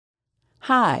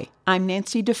Hi, I'm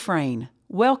Nancy Dufresne.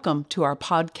 Welcome to our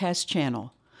podcast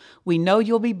channel. We know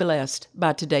you'll be blessed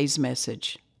by today's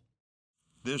message.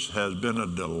 This has been a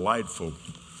delightful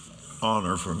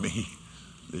honor for me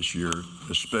this year,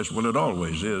 especially, well, it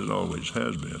always is, it always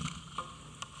has been.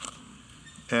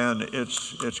 And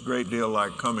it's a great deal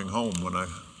like coming home when I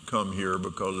come here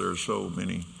because there's so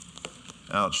many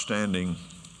outstanding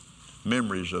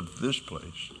memories of this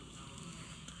place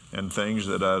and things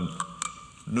that I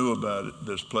knew about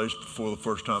this place before the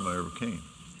first time I ever came.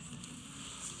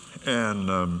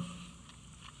 And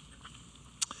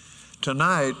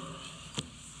tonight,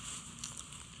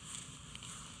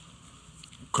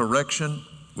 correction,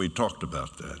 we talked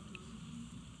about that.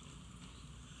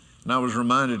 And I was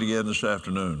reminded again this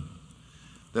afternoon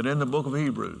that in the book of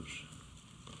Hebrews,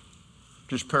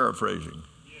 just paraphrasing,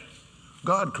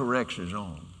 God corrects his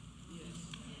own.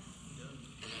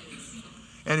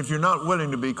 And if you're not willing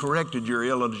to be corrected, you're an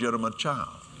illegitimate child.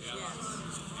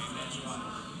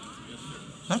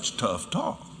 That's tough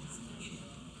talk.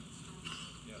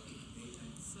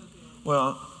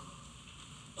 Well,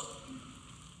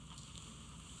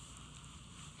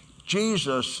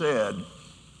 Jesus said,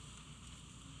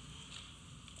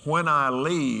 when I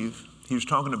leave, he was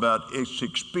talking about it's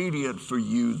expedient for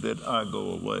you that I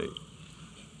go away.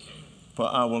 For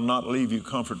I will not leave you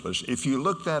comfortless. If you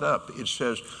look that up, it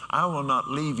says, I will not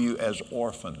leave you as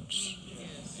orphans.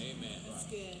 Yes. Amen. That's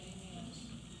good.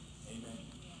 Amen.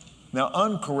 Now,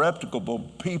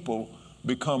 uncorruptible people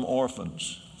become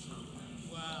orphans.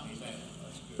 Wow.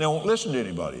 They won't listen to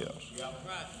anybody else.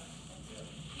 Right.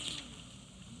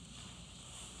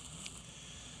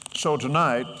 So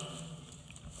tonight,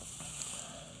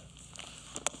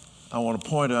 I want to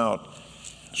point out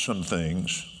some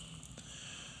things.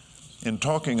 In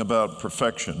talking about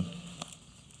perfection,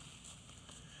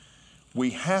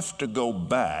 we have to go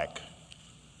back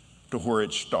to where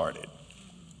it started.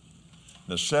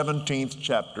 The 17th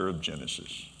chapter of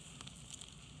Genesis,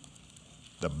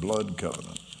 the blood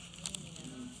covenant.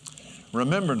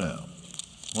 Remember now,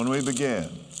 when we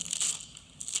began,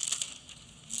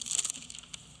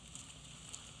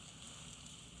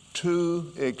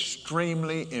 two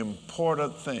extremely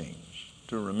important things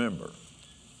to remember.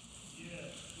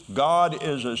 God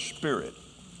is a spirit.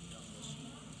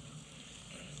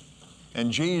 And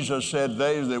Jesus said,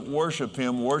 they that worship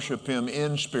him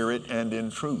in spirit and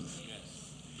in truth.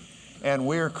 And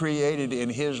we're created in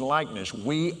his likeness.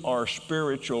 We are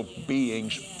spiritual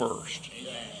beings first.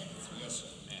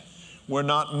 We're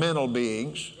not mental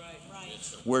beings.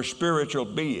 We're spiritual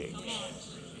beings.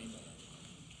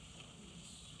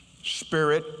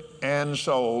 Spirit and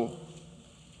soul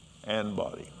and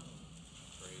body.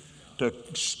 To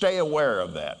stay aware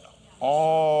of that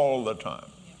all the time.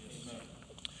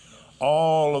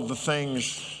 All of the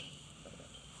things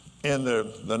in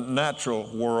the natural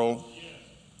world,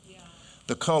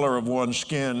 the color of one's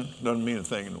skin doesn't mean a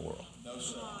thing in the world.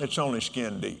 It's only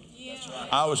skin deep.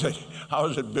 I was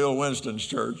at Bill Winston's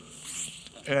church,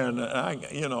 and I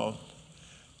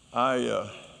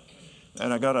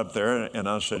got up there and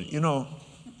I said,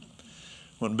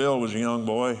 when Bill was a young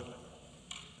boy,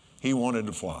 he wanted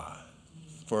to fly.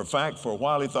 For a fact, for a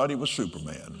while he thought he was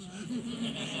Superman.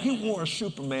 He wore a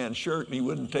Superman shirt and he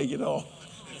wouldn't take it off.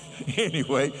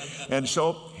 Anyway, and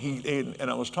so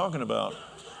I was talking about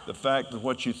the fact that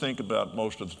what you think about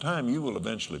most of the time, you will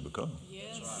eventually become.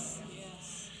 Yes.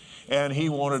 Yes. And he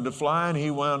wanted to fly, and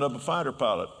he wound up a fighter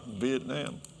pilot in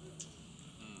Vietnam.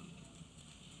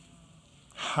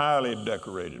 Highly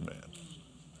decorated man.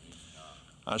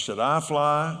 I said, I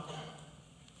fly,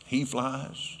 he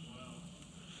flies.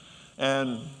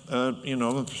 And,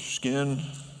 skin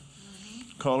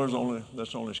colors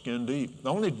that's only skin deep. The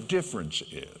only difference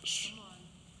is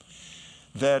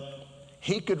that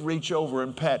he could reach over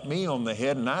and pat me on the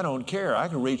head, and I don't care. I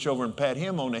can reach over and pat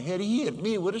him on the head. He hit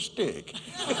me with a stick.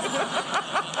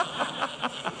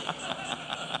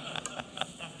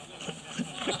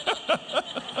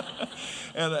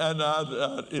 and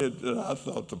I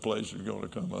thought the place was going to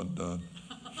come undone.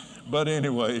 But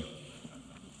anyway,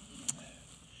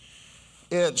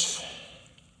 it's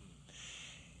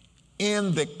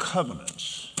in the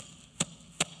covenants.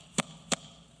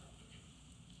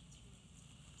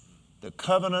 The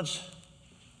covenants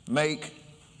make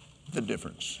the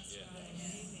difference.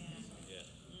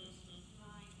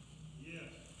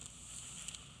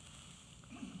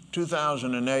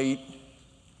 2008,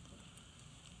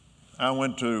 I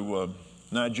went to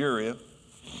Nigeria,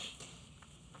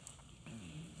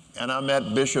 and I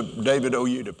met Bishop David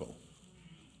Oyedepo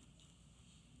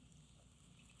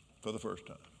for the first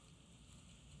time.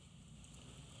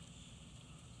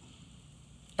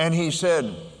 And he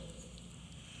said,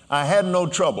 I had no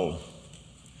trouble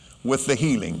with the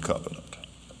healing covenant.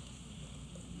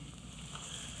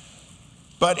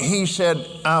 But he said,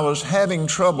 I was having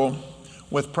trouble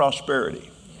with prosperity.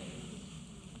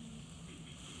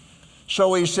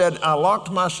 So he said, I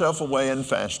locked myself away and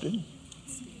fasted.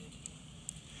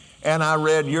 And I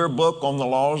read your book on the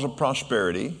laws of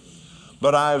prosperity.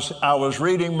 But I was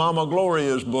reading Mama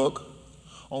Gloria's book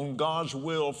on God's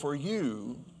will for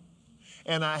you.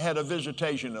 And I had a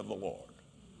visitation of the Lord.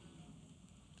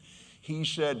 He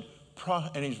said,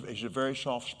 and he's a very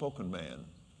soft-spoken man.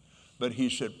 But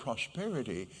he said,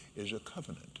 prosperity is a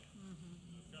covenant.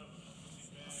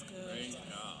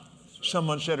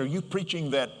 Someone said, are you preaching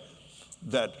that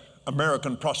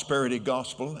American prosperity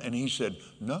gospel? And he said,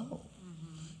 no.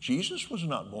 Jesus was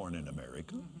not born in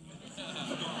America.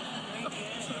 Amen.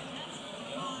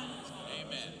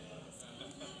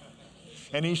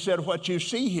 And he said, what you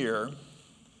see here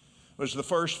was the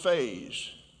first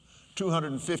phase,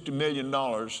 $250 million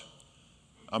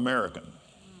American.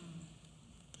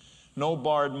 No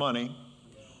borrowed money.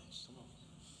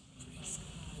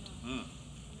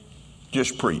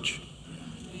 Just preach.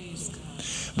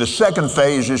 The second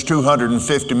phase is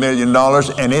 $250 million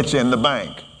and it's in the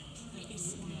bank.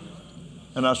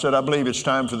 And I said, I believe it's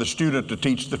time for the student to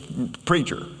teach the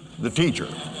preacher, the teacher.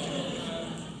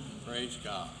 Praise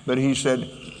God. But he said,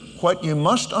 what you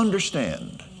must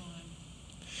understand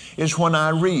is when I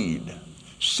read,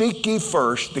 seek ye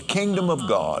first the kingdom of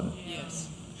God,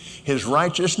 His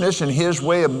righteousness and His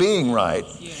way of being right,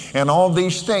 and all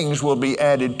these things will be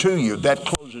added to you. That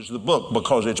closes the book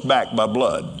because it's backed by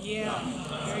blood. Yeah,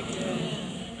 very good.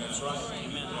 That's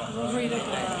right. Glory to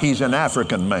God. He's an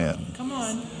African man. Come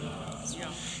on.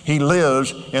 He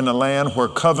lives in a land where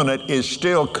covenant is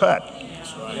still cut.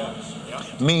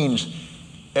 Means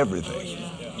everything.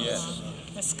 Yes.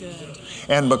 That's good.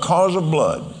 And because of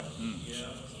blood,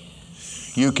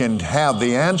 you can have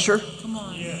the answer. Come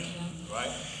on.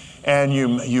 And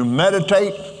you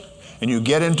meditate and you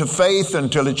get into faith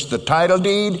until it's the title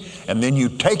deed, and then you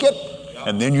take it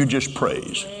and then you just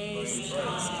praise.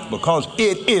 Because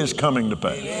it is coming to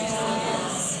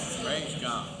pass.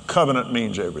 Covenant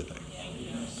means everything.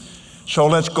 So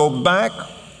let's go back.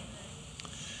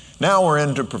 Now we're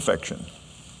into perfection.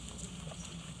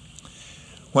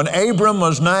 When Abram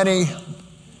was 90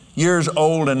 years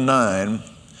old and 9,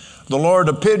 the Lord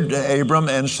appeared to Abram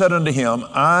and said unto him,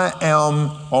 I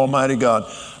am Almighty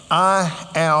God. I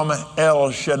am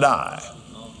El Shaddai.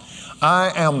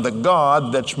 I am the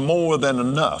God that's more than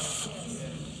enough.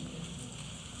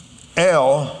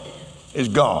 El is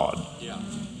God.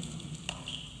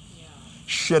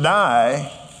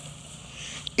 Shaddai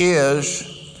is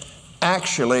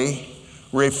actually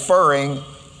referring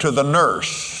to the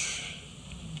nurse.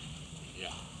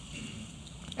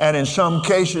 And in some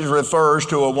cases refers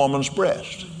to a woman's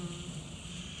breast.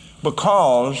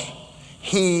 Because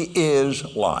He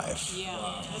is life.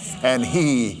 And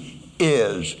He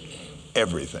is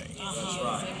everything.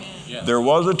 There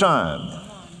was a time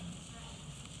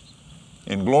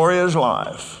in Gloria's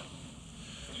life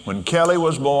when Kelly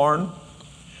was born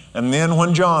and then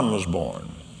when John was born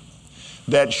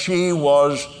that she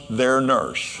was their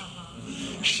nurse.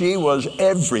 She was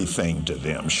everything to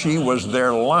them. She was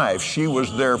their life. She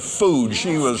was their food.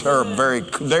 She was their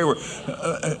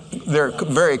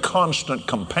very constant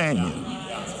companion.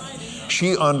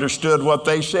 She understood what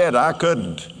they said. I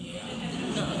couldn't.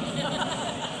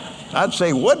 I'd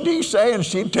say, what did he say? And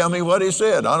she'd tell me what he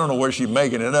said. I don't know whether she's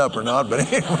making it up or not, but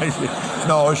anyway,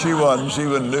 no, she wasn't. She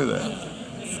wouldn't do that.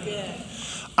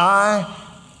 I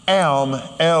am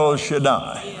El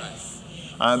Shaddai.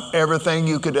 I'm everything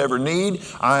you could ever need.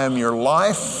 I am your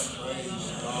life.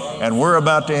 And we're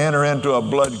about to enter into a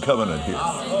blood covenant here.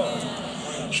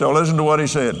 So listen to what he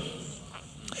said.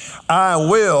 I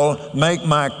will make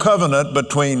my covenant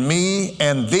between me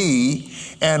and thee,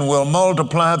 and will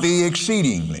multiply thee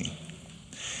exceedingly.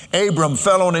 Abram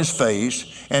fell on his face,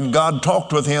 and God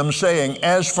talked with him, saying,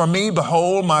 As for me,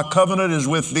 behold, my covenant is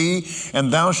with thee,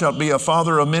 and thou shalt be a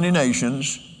father of many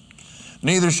nations.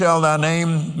 Neither shall thy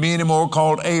name be any more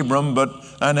called Abram,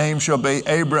 but thy name shall be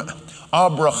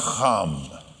Abraham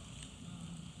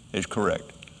is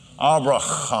correct.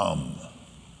 Abraham.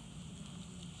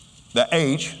 The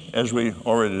H, as we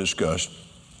already discussed,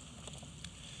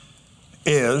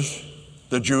 is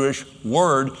the Jewish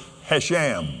word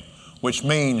Hashem, which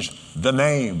means the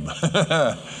name.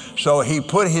 So he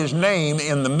put his name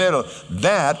in the middle.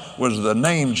 That was the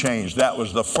name change. That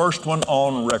was the first one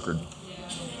on record.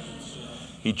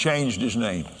 He changed his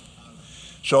name.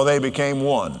 So they became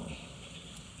one.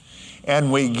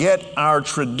 And we get our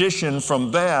tradition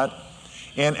from that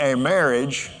in a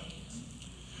marriage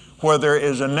where there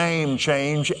is a name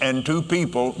change and two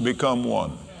people become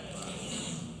one.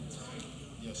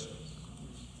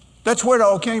 That's where it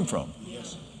all came from.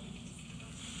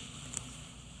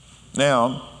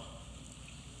 Now,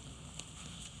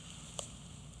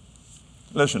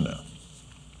 listen now.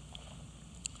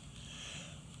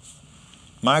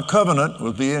 My covenant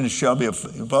with thee and shall be a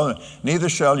father. Neither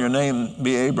shall your name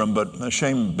be Abram, but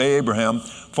shame be Abraham.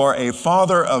 For a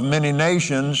father of many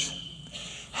nations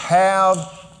have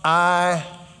I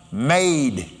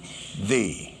made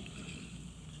thee.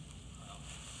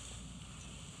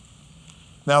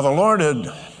 Now the Lord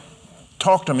had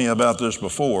talked to me about this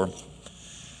before,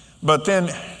 but then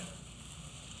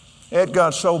it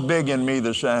got so big in me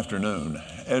this afternoon.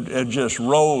 It just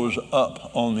rose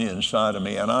up on the inside of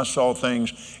me, and I saw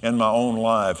things in my own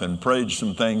life and prayed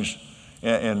some things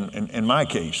in my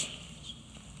case.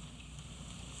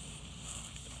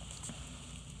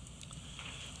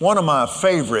 One of my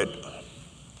favorite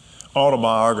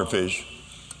autobiographies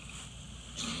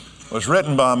was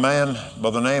written by a man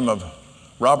by the name of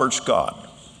Robert Scott.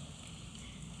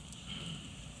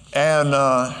 And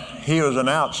he was an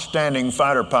outstanding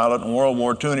fighter pilot in World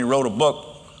War II, and he wrote a book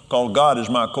called God Is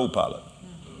My Co-Pilot.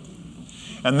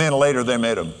 And then later they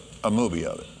made a movie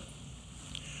of it.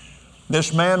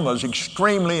 This man was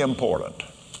extremely important.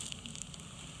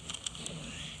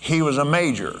 He was a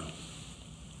major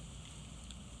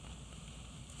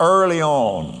early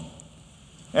on.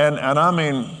 And I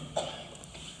mean,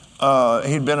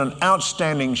 he'd been an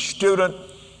outstanding student,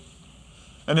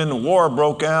 and then the war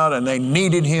broke out and they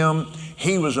needed him.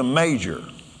 He was a major.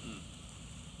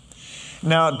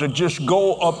 Now, to just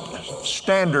go up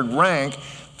standard rank,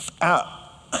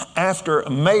 after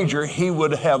a major, he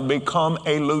would have become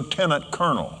a lieutenant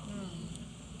colonel.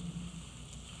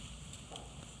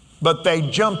 But they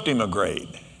jumped him a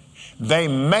grade. They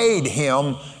made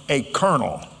him a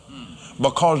colonel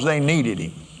because they needed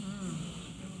him.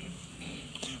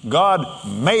 God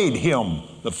made him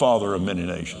the father of many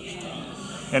nations.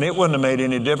 And it wouldn't have made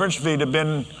any difference if he'd have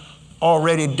been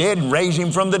already dead, raise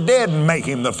him from the dead and make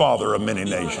him the father of many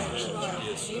nations.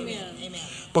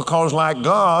 Because like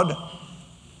God,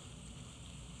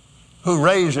 who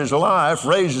raises life,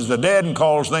 raises the dead and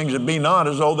calls things that be not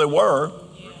as though they were.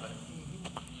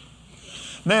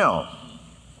 Now,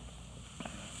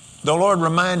 the Lord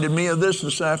reminded me of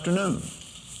this afternoon.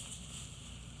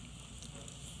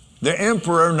 The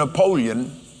Emperor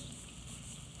Napoleon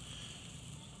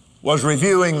was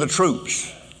reviewing the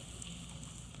troops.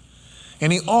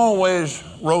 And he always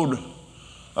rode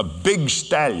a big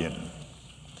stallion,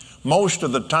 most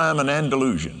of the time an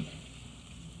Andalusian.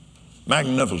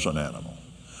 Magnificent animal.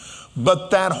 But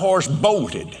that horse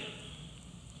bolted.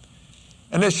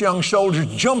 And this young soldier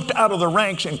jumped out of the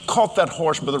ranks and caught that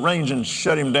horse by the reins and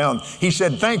shut him down. He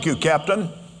said, "Thank you, Captain."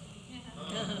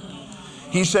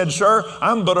 He said, "Sir,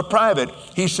 I'm but a private."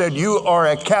 He said, "You are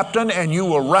a captain and you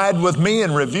will ride with me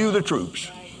and review the troops."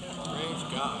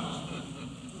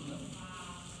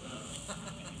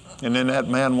 And then that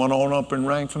man went on up in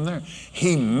rank from there.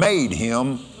 He made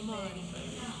him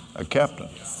a captain.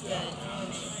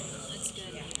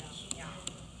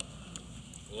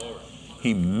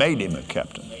 He made him a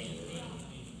captain.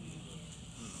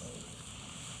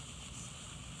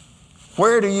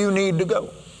 Where do you need to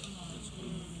go?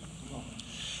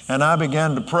 And I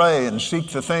began to pray and seek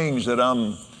the things that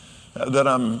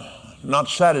I'm not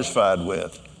satisfied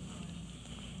with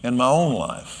in my own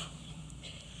life.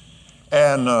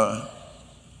 And I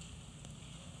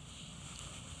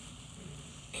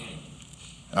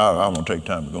won't take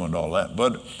time to go into all that.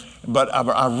 But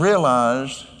I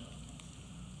realized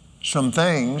some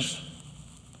things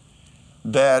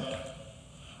that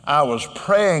I was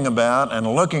praying about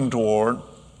and looking toward,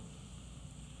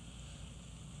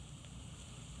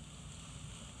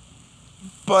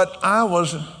 but I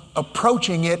was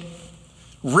approaching it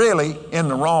really in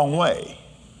the wrong way.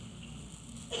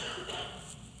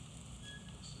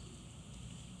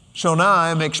 So now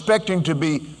I'm expecting to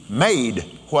be made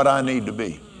what I need to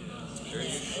be.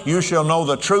 You shall know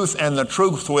the truth, and the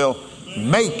truth will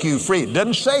make you free. It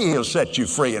doesn't say he'll set you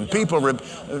free, and people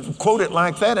quote it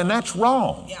like that, and that's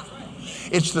wrong.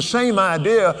 It's the same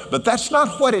idea, but that's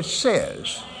not what it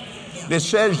says. It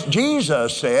says,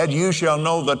 Jesus said, "You shall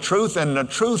know the truth, and the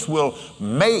truth will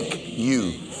make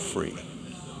you free."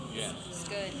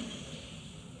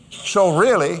 So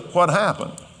really, what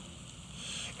happened?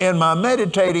 In my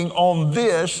meditating on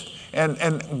this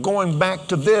and going back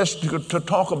to this to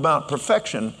talk about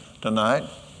perfection tonight,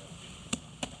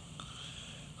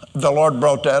 the Lord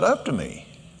brought that up to me.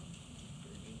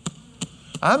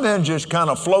 I've been just kind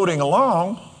of floating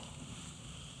along,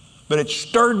 but it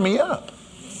stirred me up.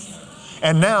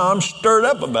 And now I'm stirred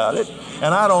up about it,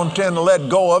 and I don't tend to let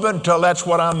go of it until that's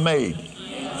what I'm made.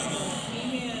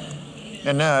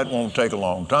 And now it won't take a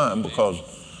long time because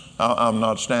I'm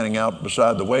not standing out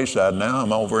beside the wayside now.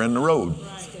 I'm over in the road.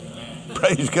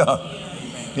 Praise God.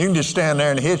 You can just stand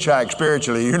there and hitchhike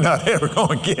spiritually. You're not ever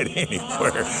going to get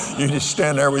anywhere. You just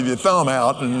stand there with your thumb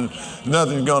out and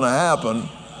nothing's going to happen.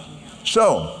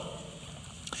 So,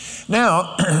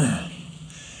 now,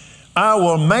 I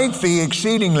will make thee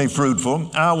exceedingly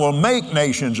fruitful. I will make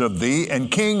nations of thee,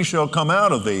 and kings shall come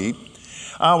out of thee.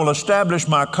 I will establish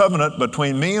my covenant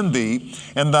between me and thee,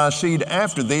 and thy seed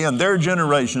after thee, and their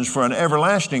generations for an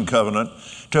everlasting covenant,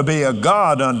 to be a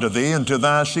God unto thee, and to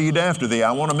thy seed after thee.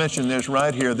 I want to mention this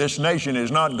right here. This nation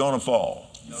is not going to fall.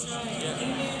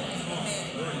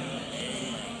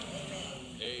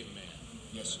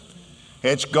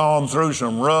 It's gone through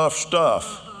some rough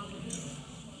stuff.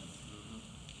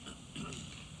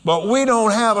 But we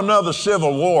don't have another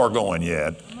civil war going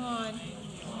yet.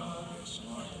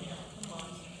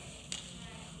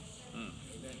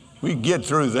 We get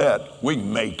through that, we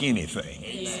can make anything.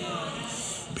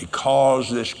 Because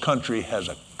this country has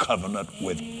a covenant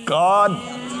with God,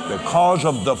 because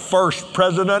of the first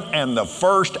president and the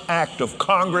first act of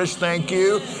Congress, thank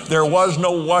you. There was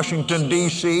no Washington,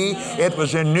 D.C. It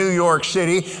was in New York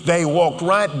City. They walked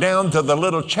right down to the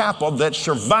little chapel that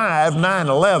survived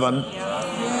 9/11.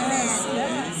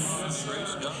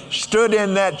 Stood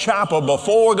in that chapel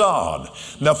before God.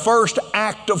 The first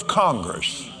act of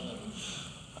Congress.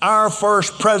 Our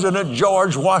first president,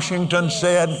 George Washington,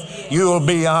 said, "You'll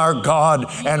be our God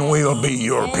and we'll be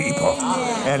your people."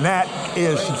 And that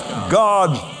is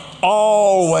God's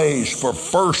always for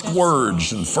first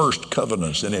words and first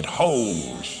covenants, and it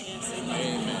holds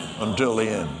until the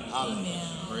end.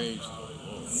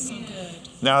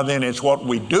 Now then, it's what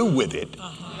we do with it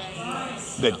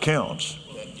that counts.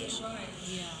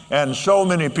 And so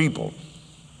many people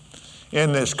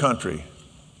in this country,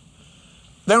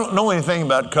 they don't know anything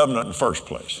about covenant in the first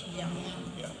place.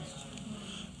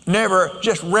 Never,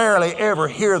 just rarely ever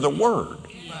hear the word.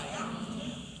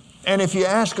 And if you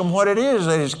ask them what it is,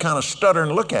 they just kind of stutter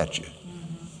and look at you.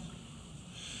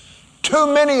 Too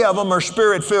many of them are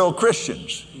spirit-filled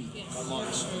Christians.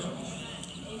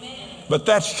 But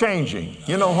that's changing.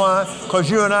 You know why? Because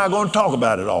you and I are going to talk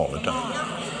about it all the time.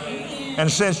 And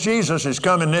since Jesus is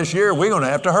coming this year, we're going to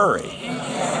have to hurry.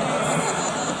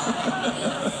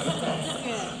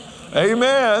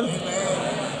 Amen.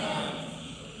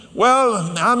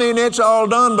 Well, I mean, it's all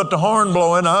done but the horn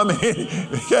blowing. I mean,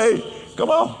 hey, come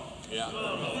on. Yeah.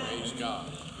 Praise God.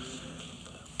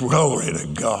 Glory to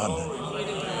God.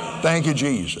 Thank you,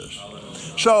 Jesus.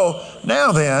 So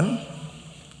now then,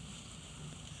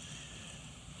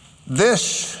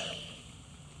 this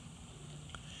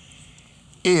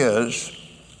is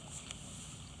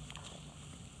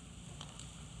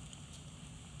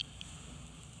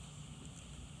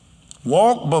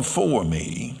walk before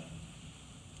me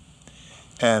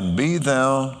and be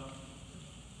thou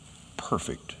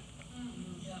perfect.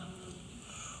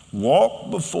 Walk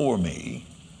before me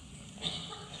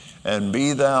and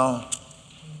be thou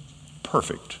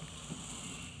perfect.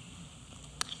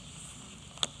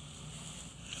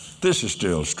 This is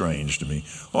still strange to me.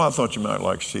 Oh, I thought you might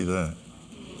like to see that.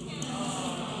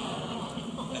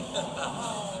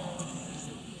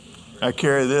 I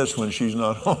carry this when she's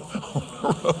not on the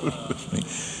road with me.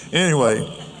 Anyway.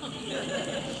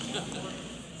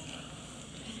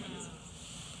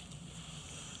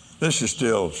 This is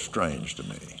still strange to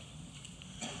me.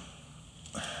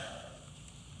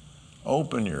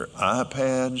 Open your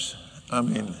iPads. I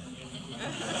mean,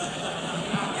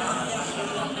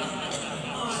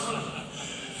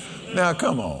 now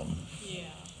come on.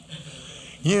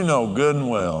 You know good and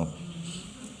well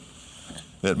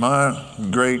that my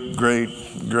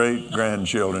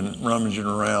great-great-great-grandchildren rummaging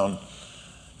around,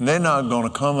 and they're not going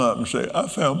to come up and say, "I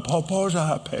found Papa's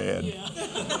iPad." Yeah.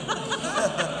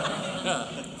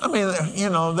 I mean, you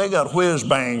know, they got whiz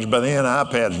bangs, but then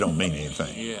iPads don't mean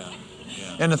anything. Yeah.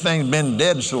 And the thing's been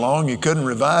dead so long you couldn't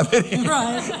revive it.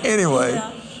 Right. Anyway.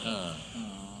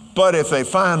 But if they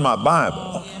find my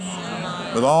Bible,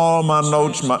 with all my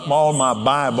notes, all my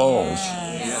Bibles,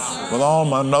 with all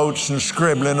my notes and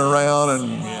scribbling around,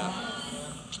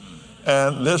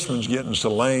 and this one's getting so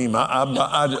lame.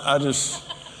 I just,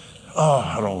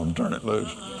 I don't want to turn it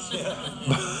loose.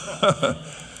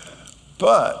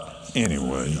 But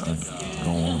anyway, I don't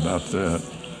know about that.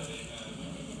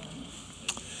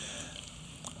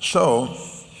 So,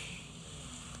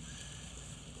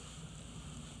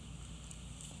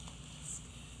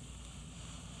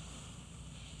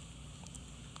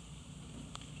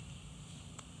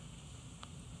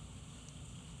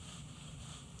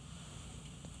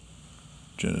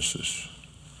 Genesis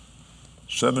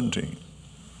 17,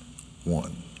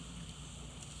 1.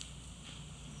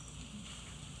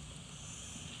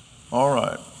 All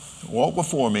right. Walk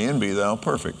before me and be thou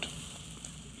perfect.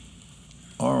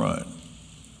 All right.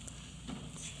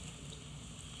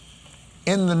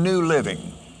 In the New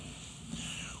Living,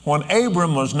 when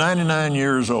Abram was 99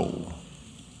 years old,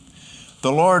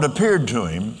 the Lord appeared to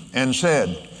him and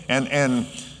said, and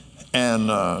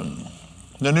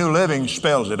the New Living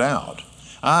spells it out.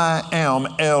 I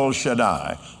am El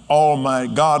Shaddai,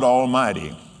 Almighty, God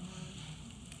Almighty.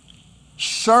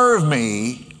 Serve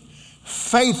me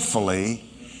faithfully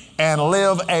and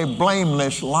live a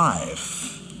blameless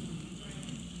life.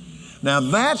 Now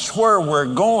that's where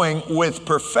we're going with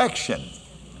perfection.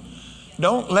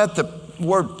 Don't let the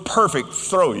word perfect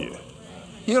throw you.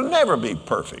 You'll never be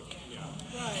perfect.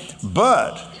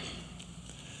 But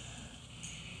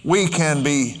we can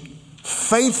be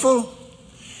faithful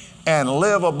and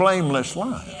live a blameless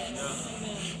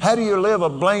life. How do you live a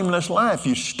blameless life?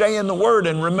 You stay in the Word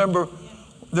and remember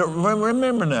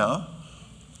now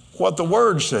what the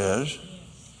Word says.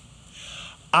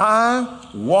 I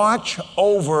watch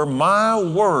over my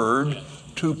word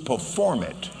to perform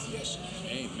it.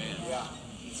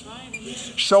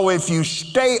 So if you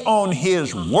stay on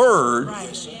His word,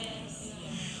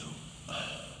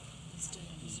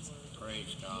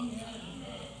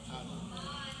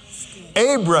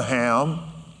 Abraham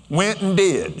went and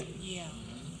did.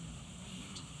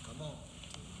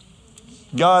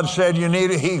 God said you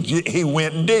need it. He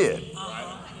went and did.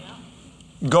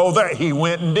 Go there. He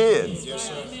went and did.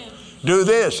 Do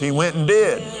this. He went and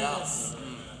did.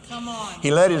 He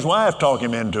let his wife talk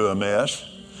him into a mess.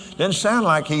 Didn't sound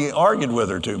like he argued with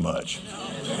her too much.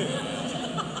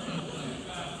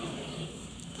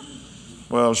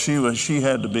 Well, she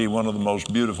had to be one of the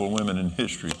most beautiful women in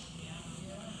history.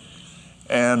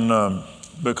 And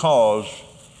because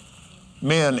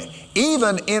men,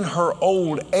 even in her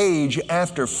old age,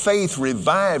 after faith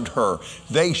revived her,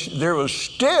 there was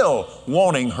still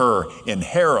wanting her in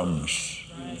harems.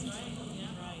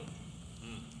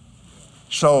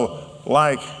 So,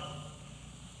 like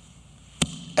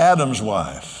Adam's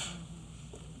wife,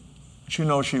 did you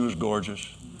know she was gorgeous?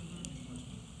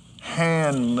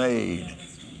 Handmade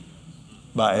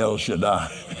by El Shaddai.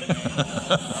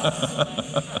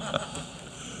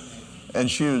 And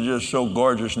she was just so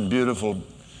gorgeous and beautiful,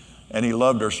 and he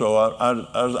loved her so.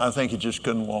 I think he just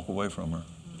couldn't walk away from her.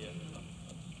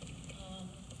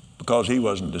 Because he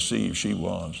wasn't deceived, she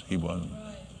was. He wasn't.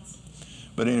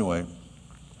 But anyway,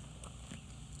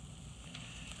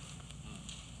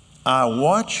 I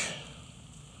watch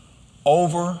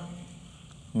over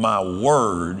my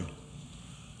word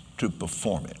to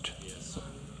perform it.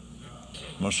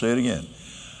 I'm going to say it again.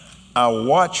 I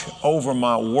watch over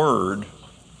my word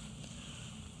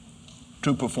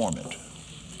to perform it.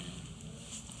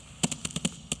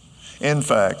 In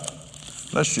fact,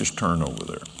 let's just turn over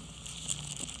there.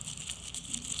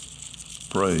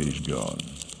 Praise God.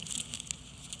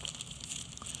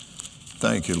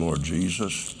 Thank you, Lord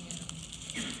Jesus.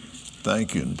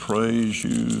 Thank you and praise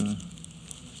you.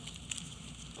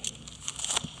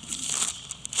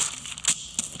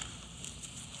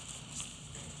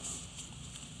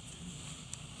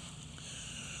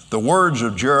 The words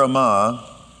of Jeremiah,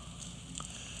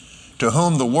 to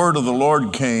whom the word of the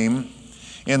Lord came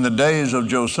in the days of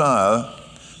Josiah,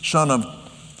 son of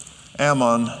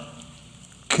Ammon,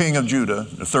 king of Judah,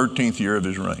 the 13th year of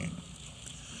his reign.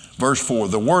 Verse 4,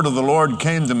 the word of the Lord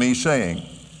came to me, saying,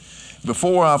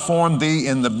 before I formed thee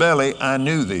in the belly, I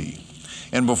knew thee.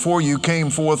 And before you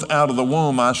came forth out of the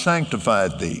womb, I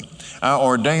sanctified thee. I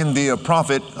ordained thee a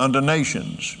prophet unto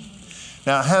nations.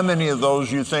 Now, how many of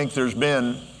those you think there's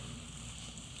been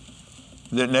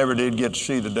that never did get to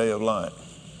see the day of light,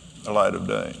 the light of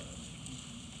day?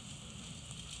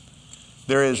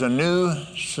 There is a new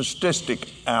statistic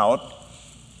out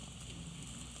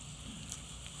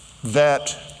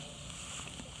that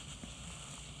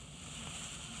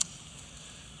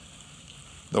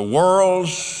the world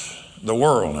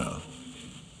now,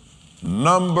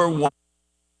 number one.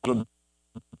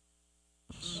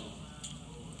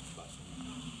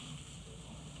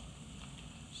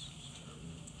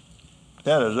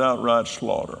 That is outright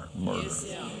slaughter, murder.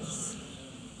 Yes.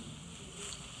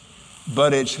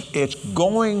 But it's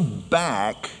going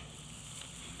back.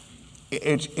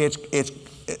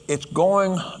 It's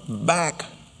going back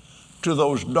to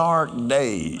those dark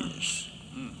days.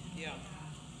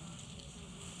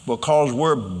 Because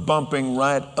we're bumping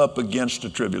right up against the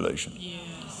tribulation.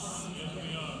 Yes.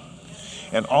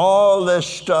 And all this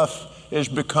stuff is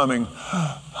becoming.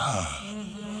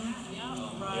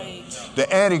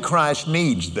 The Antichrist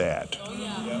needs that.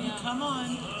 Come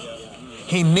on.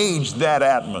 He needs that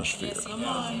atmosphere. Come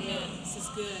on. This is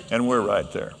good. And we're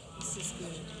right there. This is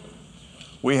good.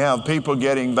 We have people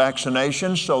getting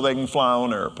vaccinations so they can fly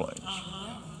on airplanes.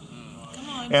 Come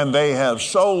on. And they have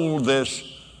sold this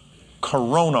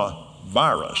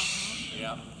coronavirus.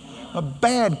 A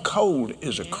bad cold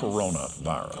is a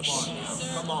coronavirus.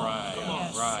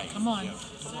 Right. Come on.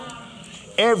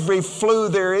 Every flu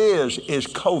there is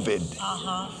COVID.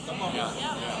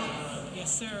 Yes,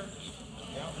 sir.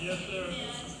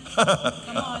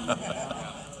 Come on.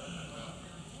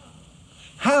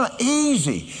 How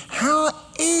easy.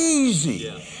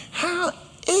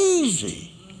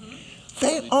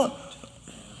 They are.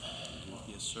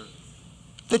 Yes, sir.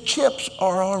 The chips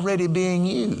are already being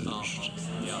used.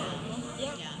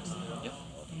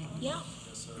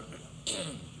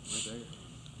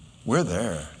 We're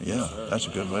there. Yeah, that's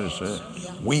a good way to say it.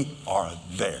 We are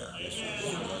there.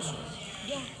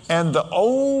 And the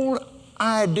old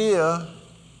idea,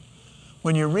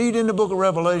 when you read in the book of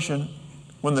Revelation,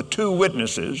 when the two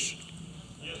witnesses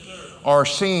are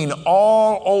seen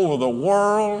all over the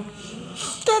world,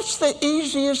 that's the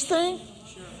easiest thing.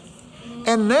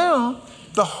 And now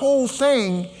the whole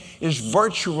thing is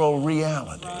virtual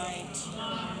reality.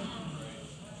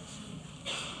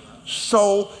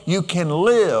 So you can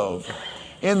live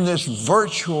in this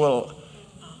virtual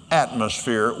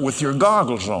atmosphere with your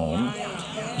goggles on.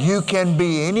 You can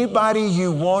be anybody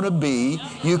you want to be.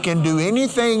 You can do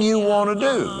anything you want to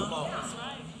do.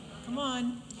 Come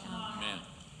on.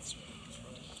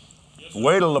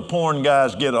 Wait till the porn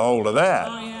guys get a hold of that,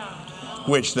 Oh, yeah.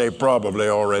 which they probably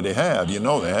already have. You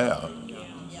know they have.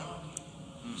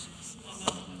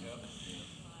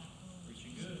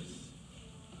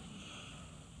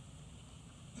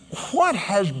 What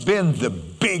has been the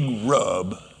big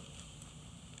rub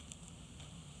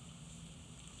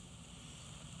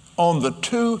on the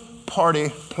two-party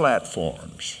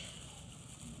platforms?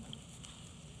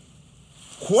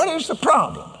 What is the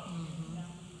problem?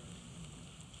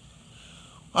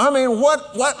 I mean, what's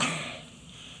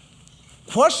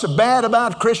so bad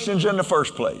about Christians in the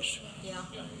first place?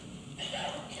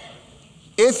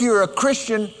 If you're a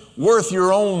Christian worth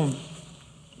your own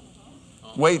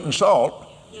weight in salt,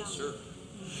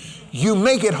 you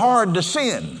make it hard to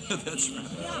sin. That's right.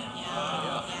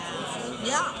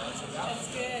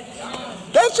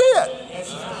 That's it.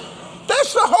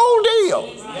 That's the whole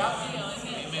deal.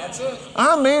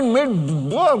 I mean,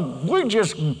 we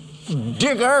just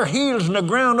dig our heels in the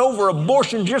ground over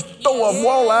abortion, just throw a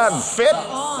wall-eyed fit.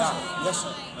 Yes,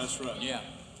 sir. That's right. Yeah.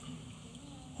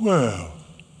 Well,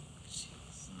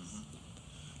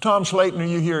 Tom Slayton, are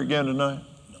you here again tonight?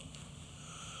 No.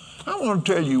 I want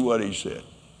to tell you what he said.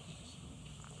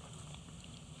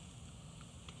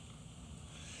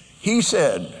 He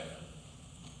said,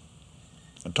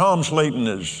 and Tom Slayton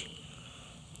is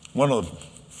one of the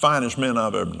finest men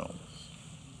I've ever known.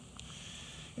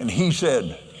 And he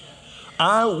said,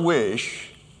 I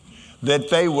wish that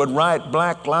they would write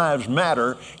Black Lives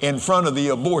Matter in front of the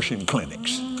abortion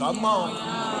clinics. Come on.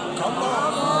 Come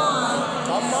on.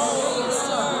 Come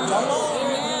on. Come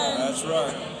on. That's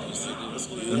right.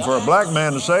 And for a black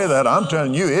man to say that, I'm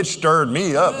telling you, it stirred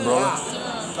me up, brother.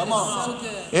 Come on.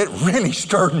 It really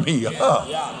stirred me up.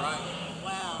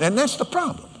 And that's the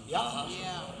problem.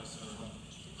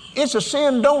 It's a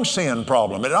sin, don't sin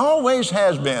problem. It always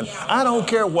has been. I don't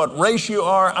care what race you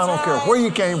are. I don't care where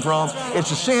you came from. It's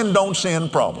a sin, don't sin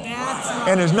problem.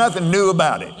 And there's nothing new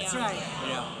about it. That's right.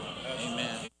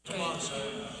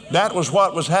 That was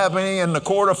what was happening in the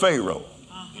court of Pharaoh.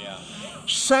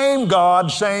 Same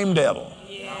God, same devil.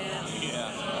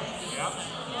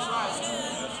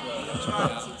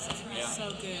 So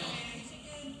good.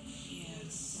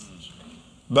 Yes.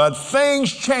 But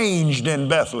things changed in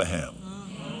Bethlehem.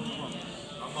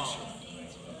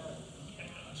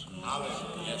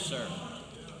 Yes, sir.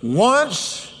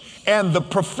 Once, and the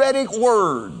prophetic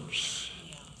words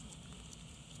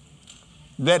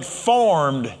that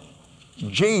formed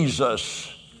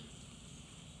Jesus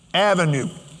Avenue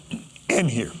in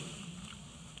here.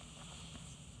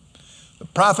 The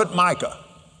prophet Micah.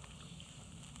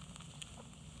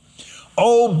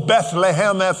 O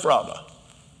Bethlehem Ephrathah.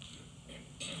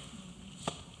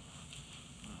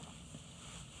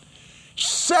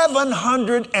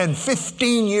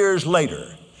 "715 years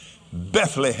later,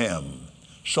 Bethlehem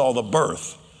saw the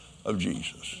birth of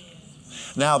Jesus."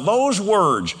 Now those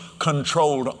words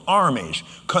controlled armies,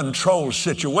 controlled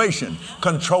situation,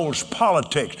 controls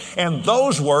politics. And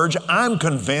those words, I'm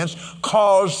convinced,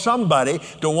 caused somebody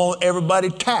to want everybody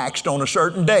taxed on a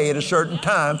certain day at a certain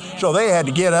time, so they had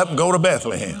to get up and go to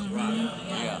Bethlehem.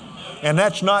 And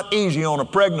that's not easy on a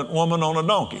pregnant woman on a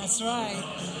donkey. That's right.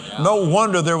 No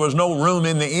wonder there was no room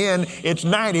in the inn. It's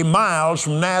 90 miles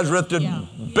from Nazareth to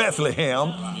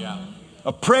Bethlehem.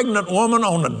 A pregnant woman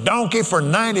on a donkey for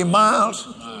 90 miles.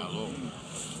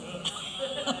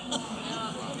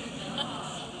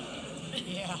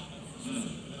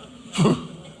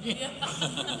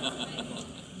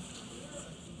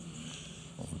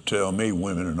 Don't tell me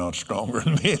women are not stronger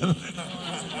than men.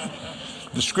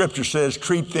 The scripture says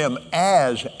treat them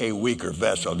as a weaker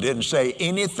vessel. Didn't say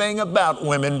anything about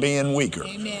women being weaker.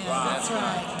 Amen. That's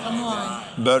right. Come on.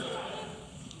 But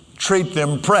treat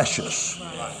them precious.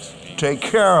 Take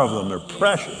care of them. They're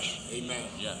precious. Amen.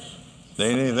 Yes. There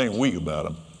ain't anything weak about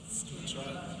them.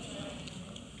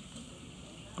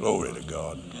 Glory to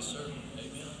God. Yes, sir.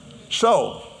 Amen.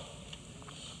 So,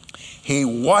 he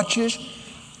watches.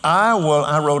 I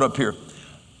wrote up here,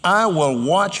 I will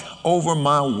watch over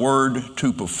my word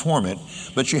to perform it.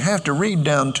 But you have to read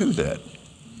down to that.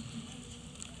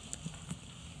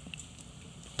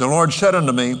 The Lord said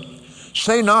unto me,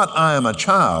 say not, I am a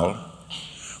child,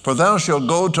 for thou shalt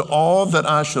go to all that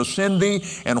I shall send thee,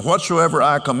 and whatsoever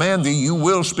I command thee, you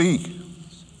will speak.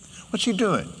 What's he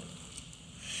doing?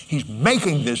 He's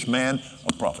making this man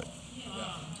a prophet.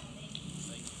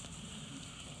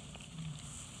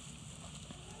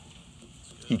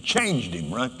 He changed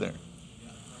him right there.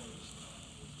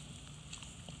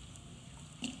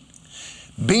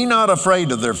 Be not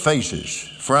afraid of their faces,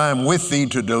 for I am with thee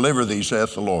to deliver thee,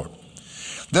 saith the Lord.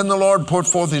 Then the Lord put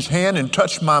forth his hand and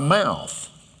touched my mouth.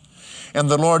 And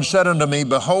the Lord said unto me,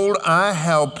 behold, I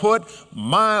have put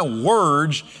my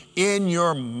words in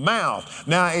your mouth.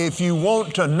 Now, if you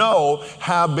want to know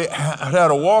how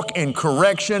to walk in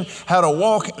correction, how to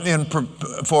walk in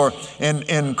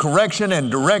correction and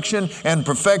direction and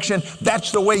perfection,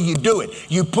 that's the way you do it.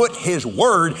 You put his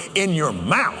word in your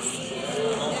mouth.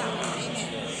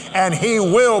 And he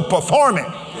will perform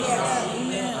it.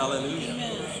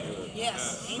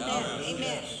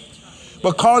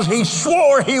 Because he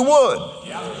swore he would.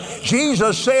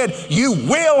 Jesus said, you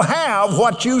will have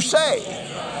what you say.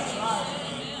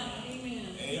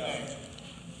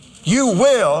 You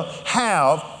will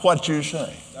have what you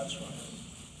say.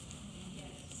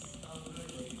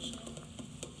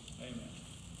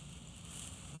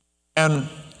 And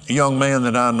a young man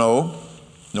that I know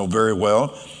very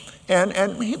well,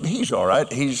 and he's all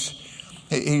right. He's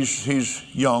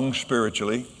young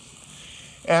spiritually.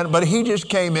 But he just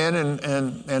came in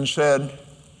and said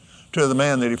to the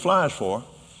man that he flies for,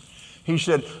 he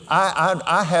said,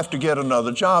 I have to get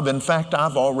another job. In fact,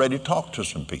 I've already talked to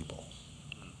some people.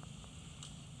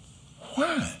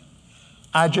 Why?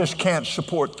 I just can't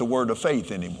support the word of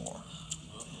faith anymore.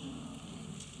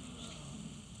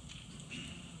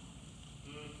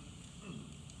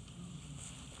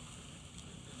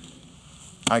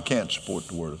 I can't support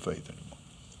the word of faith anymore.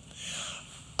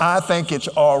 I think it's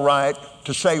all right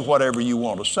to say whatever you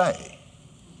want to say.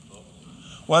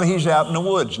 Well, he's out in the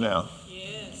woods now.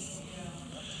 Yes.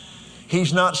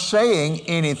 He's not saying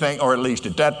anything, or at least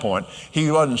at that point,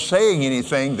 he wasn't saying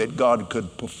anything that God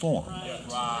could perform.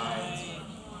 Right.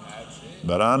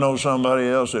 But I know somebody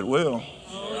else that will.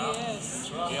 Oh,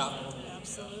 yes. Yeah.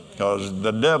 Absolutely. Because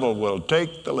the devil will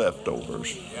take the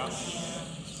leftovers.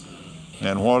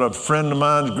 And what a friend of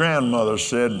mine's grandmother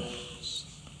said,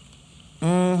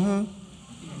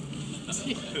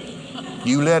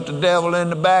 you let the devil in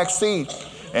the back seat,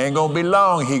 ain't gonna be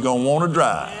long, he gonna want to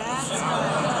drive.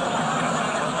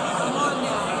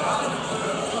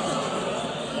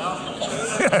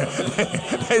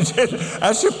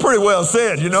 That's just pretty well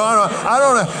said, you know.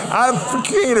 I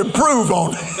can't improve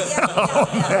on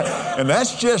that. And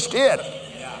that's just it.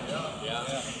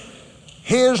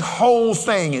 His whole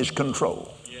thing is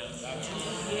control.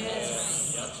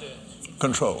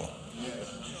 Control.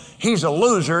 He's a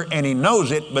loser and he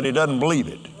knows it, but he doesn't believe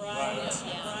it.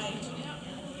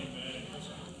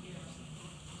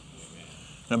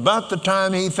 And about the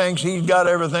time he thinks he's got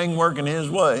everything working his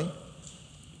way,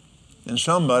 and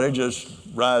somebody just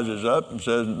rises up and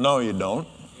says, no, you don't.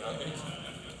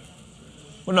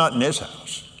 Well, not in this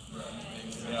house.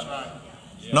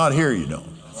 Not here you don't.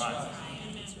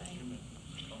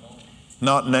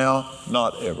 Not now,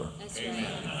 not ever. That's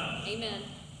right. Amen.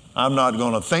 I'm not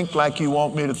going to think like you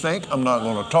want me to think. I'm not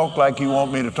going to talk like you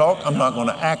want me to talk. I'm not going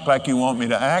to act like you want me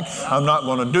to act. I'm not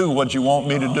going to do what you want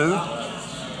me to do.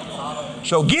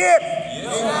 So get.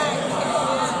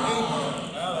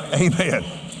 Amen.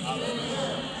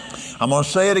 I'm going to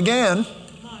say it again.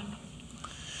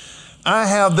 I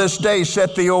have this day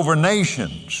set thee over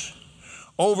nations,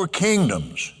 over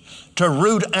kingdoms, to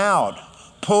root out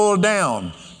pull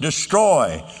down,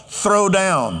 destroy, throw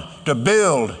down, to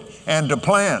build, and to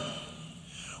plant.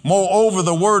 Moreover,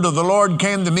 the word of the Lord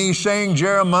came to me, saying,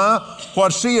 Jeremiah,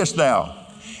 what seest thou?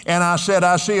 And I said,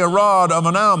 I see a rod of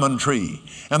an almond tree.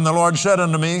 And the Lord said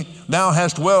unto me, thou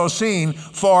hast well seen,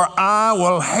 for I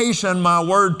will hasten my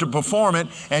word to perform it.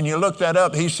 And you look that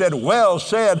up. He said, well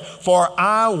said, for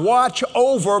I watch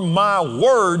over my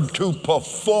word to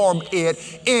perform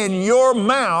it. In your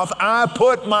mouth, I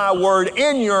put my word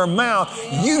in your mouth.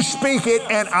 You speak it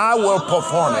and I will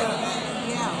perform it.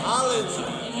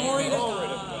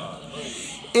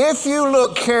 If you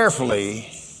look carefully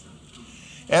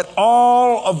at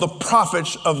all of the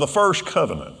prophets of the first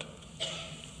covenant,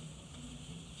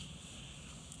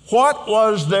 what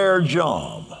was their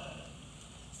job?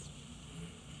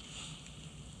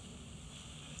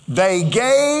 They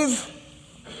gave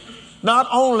not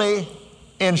only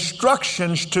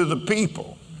instructions to the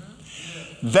people,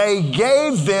 they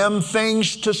gave them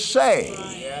things to say.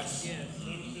 Yes.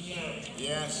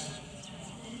 Yes.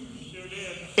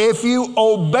 If you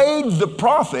obeyed the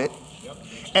prophet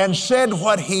and said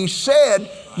what he said,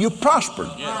 you prospered.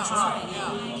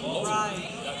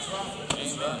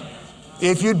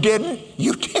 If you didn't,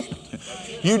 you didn't.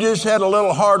 You just had a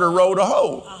little harder row to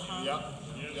hoe.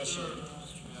 Yes, sir.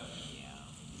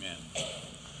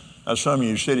 Now, some of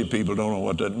you city people don't know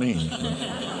what that means.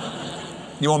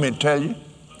 You want me to tell you?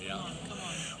 Yeah.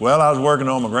 Well, I was working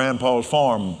on my grandpa's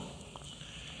farm,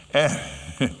 and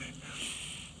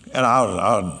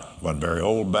I wasn't very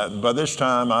old. By this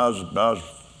time, I was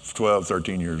 12,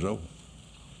 13 years old.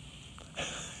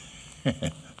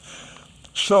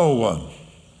 So,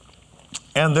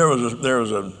 and there was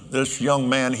this young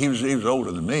man. He was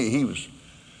older than me. He was,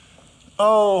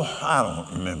 I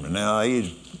don't remember now.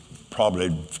 He's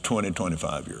probably 20,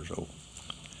 25 years old.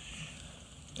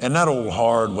 And that old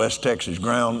hard West Texas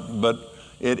ground, but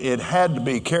it had to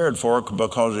be cared for,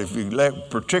 because if you let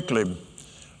particularly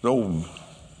the old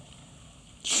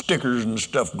stickers and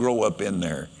stuff grow up in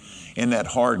there, in that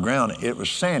hard ground, it was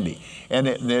sandy. And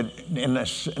in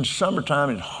summertime,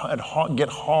 it'd get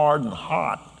hard and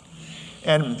hot.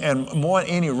 And more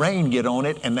any rain get on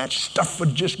it, and that stuff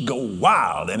would just go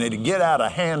wild, and it'd get out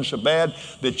of hand so bad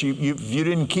that if you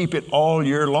didn't keep it all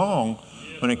year long,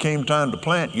 when it came time to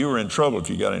plant, you were in trouble if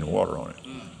you got any water on it.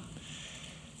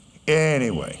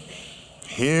 Anyway,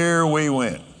 here we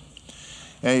went.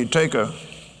 And you take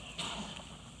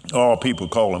people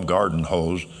call them garden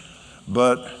hose,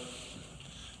 but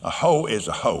a hoe is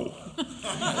a hoe.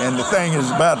 And the thing is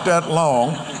about that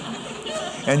long.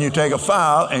 And you take a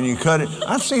file and you cut it.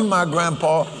 I've seen my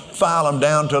grandpa file them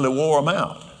down till he wore them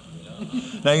out.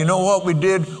 Now, you know what we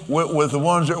did with the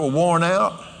ones that were worn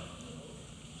out?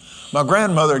 My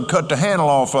grandmother had cut the handle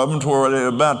off of them to where they were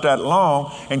about that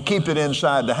long and keep it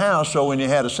inside the house, so when you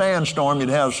had a sandstorm, you'd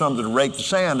have something to rake the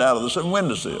sand out of the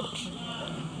windowsills.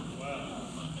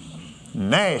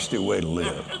 Nasty way to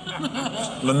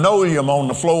live. Linoleum on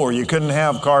the floor. You couldn't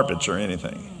have carpets or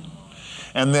anything.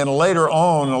 And then later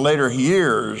on, in the later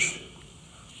years,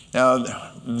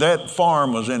 that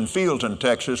farm was in Fieldton,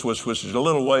 Texas, which is a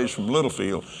little ways from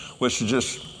Littlefield, which is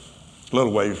just a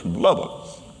little ways from Lubbock.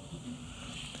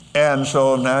 And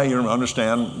so now you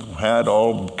understand how it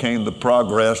all came to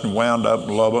progress and wound up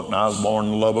in Lubbock. And I was born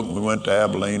in Lubbock, and we went to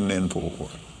Abilene and then Fort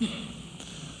Worth.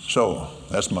 So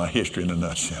that's my history in a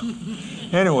nutshell.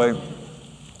 Anyway,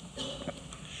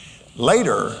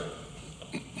 later,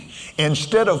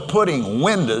 instead of putting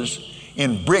windows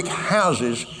in brick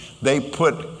houses, they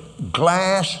put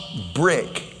glass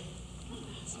brick.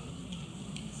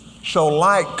 So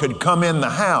light could come in the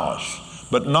house,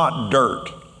 but not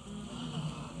dirt.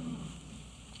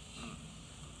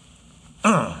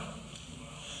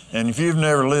 And if you've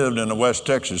never lived in a West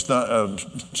Texas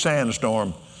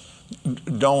sandstorm,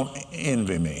 don't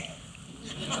envy me.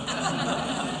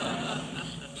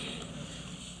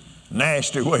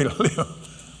 Nasty way to live.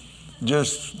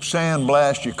 Just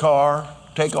sandblast your car,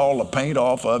 take all the paint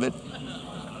off of it.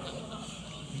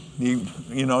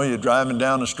 You know, you're driving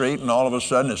down the street and all of a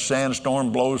sudden a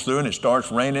sandstorm blows through and it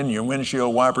starts raining. Your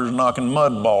windshield wipers knocking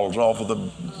mud balls off of the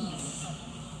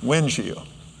windshield.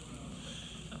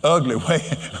 Ugly way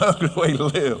to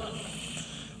live.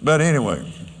 But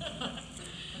anyway,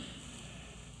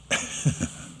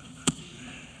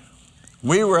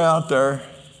 we were out there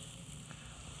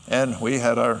and we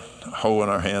had our hoe in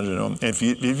our hands. You know, if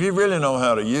you really know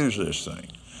how to use this thing,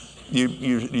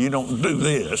 you don't do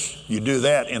this. You do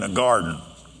that in a garden.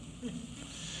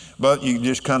 But you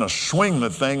just kind of swing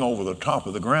the thing over the top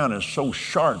of the ground. It's so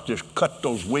sharp, just cut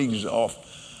those wigs off,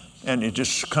 and you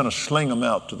just kind of sling them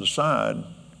out to the side,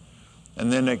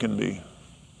 and then they can be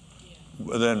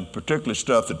then particularly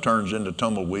stuff that turns into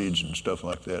tumbleweeds and stuff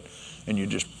like that, and you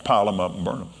just pile them up and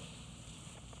burn them.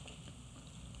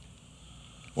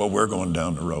 Well, we're going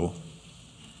down the row.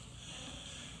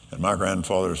 And my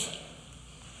grandfather's,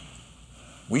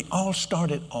 we all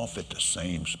started off at the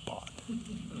same spot.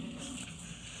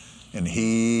 And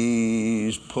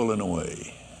he's pulling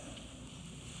away.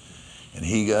 And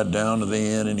he got down to the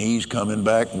end, and he's coming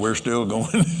back, and we're still going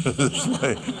this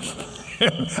way.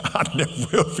 And I never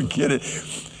will forget it.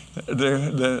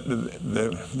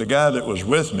 The guy that was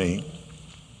with me,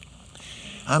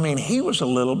 I mean, he was a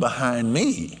little behind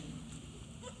me.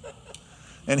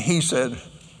 And he said,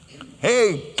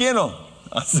 "Hey, Kennel."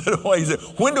 I said, "Oh," he said,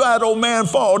 "When do that old man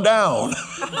fall down?"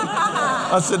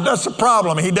 I said, "That's the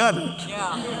problem. He doesn't."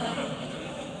 Yeah.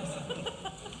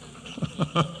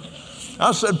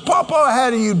 I said, "Papa,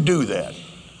 how do you do that?"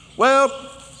 Well,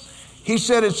 he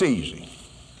said, "It's easy.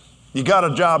 You got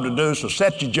a job to do, so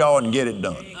set your jaw and get it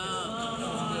done."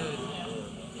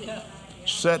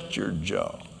 Set your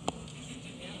jaw.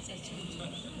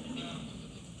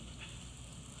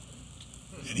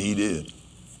 And he did.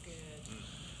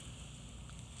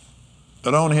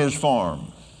 But on his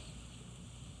farm,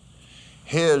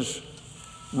 his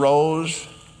rows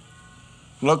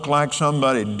looked like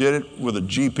somebody did it with a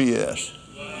GPS.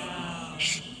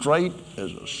 Straight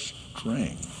as a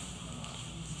string.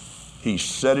 He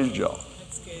set his jaw.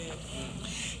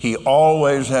 He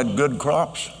always had good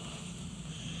crops.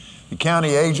 The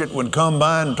county agent would come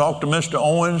by and talk to Mr.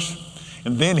 Owens,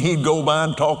 and then he'd go by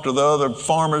and talk to the other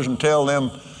farmers and tell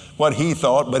them what he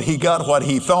thought, but he got what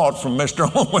he thought from Mr.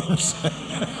 Owens.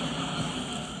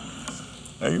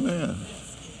 Amen.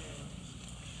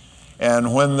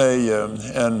 And when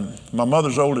and my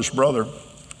mother's oldest brother,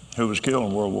 who was killed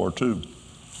in World War II,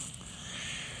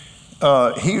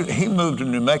 he moved to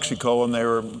New Mexico, and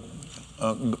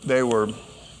they were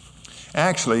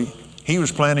actually, he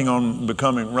was planning on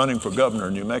running for governor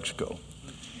in New Mexico.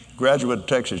 Graduate of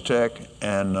Texas Tech,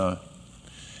 and my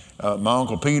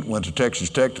Uncle Pete went to Texas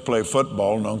Tech to play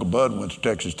football, and Uncle Bud went to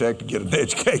Texas Tech to get an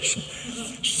education.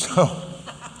 So,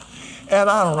 and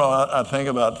I don't know, I think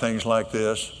about things like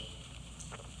this.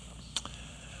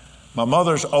 My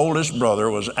mother's oldest brother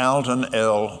was Alton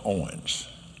L. Owens.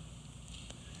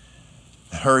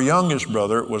 Her youngest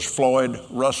brother was Floyd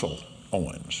Russell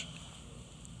Owens.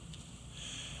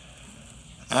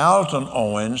 Alton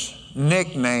Owens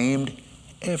nicknamed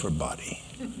everybody.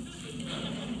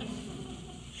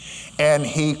 And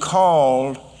he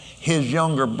called his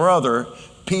younger brother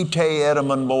Pete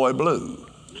Edmund Boy Blue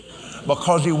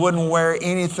because he wouldn't wear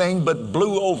anything but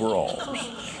blue overalls.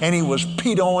 And he was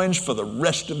Pete Owens for the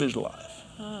rest of his life.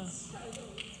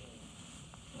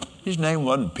 His name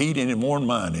wasn't Pete any more than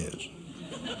mine is.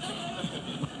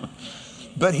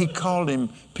 But he called him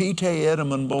Pete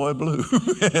Edmund Boy Blue,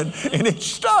 and it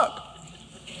stuck.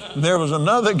 And there was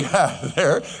another guy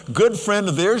there, good friend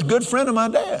of theirs, good friend of my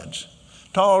dad's,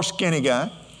 tall, skinny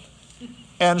guy.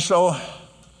 And so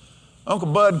Uncle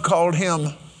Bud called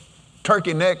him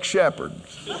Turkey Neck Shepherd.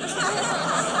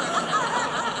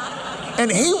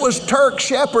 And he was Turk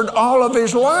Shepherd all of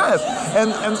his life.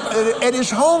 And at his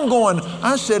home going,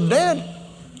 I said, "Dad,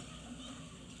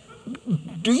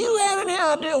 do you have any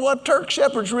idea what Turk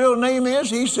Shepherd's real name is?"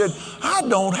 He said, "I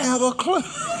don't have a clue."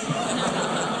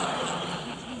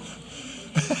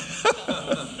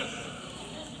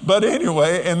 But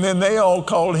anyway, and then they all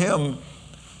called him,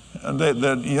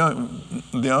 the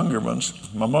younger ones.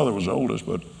 My mother was oldest,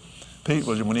 but Pete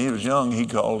was, when he was young, he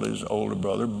called his older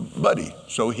brother Buddy.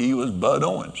 So he was Bud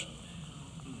Owens.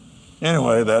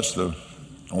 Anyway, that's the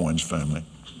Owens family.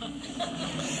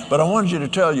 But I want to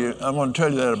tell you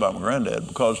that about my granddad,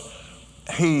 because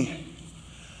he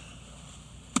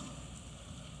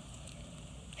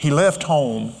left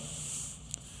home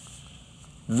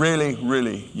really,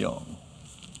 really young.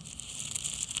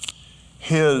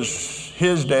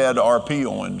 His dad, R.P.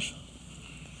 Owens,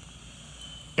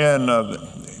 and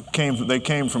they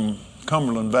came from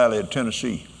Cumberland Valley of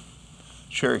Tennessee,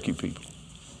 Cherokee people.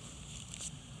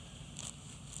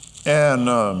 And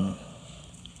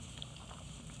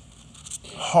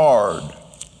hard.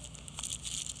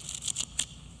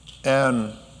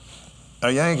 And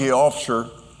a Yankee officer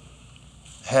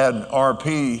had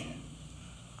R.P.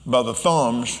 by the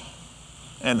thumbs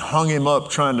and hung him up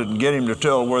trying to get him to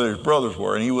tell where his brothers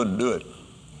were, and he wouldn't do it.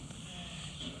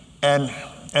 And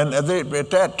at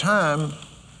that time,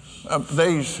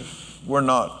 they were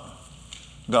not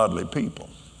godly people.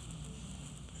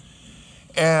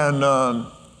 And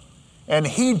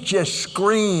he'd just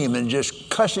scream and just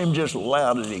cuss him just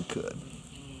loud as he could.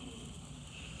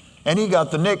 And he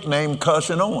got the nickname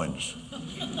Cussin' Owens.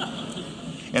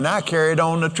 And I carried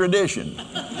on the tradition.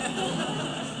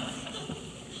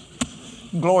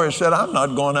 Gloria said, I'm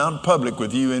not going out in public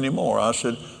with you anymore. I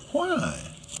said, why?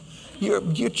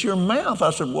 It's your mouth.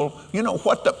 I said, well, you know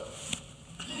what the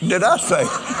did I say?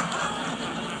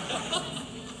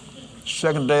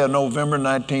 Second day of November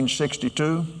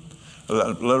 1962, a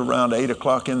little around 8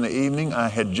 o'clock in the evening, I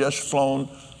had just flown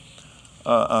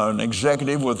an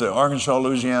executive with the Arkansas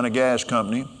Louisiana Gas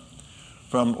Company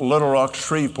from Little Rock to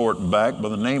Shreveport and back by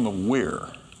the name of Weir.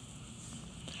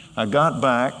 I got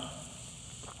back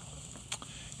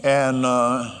and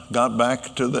got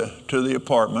back to the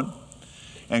apartment,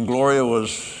 and Gloria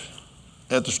was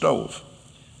at the stove.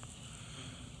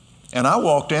 And I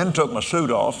walked in, took my suit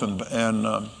off,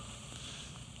 and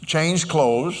changed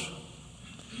clothes,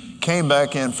 came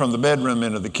back in from the bedroom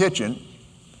into the kitchen,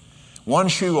 one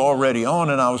shoe already on,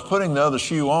 and I was putting the other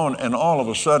shoe on, and all of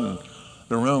a sudden,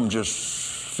 the room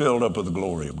just filled up with the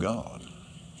glory of God.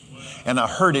 And I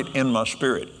heard it in my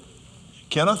spirit.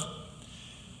 Kenneth,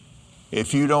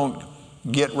 if you don't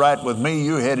get right with me,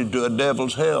 you're headed to a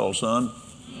devil's hell, son.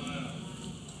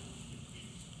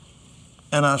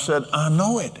 And I said, I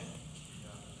know it.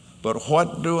 But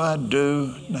what do I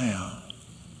do now?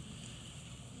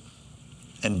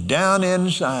 And down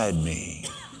inside me,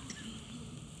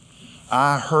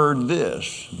 I heard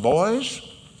this. Boys,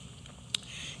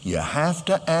 you have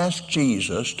to ask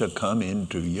Jesus to come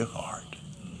into your heart.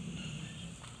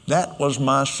 That was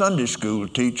my Sunday school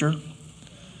teacher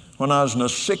when I was in the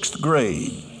 6th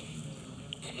grade.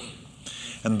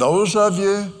 And those of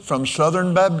you from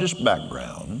Southern Baptist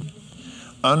background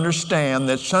understand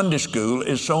that Sunday school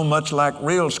is so much like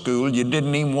real school, you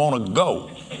didn't even want to go.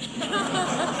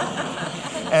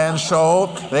 And so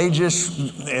they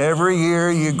just, every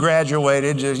year you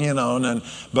graduated, just, you know,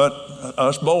 but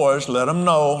us boys, let them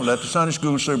know, let the Sunday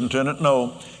school superintendent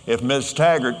know, if Miss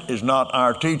Taggart is not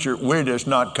our teacher, we're just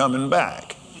not coming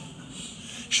back.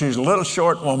 She's a little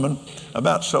short woman,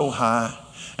 about so high,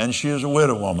 and she is a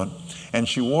widow woman. And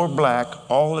she wore black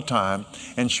all the time,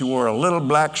 and she wore a little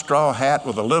black straw hat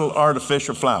with a little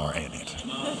artificial flower in it.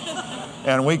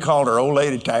 And we called her Old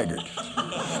Lady Taggart.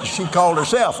 She called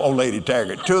herself Old Lady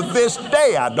Taggart. To this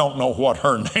day, I don't know what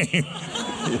her name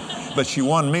is, but she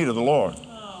won me to the Lord.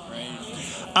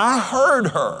 I heard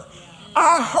her.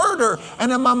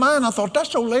 And in my mind, I thought,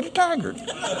 that's Old Lady Taggart.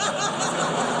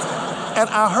 And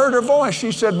I heard her voice.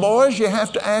 She said, boys, you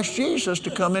have to ask Jesus to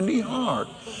come into your heart.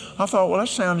 I thought, well, that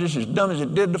sounds just as dumb as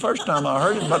it did the first time I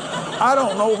heard it, but I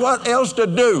don't know what else to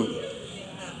do.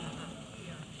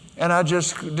 And I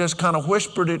just kind of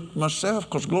whispered it myself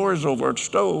because Gloria's over at the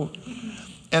stove.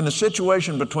 And the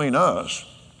situation between us,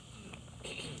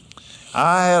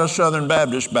 I had a Southern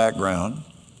Baptist background,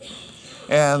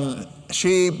 and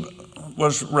she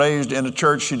was raised in a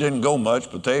church. She didn't go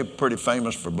much, but they're pretty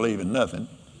famous for believing nothing.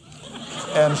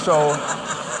 And so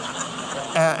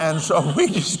we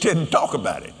just didn't talk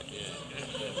about it.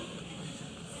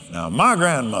 Now, my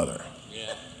grandmother,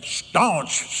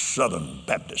 staunch Southern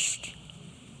Baptist.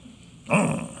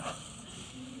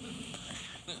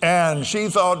 And she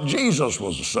thought Jesus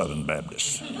was a Southern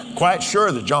Baptist. Quite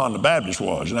sure that John the Baptist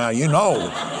was. Now, you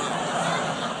know.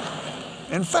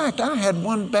 In fact, I had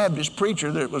one Baptist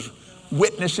preacher that was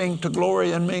witnessing to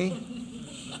Gloria and me.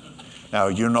 Now,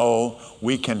 you know,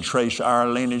 we can trace our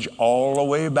lineage all the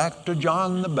way back to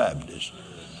John the Baptist.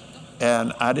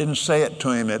 And I didn't say it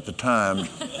to him at the time,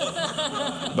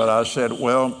 but I said,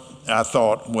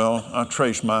 I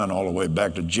traced mine all the way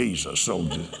back to Jesus. So,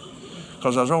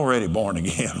 because I was already born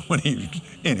again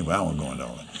anyway, I won't go into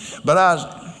all that. But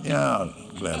I'm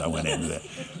glad I went into that.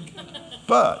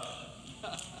 But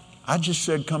I just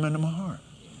said, come into my heart.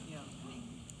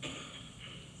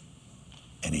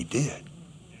 And he did.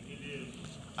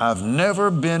 I've never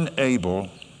been able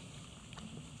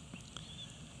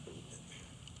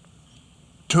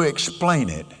to explain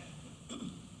it.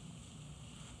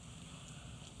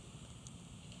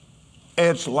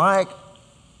 It's like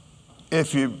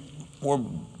if you were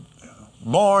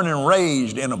born and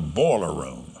raised in a boiler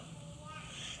room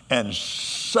and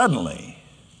suddenly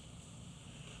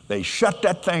they shut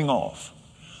that thing off.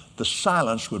 The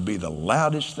silence would be the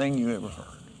loudest thing you ever heard.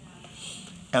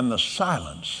 And the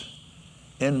silence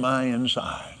in my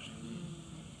inside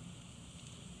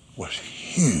was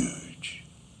huge.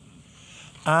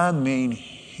 I mean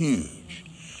huge,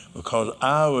 because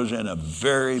I was in a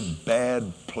very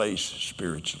bad place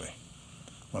spiritually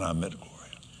when I met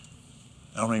Gloria.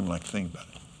 I don't even like to think about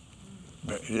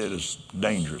it. It is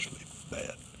dangerously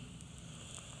bad.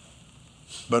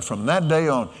 But from that day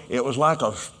on, it was like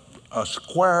a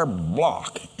square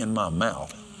block in my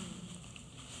mouth.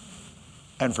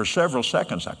 And for several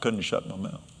seconds, I couldn't shut my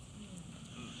mouth.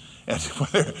 And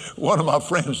one of my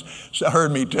friends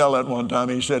heard me tell that one time.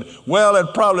 He said, well,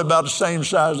 it's probably about the same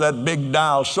size as that big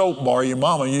dial soap bar your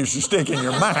mama used to stick in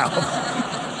your mouth.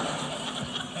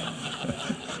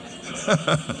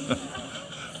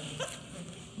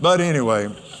 But anyway,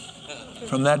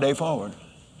 from that day forward,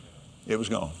 it was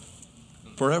gone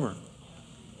forever.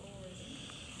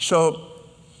 So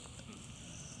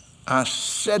I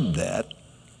said that.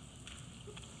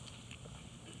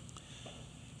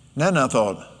 Then I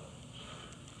thought,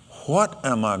 what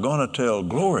am I going to tell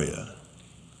Gloria?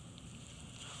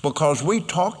 Because we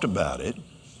talked about it.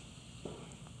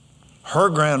 Her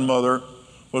grandmother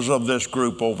was of this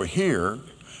group over here.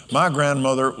 My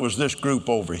grandmother was this group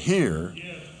over here.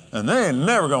 And they ain't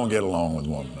never going to get along with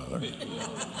one another.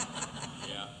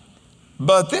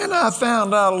 But then I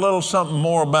found out a little something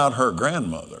more about her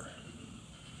grandmother.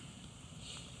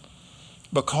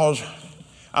 Because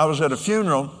I was at a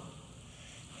funeral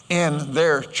in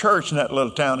their church in that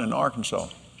little town in Arkansas,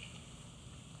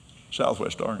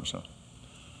 southwest Arkansas.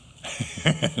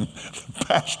 And the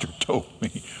pastor told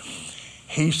me,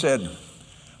 he said,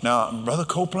 now, Brother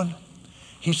Copeland,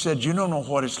 he said, you don't know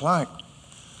what it's like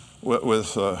with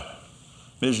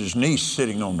Mrs. Niece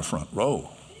sitting on the front row.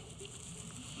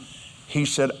 He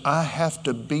said, I have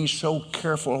to be so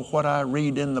careful what I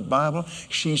read in the Bible.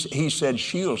 He said,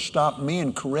 she'll stop me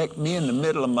and correct me in the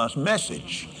middle of my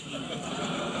message.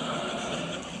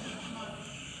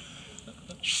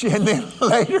 And then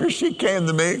later she came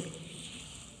to me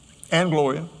and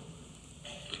Gloria,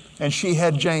 and she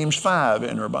had James 5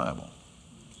 in her Bible.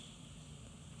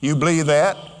 You believe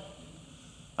that?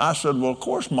 I said, well, of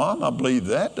course, Mom, I believe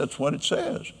that. That's what it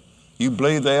says. You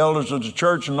believe the elders of the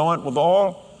church anoint with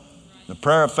oil? The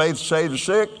prayer of faith save the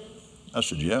sick? I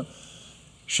said, yeah.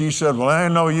 She said, well, I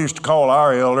ain't no use to call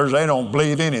our elders. They don't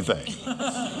believe anything.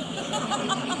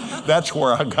 That's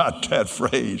where I got that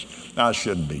phrase. I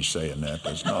shouldn't be saying that.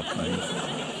 That's not me.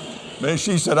 But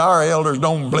she said, our elders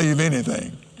don't believe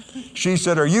anything. She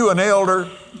said, are you an elder?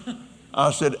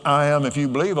 I said, I am if you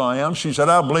believe I am. She said,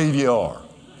 I believe you are.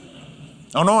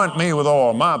 Anoint me with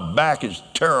oil. My back is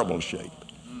terrible shape.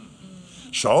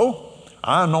 So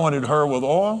I anointed her with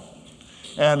oil,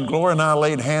 and Gloria and I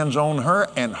laid hands on her,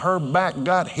 and her back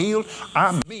got healed.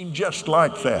 I mean, just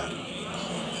like that.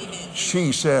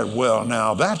 She said, well,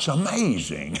 now that's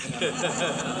amazing.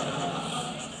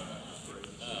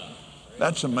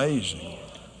 That's amazing.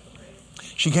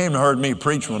 She came to heard me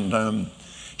preach one time.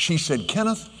 She said,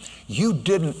 Kenneth, you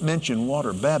didn't mention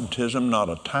water baptism, not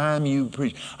a time you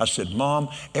preached. I said, Mom,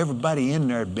 everybody in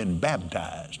there had been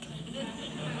baptized.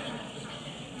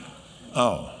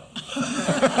 Oh.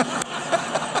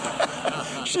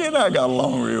 She and I got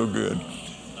along real good.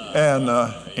 And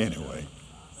anyway,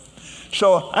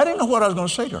 so I didn't know what I was going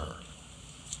to say to her.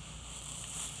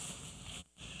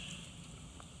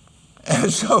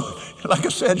 And so, like I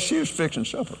said, she was fixing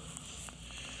supper.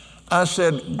 I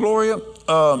said, Gloria,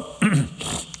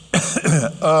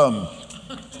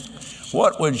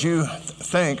 what would you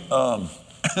think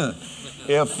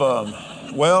if,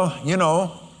 well, you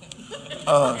know,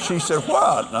 she said,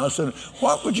 what? And I said,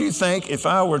 what would you think if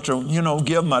I were to, you know,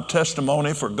 give my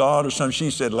testimony for God or something?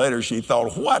 She said later she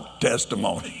thought, what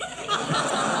testimony?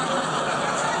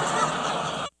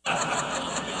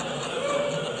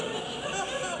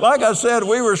 Like I said,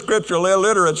 we were scriptural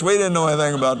illiterates. We didn't know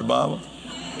anything about the Bible.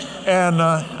 And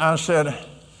I said,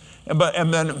 and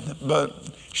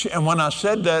when I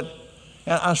said that,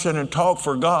 and I said, and talk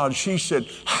for God, she said,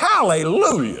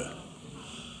 hallelujah.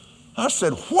 I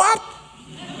said, what?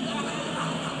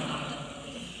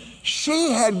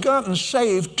 She had gotten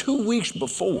saved 2 weeks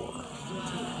before.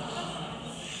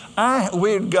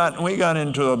 We got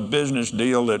into a business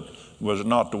deal that was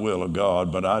not the will of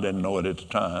God, but I didn't know it at the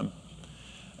time.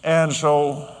 And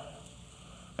so,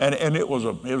 and it was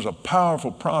a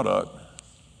powerful product.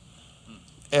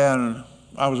 And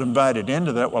I was invited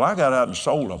into that. Well, I got out and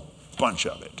sold a bunch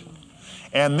of it.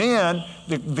 And then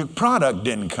the product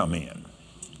didn't come in.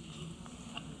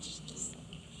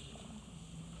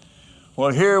 Well,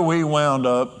 here we wound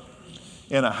up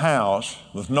in a house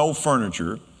with no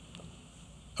furniture,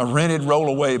 a rented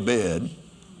rollaway bed.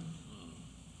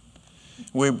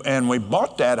 We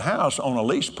bought that house on a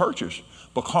lease purchase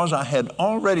because I had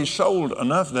already sold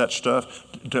enough of that stuff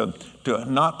to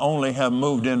not only have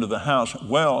moved into the house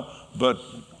well, but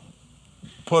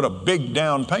put a big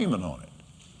down payment on it.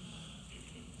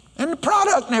 And the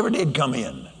product never did come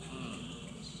in.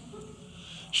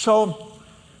 So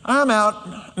I'm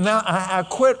out. Now I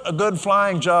quit a good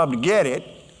flying job to get it.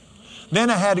 Then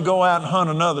I had to go out and hunt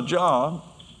another job.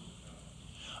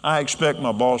 I expect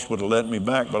my boss would have let me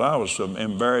back, but I was so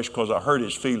embarrassed because I hurt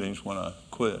his feelings when I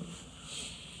quit.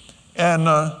 And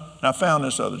I found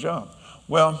this other job.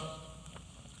 Well,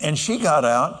 and she got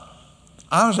out.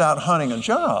 I was out hunting a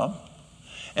job,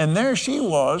 and there she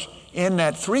was in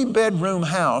that 3-bedroom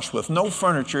house with no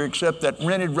furniture except that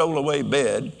rented roll-away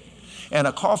bed and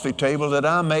a coffee table that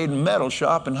I made in metal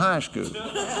shop in high school.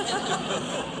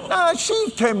 Now,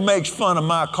 she makes fun of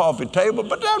my coffee table,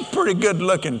 but that's a pretty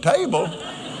good-looking table.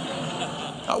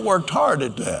 I worked hard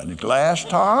at that. A glass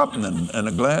top and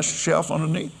a glass shelf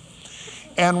underneath.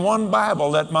 And one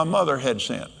Bible that my mother had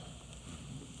sent,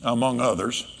 among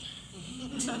others.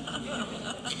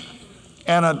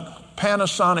 And a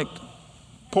Panasonic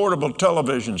portable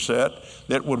television set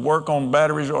that would work on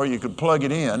batteries or you could plug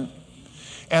it in.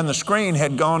 And the screen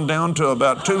had gone down to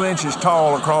about 2 inches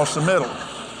tall across the middle.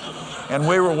 And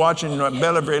we were watching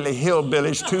Beverly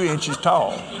Hillbillies 2 inches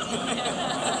tall.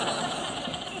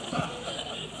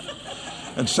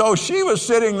 And so she was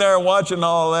sitting there watching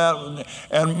all that.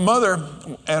 And Mother,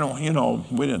 and you know,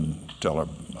 we didn't tell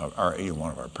her, either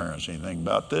one of our parents anything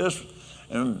about this.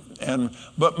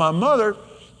 But my mother,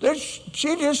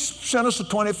 she just sent us a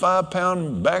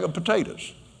 25-pound bag of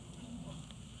potatoes.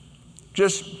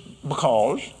 Just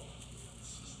because,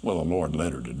 well, the Lord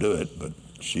led her to do it, but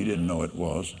she didn't know it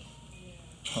was.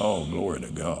 Oh, glory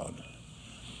to God.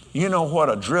 You know what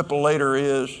a drippolator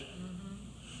is?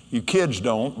 You kids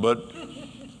don't, but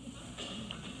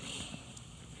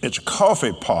it's a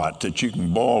coffee pot that you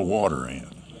can boil water in.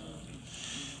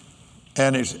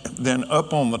 And then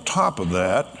up on the top of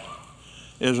that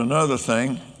is another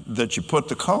thing that you put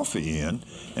the coffee in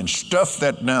and stuff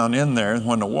that down in there. And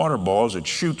when the water boils, it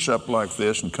shoots up like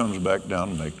this and comes back down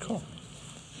and make coffee.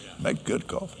 Make good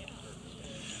coffee.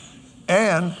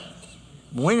 And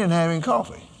we didn't have any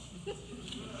coffee,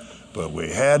 but we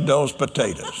had those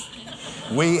potatoes.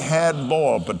 We had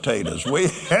boiled potatoes. We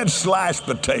had sliced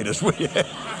potatoes.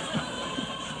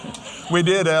 We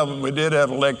did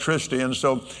have electricity, and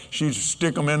so she'd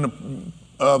stick them in the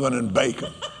oven and bake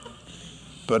them.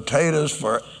 Potatoes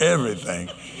for everything.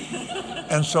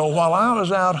 And so while I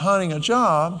was out hunting a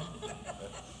job,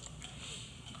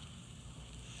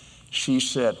 she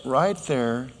sat right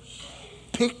there,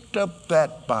 picked up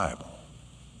that Bible.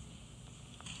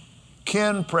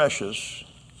 Ken Precious,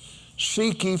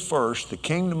 seek ye first the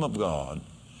kingdom of God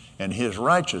and his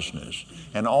righteousness,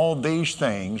 and all these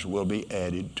things will be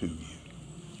added to you.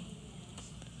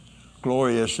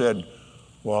 Gloria said,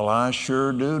 well, I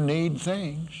sure do need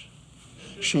things.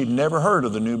 She'd never heard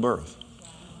of the new birth.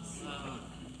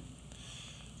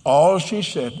 All she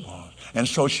said was, and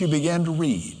so she began to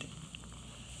read.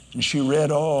 And she read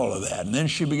all of that. And then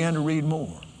she began to read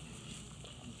more.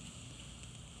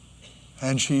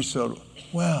 And she said,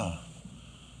 well,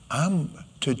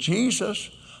 to Jesus,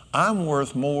 I'm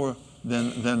worth more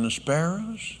than the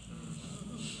sparrows.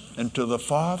 And to the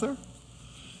Father.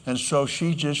 And so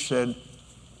she just said,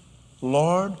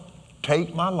 Lord,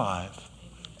 take my life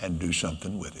and do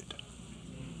something with it.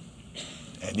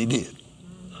 And he did.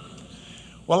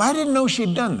 Well, I didn't know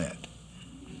she'd done that.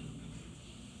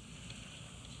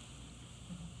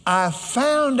 I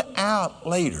found out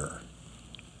later,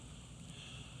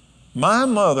 my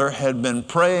mother had been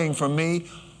praying for me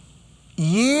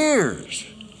years.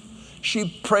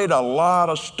 She prayed a lot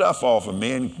of stuff off of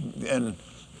me, and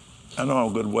I know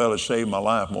good well it saved my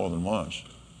life more than once.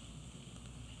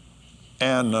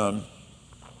 And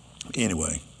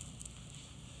anyway,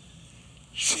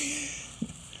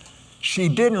 she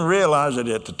didn't realize it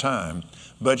at the time,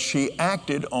 but she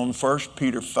acted on 1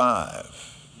 Peter 5.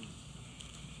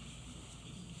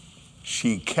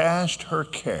 She cast her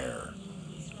care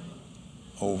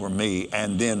over me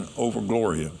and then over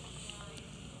Gloria,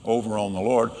 over on the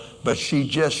Lord. But she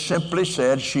just simply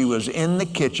said, she was in the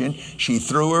kitchen, she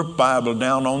threw her Bible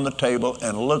down on the table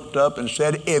and looked up and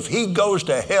said, if he goes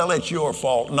to hell, it's your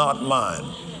fault, not mine.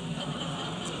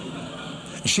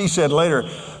 She said later,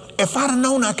 if I'd have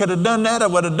known I could have done that, I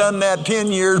would have done that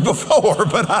 10 years before,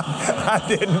 but I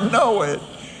didn't know it.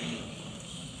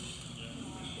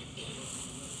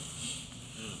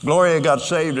 Gloria got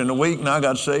saved in a week, and I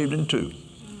got saved in 2.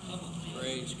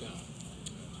 Praise God.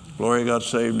 Gloria got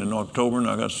saved in October, and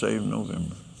I got saved in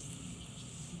November.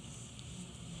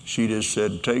 She just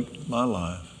said, take my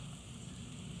life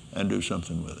and do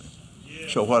something with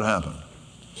it. So what happened?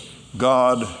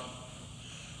 God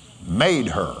made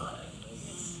her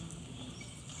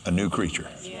a new creature.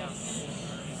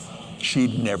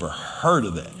 She'd never heard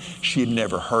of that. She'd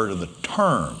never heard of the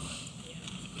term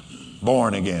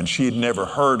born again. She'd never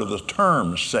heard of the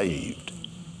term saved.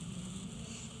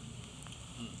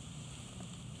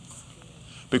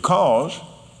 Because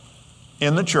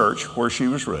in the church where she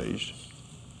was raised,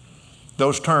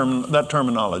 that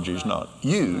terminology is not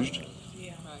used.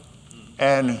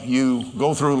 And you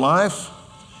go through life,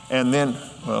 and then,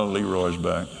 well, Leroy's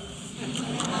back.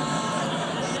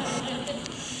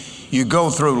 You go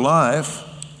through life,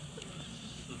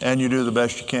 and you do the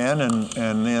best you can,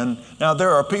 and then, now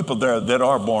there are people there that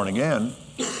are born again,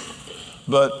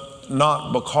 but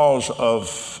not because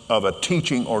of a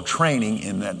teaching or training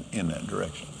in that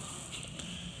direction.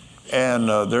 And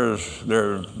there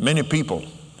are many people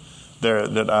there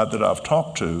that I've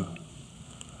talked to,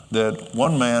 that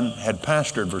one man had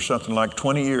pastored for something like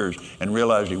 20 years and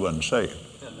realized he wasn't saved.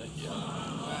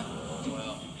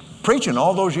 Preaching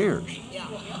all those years.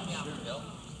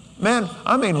 Man,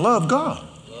 I mean, loved God.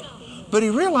 But he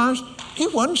realized he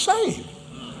wasn't saved.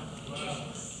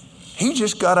 He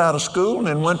just got out of school and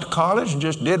then went to college and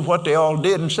just did what they all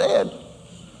did and said.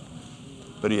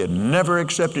 But he had never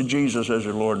accepted Jesus as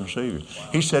their Lord and Savior.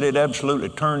 He said it absolutely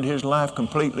turned his life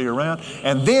completely around.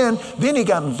 And then he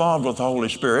got involved with the Holy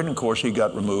Spirit, and of course he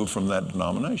got removed from that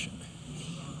denomination.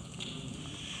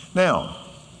 Now,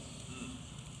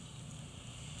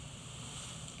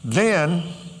 then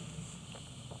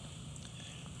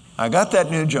I got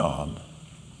that new job.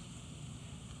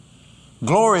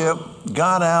 Gloria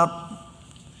got out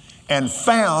and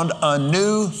found a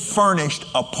new furnished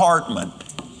apartment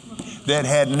that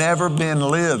had never been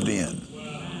lived in.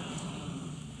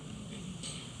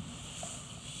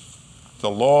 The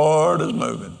Lord is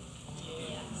moving.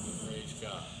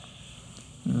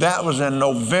 That was in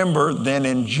November. Then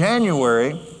in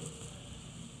January,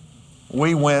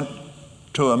 we went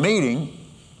to a meeting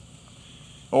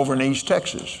over in East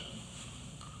Texas.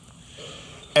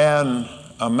 And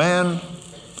a man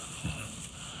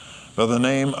by the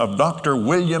name of Dr.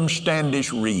 William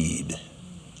Standish Reed.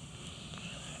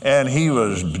 And he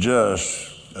was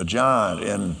just a giant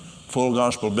in full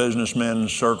gospel businessmen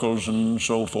circles and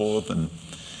so forth. He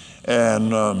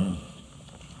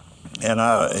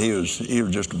was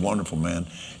just a wonderful man.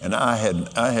 And I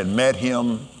had met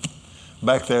him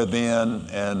back there then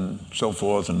and so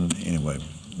forth. And anyway,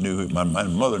 my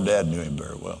mother and dad knew him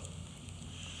very well.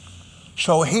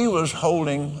 So he was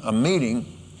holding a meeting.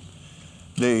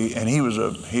 And he was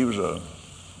a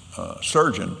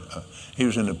surgeon. He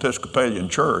was in the Episcopalian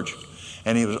church,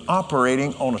 and he was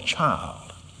operating on a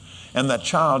child, and that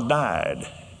child died.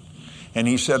 And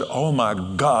he said, "Oh my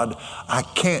God, I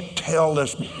can't tell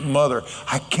this mother,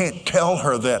 I can't tell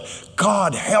her that.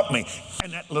 God help me."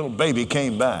 And that little baby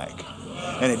came back,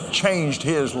 and it changed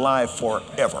his life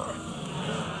forever.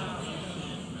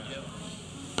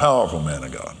 Powerful man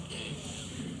of God.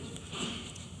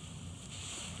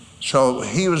 So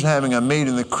he was having a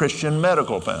meeting at the Christian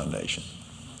Medical Foundation.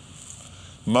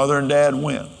 Mother and dad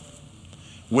went.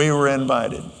 We were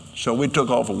invited. So we took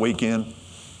off a weekend.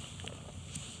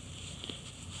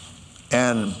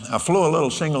 And I flew a little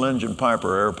single-engine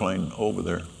Piper airplane over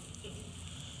there.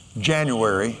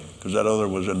 January, because that other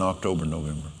was in October,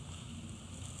 November.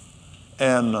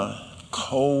 And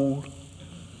cold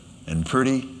and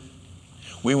pretty.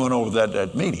 We went over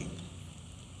that meeting.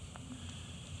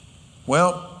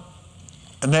 Well,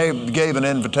 and they gave an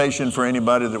invitation for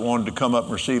anybody that wanted to come up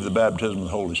and receive the baptism of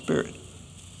the Holy Spirit.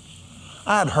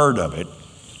 I had heard of it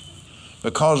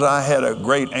because I had a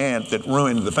great aunt that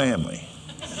ruined the family.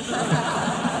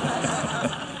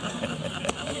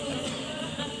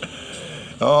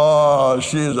 Oh,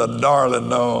 she's a darling,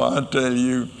 no, I tell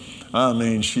you. I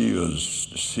mean, she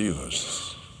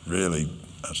was really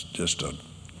just a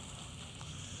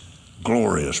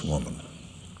glorious woman.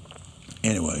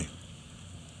 Anyway,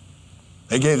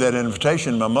 they gave that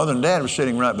invitation. My mother and dad were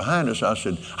sitting right behind us. I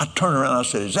turned around and I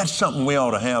said, "Is that something we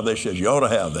ought to have?" They said, "You ought to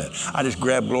have that." I just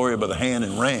grabbed Gloria by the hand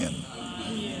and ran.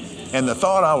 And the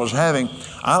thought I was having,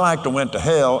 I like to went to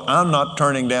hell. I'm not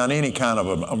turning down any kind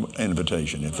of an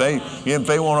invitation. If they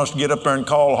want us to get up there and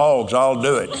call hogs, I'll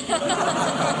do it.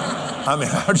 I mean,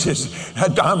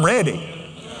 I'm ready.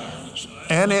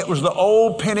 And it was the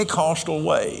old Pentecostal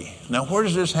way. Now, where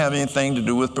does this have anything to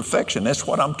do with perfection? That's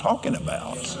what I'm talking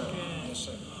about.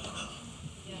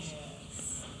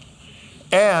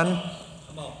 And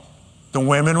the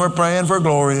women were praying for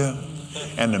Gloria,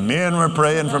 and the men were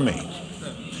praying for me.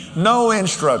 No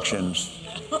instructions.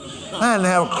 I didn't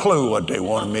have a clue what they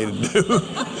wanted me to do.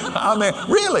 I mean,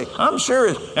 really, I'm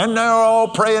serious. And they're all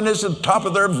praying this at the top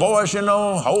of their voice, you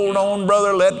know, "Hold on,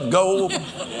 brother, let go.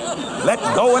 Let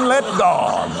go and let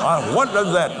God." What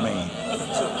does that mean?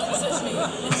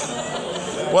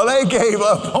 Well, they gave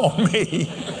up on me.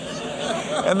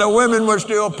 And the women were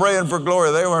still praying for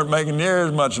Gloria. They weren't making near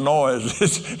as much noise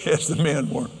as the men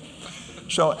were.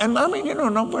 So, and I mean,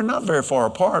 no, we're not very far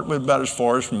apart. We're about as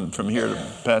far as from here to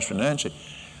Pastor Nancy.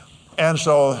 And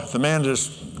so the man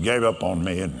just gave up on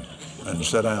me and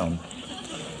sat down.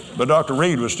 But Dr.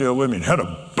 Reed was still with me and had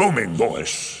a booming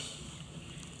voice.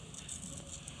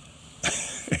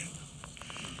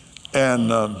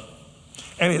 and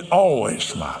he's always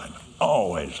smiling,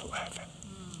 always laughing.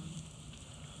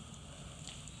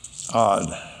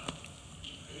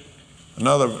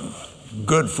 Another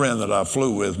good friend that I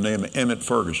flew with named Emmett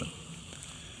Ferguson.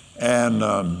 And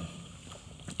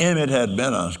Emmett had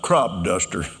been a crop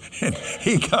duster, and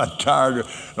he got tired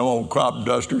of the old crop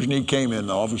dusters, and he came in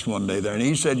the office one day there, and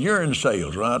he said, "You're in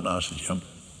sales, right?" And I said, "Yeah."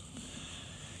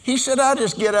 He said, "I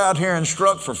just get out here and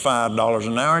strut for $5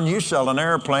 an hour, and you sell an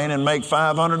airplane and make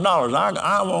 $500.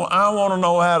 I want to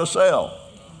know how to sell."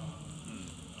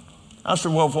 I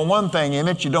said, "Well, for one thing,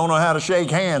 Emmett, you don't know how to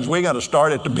shake hands. We got to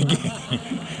start at the beginning."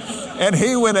 And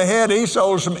he went ahead, he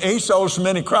sold so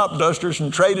many crop dusters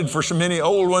and traded for so many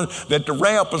old ones that the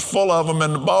ramp was full of them,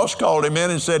 and the boss called him in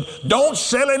and said, "Don't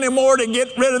sell any more to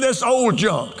get rid of this old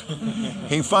junk."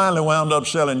 He finally wound up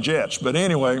selling jets. But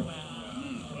anyway,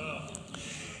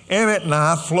 Emmett and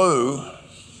I flew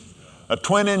a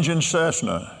twin-engine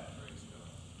Cessna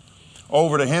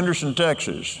over to Henderson,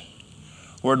 Texas,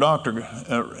 where Dr.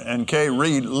 and Kay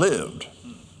Reed lived.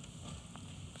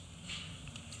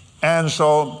 And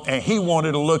so he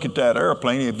wanted to look at that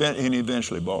airplane, and he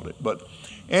eventually bought it. But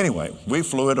anyway, we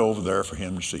flew it over there for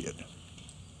him to see it.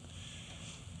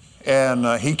 And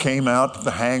he came out to the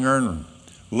hangar and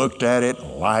looked at it,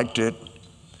 liked it,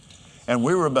 and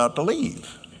we were about to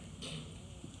leave.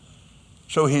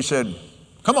 So he said,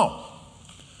 "Come on."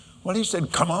 Well, he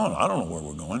said, "Come on, I don't know where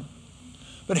we're going."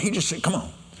 But he just said, "Come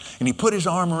on." And he put his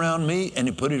arm around me, and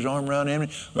he put his arm around him.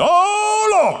 "Oh,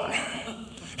 Lord."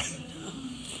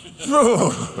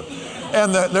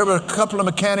 And there were a couple of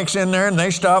mechanics in there, and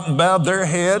they stopped and bowed their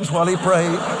heads while he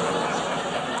prayed.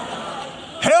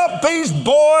 "Help these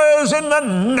boys in the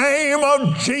name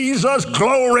of Jesus.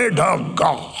 Glory to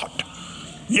God.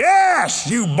 Yes,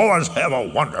 you boys have a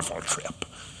wonderful trip."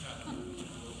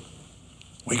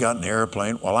 We got in the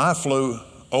airplane. Well, I flew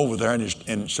over there,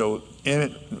 and so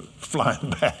Emmett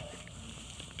flying back.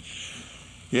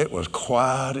 It was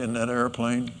quiet in that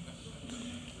airplane.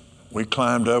 We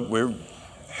climbed up. We were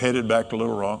headed back to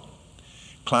Little Rock.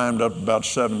 Climbed up about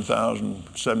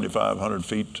 7,500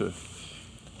 feet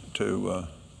to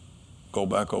go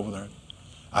back over there.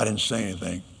 I didn't say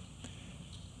anything.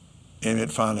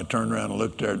 Emmett finally turned around and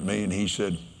looked there at me, and he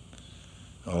said,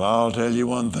 "Well, I'll tell you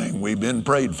one thing. We've been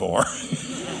prayed for."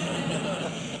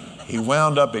 He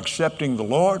wound up accepting the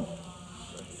Lord,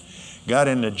 got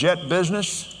in the jet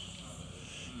business,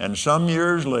 and some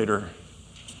years later,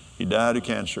 he died of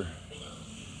cancer.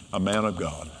 A man of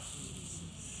God.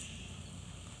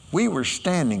 We were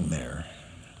standing there.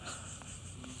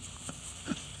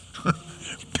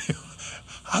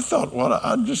 I thought, well,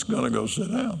 I'm just going to go sit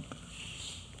down.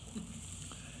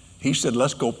 He said,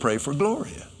 "Let's go pray for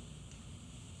Gloria."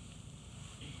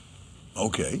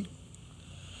 Okay.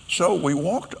 So we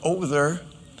walked over there,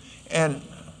 and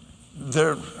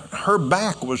her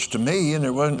back was to me, and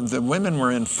the women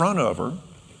were in front of her.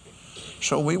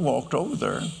 So we walked over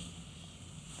there.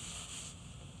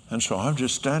 And so I'm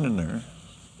just standing there.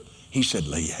 He said,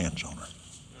 "Lay your hands on her."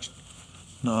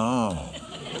 No.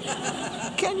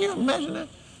 Can you imagine that?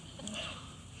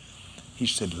 He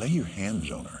said, "Lay your hands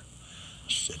on her."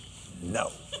 I said,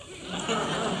 "No."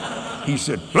 He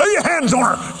said, "Lay your hands on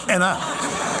her."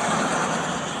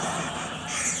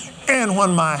 And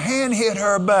when my hand hit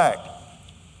her back,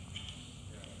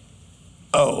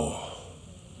 oh,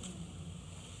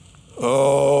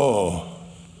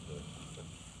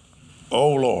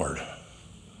 Lord.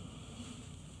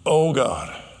 Oh,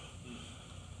 God.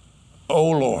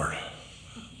 Oh, Lord.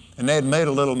 And they had made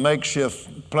a little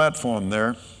makeshift platform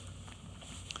there.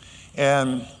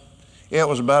 And it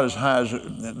was about as high as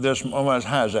this, almost as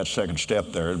high as that second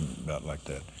step there, about like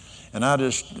that. And I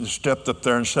just stepped up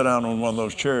there and sat down on one of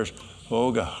those chairs.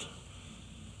 Oh, God.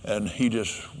 And he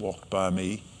just walked by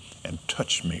me and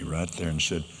touched me right there and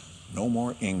said, "No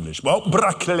more English." Oh,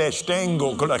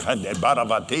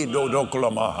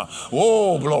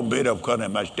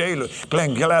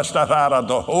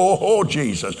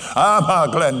 Jesus.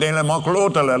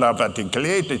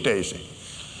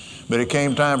 But it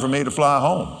came time for me to fly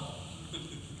home.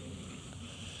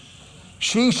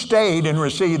 She stayed and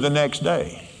received the next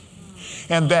day.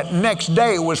 And that next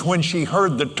day was when she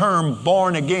heard the term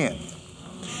born again.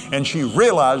 And she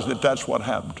realized that that's what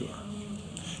happened to her.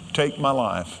 Take my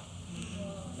life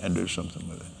and do something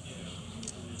with it.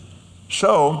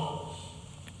 So,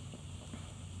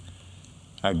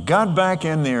 I got back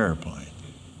in the airplane.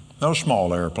 No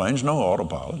small airplanes, no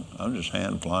autopilot. I'm just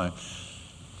hand flying.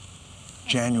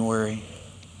 January,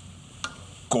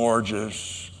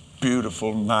 gorgeous,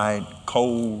 beautiful night,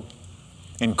 cold.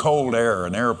 In cold air,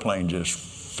 an airplane just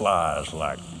flies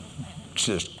like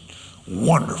just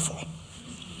wonderful.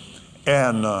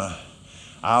 And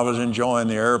I was enjoying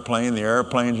the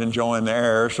airplane's enjoying the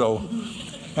air,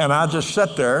 and I just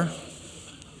sat there.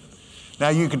 Now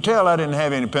you could tell I didn't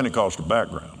have any Pentecostal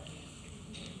background.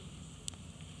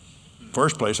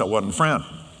 First place, I wasn't friend.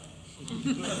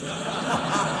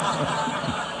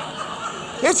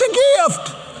 It's a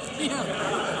gift.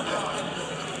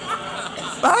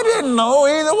 I didn't know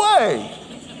either way.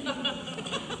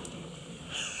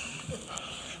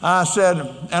 I said,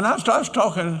 and I was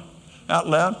talking out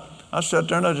loud. I sat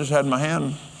there and I just had my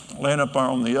hand laying up there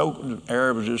on the yoke. The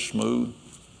air was just smooth.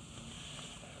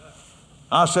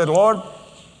 I said, Lord,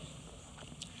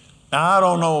 now I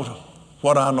don't know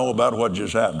what I know about what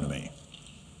just happened to me.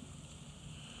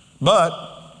 But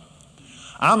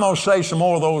I'm going to say some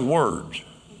more of those words.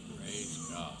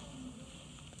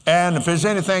 And if there's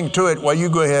anything to it, well, you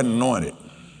go ahead and anoint it.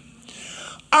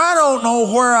 I don't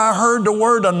know where I heard the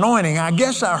word anointing. I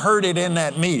guess I heard it in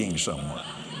that meeting somewhere.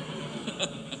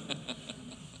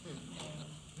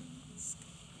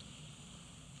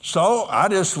 So I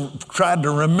just tried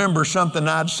to remember something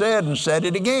I'd said and said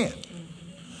it again.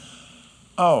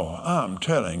 Oh, I'm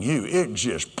telling you, it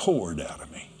just poured out of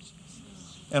me.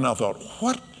 And I thought,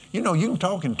 what? You know, you can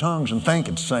talk in tongues and think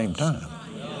at the same time.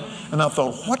 And I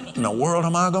thought, what in the world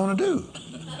am I going to do?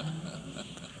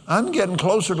 I'm getting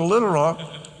closer to Little Rock,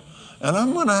 and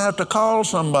I'm going to have to call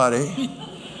somebody.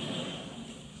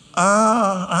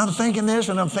 I'm thinking this,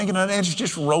 and I'm thinking that, and it's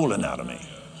just rolling out of me.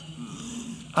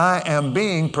 I am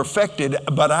being perfected,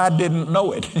 but I didn't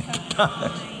know it at the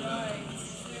time.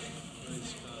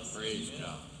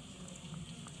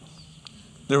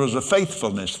 There was a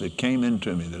faithfulness that came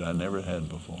into me that I never had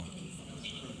before.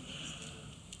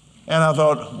 And I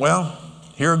thought, well,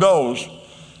 here goes.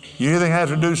 You either have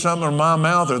to do something in my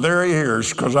mouth or their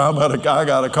ears, because I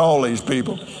got to call these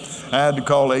people. I had to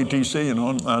call ATC, you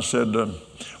know, and I said,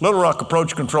 Little Rock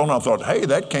Approach Control, and I thought, hey,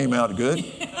 that came out good.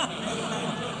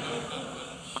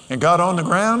 And got on the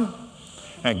ground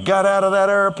and got out of that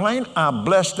airplane. I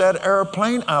blessed that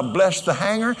airplane. I blessed the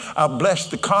hangar. I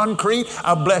blessed the concrete.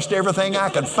 I blessed everything I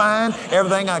could find,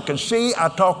 everything I could see. I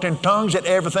talked in tongues at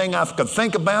everything I could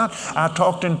think about. I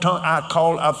talked in tongues.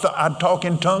 I'd talk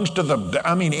in tongues to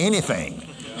anything.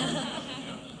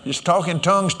 Just talk in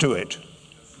tongues to it.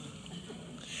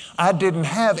 I didn't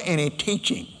have any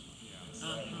teaching.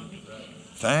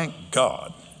 Thank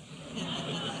God.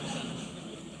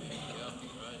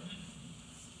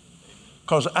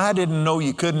 Because I didn't know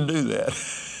you couldn't do that.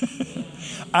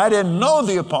 I didn't know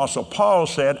the Apostle Paul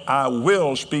said, I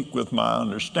will speak with my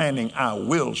understanding. I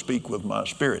will speak with my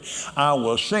spirit. I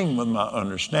will sing with my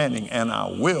understanding, and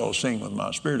I will sing with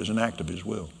my spirit as an act of his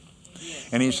will.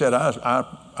 And he said,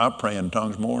 I pray in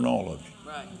tongues more than all of you.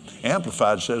 Right.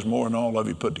 Amplified says more than all of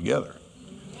you put together.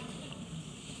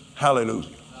 Hallelujah.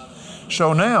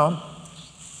 So now,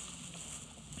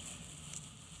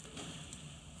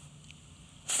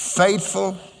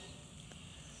 faithful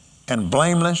and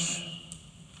blameless.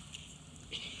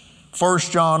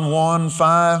 1 John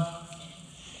 1:5.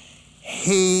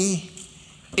 He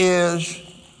is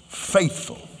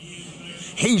faithful.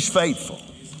 He's faithful.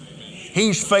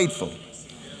 He's faithful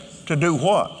to do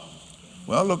what?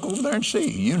 Well, look over there and see.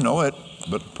 You know it,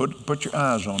 but put your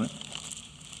eyes on it.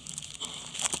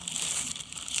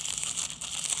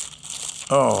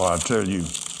 Oh, I tell you,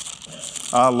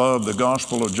 I love the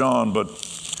Gospel of John, but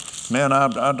man,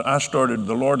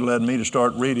 the Lord led me to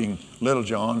start reading Little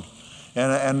John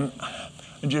and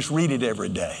just read it every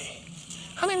day.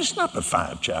 I mean, it's not but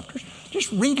 5 chapters.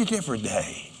 Just read it every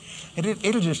day. And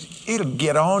it'll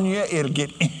get on you. It'll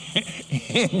get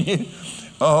in you.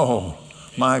 Oh,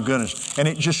 my goodness. And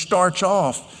it just starts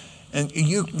off, and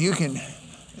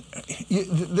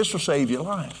this will save your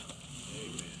life.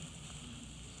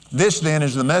 This then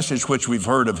is the message which we've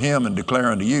heard of him and declare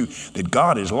unto you, that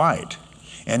God is light,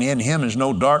 and in him is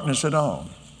no darkness at all.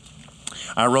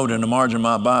 I wrote in the margin of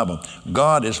my Bible,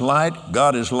 God is light,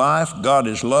 God is life, God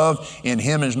is love. In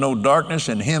him is no darkness,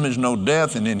 in him is no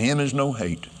death, and in him is no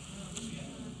hate.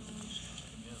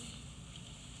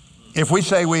 If we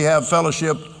say we have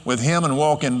fellowship with him and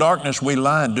walk in darkness, we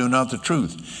lie and do not the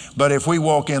truth. But if we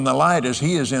walk in the light as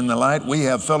he is in the light, we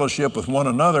have fellowship with one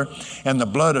another, and the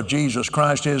blood of Jesus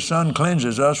Christ, his Son,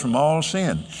 cleanses us from all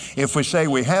sin. If we say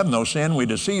we have no sin, we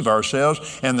deceive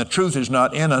ourselves, and the truth is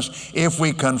not in us. If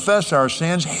we confess our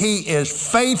sins, he is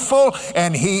faithful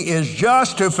and he is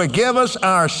just to forgive us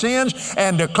our sins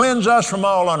and to cleanse us from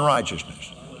all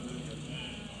unrighteousness.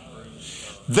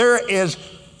 There is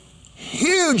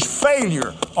huge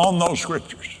failure on those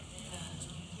scriptures.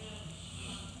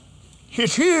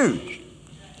 It's huge.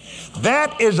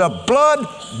 That is a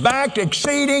blood-backed,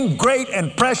 exceeding great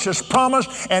and precious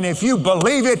promise, and if you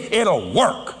believe it, it'll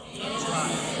work.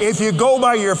 If you go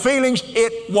by your feelings,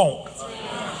 it won't.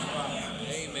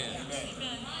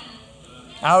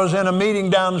 I was in a meeting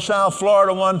down in South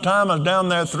Florida one time. I was down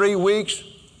there 3 weeks,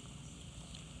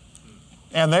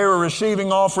 and they were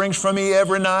receiving offerings from me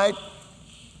every night.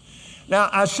 Now,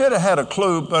 I should have had a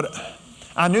clue, but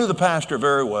I knew the pastor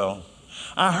very well.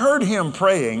 I heard him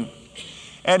praying,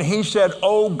 and he said,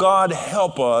 "Oh, God,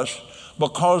 help us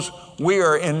because we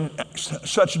are in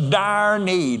such dire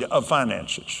need of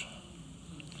finances."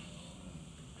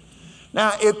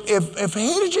 Now, if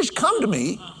he had just come to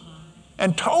me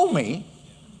and told me,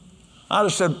 I'd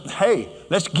have said, "Hey,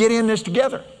 let's get in this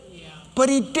together." But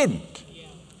he didn't.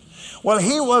 Well,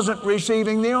 he wasn't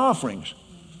receiving the offerings.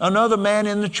 Another man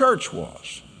in the church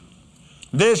was.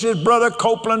 This is Brother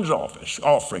Copeland's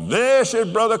offering. This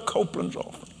is Brother Copeland's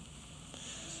offering.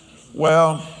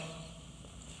 Well,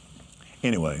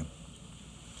 anyway,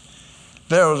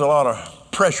 there was a lot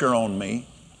of pressure on me.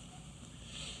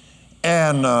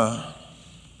 And I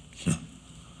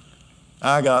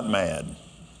got mad.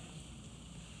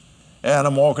 And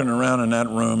I'm walking around in that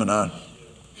room, and I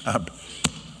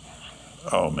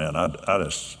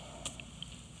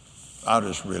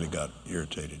just really got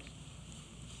irritated.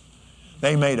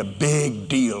 They made a big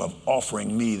deal of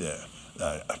offering me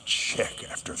a check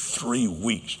after 3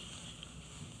 weeks.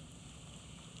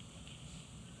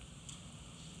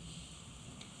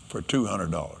 For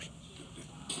 $200.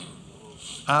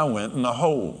 I went in the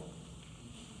hole.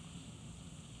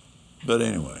 But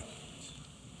anyway,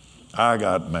 I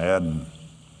got mad,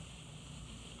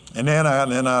 and then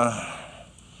I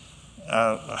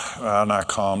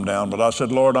calmed down, but I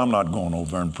said, "Lord, I'm not going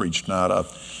over and preach tonight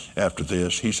after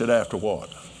this." He said, "After what?"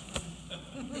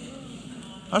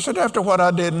 I said, "After what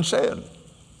I did and said."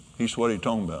 He said, "What are you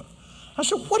talking about?" I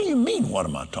said, "What do you mean, what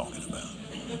am I talking about?"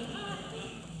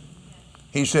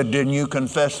 He said, "Didn't you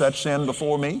confess that sin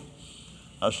before me?"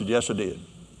 I said, "Yes, I did."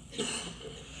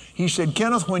 He said,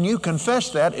 "Kenneth, when you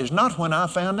confessed that is not when I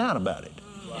found out about it."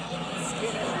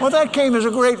 Well, that came as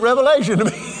a great revelation to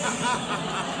me.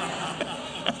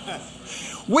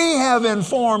 We have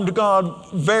informed God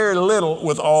very little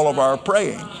with all of our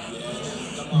praying.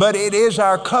 But it is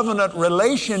our covenant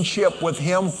relationship with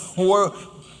him where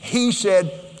he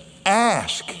said,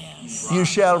 "Ask, you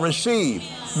shall receive.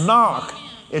 Knock,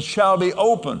 it shall be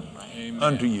open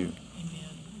unto you."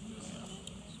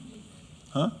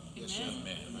 Huh?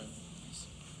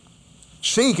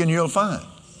 Seek and you'll find.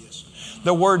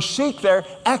 The word seek there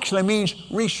actually means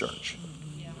research.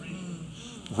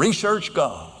 Research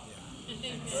God.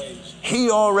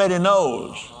 He already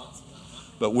knows,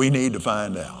 but we need to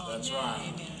find out. That's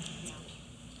right.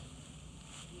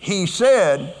 He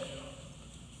said,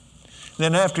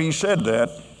 then after he said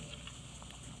that,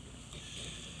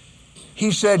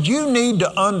 he said, "You need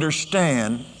to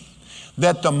understand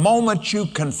that the moment you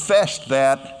confessed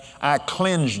that, I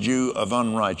cleansed you of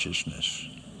unrighteousness."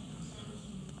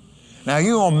 Now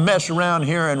you're going to mess around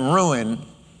here and ruin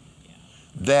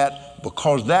that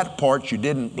because that part you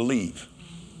didn't believe.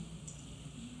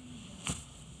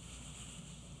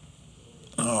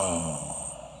 Oh,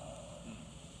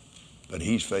 but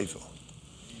he's faithful.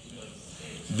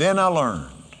 Then I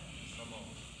learned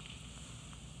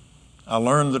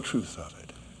the truth of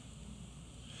it.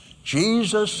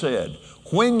 Jesus said,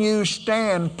 "When you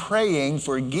stand praying,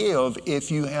 forgive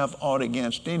if you have aught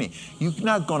against any." You're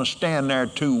not going to stand there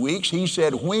 2 weeks. He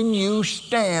said, when you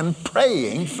stand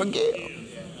praying, forgive.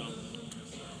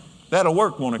 That'll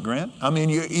work, won't it, Grant? I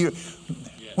mean,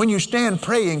 when you stand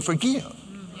praying, forgive.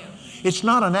 It's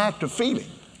not an act of feeling.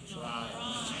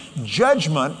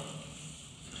 Judgment.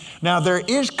 Now, there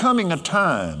is coming a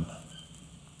time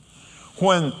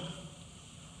when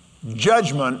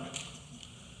judgment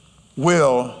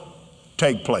will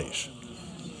take place.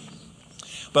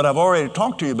 But I've already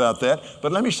talked to you about that.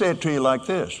 But let me say it to you like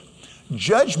this.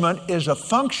 Judgment is a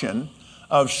function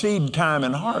of seed time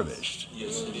and harvest.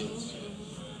 Yes, it is.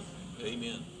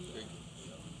 Amen.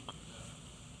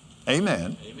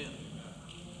 Amen. Amen.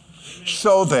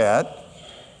 so that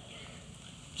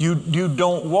you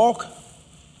don't walk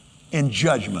in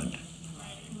judgment.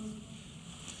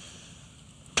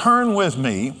 Turn with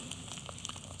me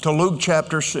to Luke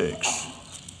chapter 6.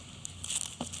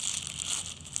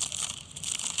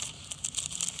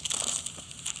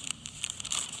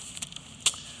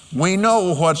 We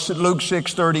know what's Luke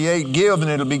 6:38, give and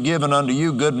it'll be given unto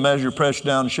you, good measure, pressed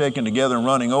down, shaken together, and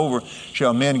running over,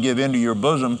 shall men give into your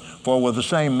bosom, for with the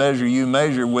same measure you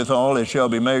measure withal, it shall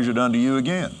be measured unto you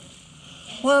again.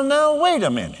 Well, now, wait a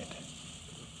minute.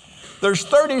 There's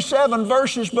 37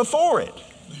 verses before it.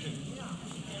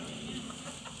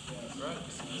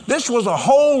 This was a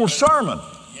whole sermon.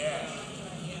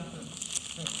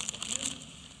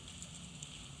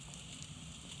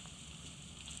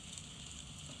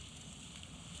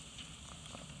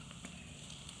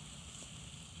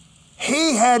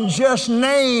 He had just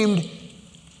named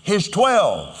his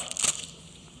 12.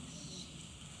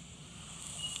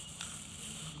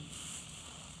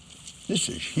 This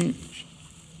is huge.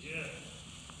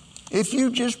 If you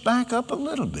just back up a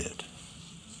little bit.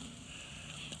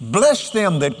 Bless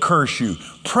them that curse you.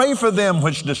 Pray for them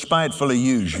which despitefully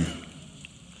use you.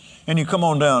 And you come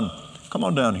on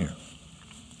down here.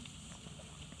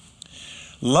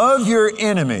 Love your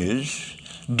enemies.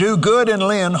 Do good and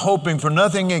lend, hoping for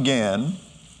nothing again.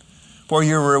 For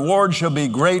your reward shall be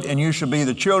great, and you shall be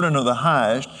the children of the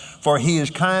highest. For he is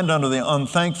kind unto the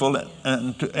unthankful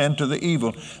and to the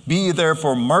evil. Be ye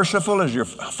therefore merciful, as your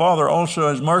Father also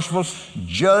is merciful.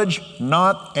 Judge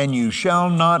not, and you shall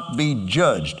not be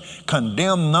judged.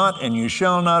 Condemn not, and you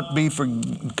shall not be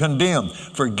condemned.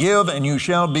 Forgive, and you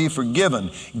shall be forgiven.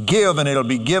 Give, and it'll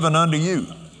be given unto you.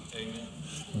 Amen.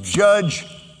 Judge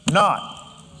not.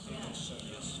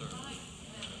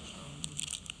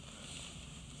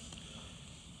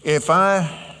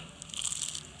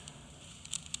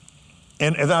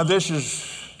 And this is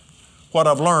what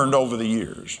I've learned over the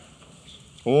years.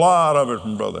 A lot of it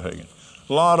from Brother Hagin.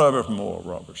 A lot of it from Oral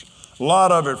Roberts. A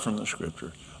lot of it from the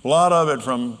Scripture. A lot of it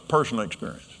from personal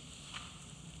experience.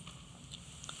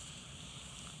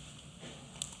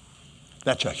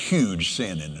 That's a huge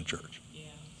sin in the church.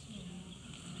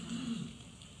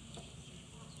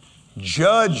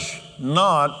 Judge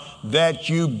not that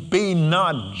you be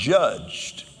not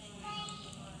judged.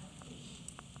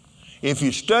 If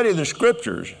you study the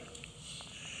Scriptures,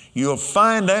 you'll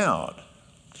find out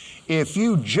if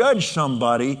you judge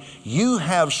somebody, you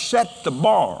have set the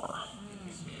bar.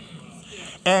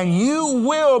 And you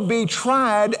will be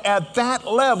tried at that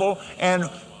level, and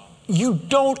you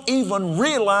don't even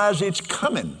realize it's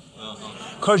coming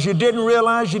because you didn't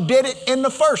realize you did it in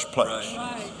the first place.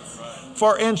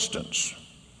 For instance,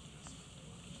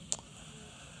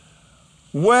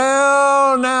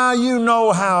 well, now you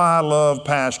know how I love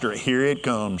Pastor. Here it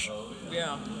comes.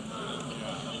 Yeah.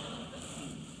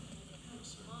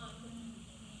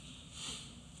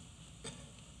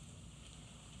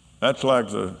 That's like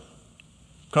the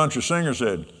country singer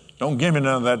said, don't give me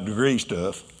none of that degree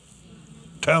stuff.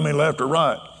 Tell me left or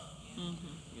right. Mm-hmm.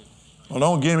 Well,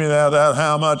 don't give me that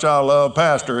how much I love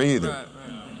Pastor either. Right.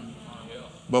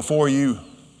 Before you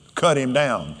cut him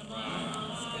down.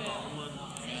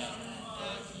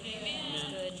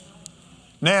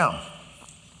 Now,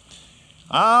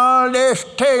 I'll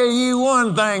just tell you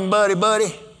one thing,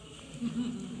 buddy.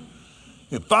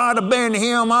 If I'd have been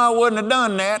him, I wouldn't have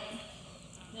done that.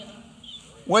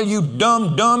 Well, you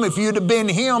dumb, if you'd have been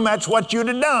him, that's what you'd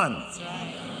have done.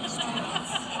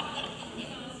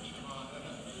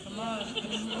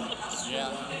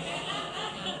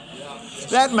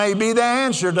 That may be the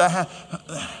answer to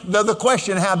the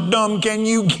question, how dumb can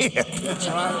you get? That's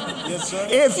right. Yes, sir.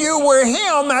 If you were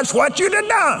him, that's what you'd have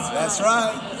done. That's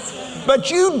right.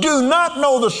 But you do not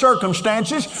know the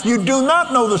circumstances. You do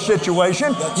not know the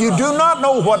situation. You do not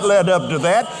know what led up to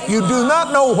that. You do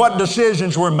not know what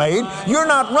decisions were made. You're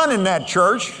not running that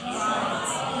church.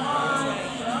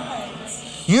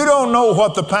 You don't know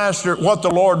what the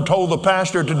Lord told the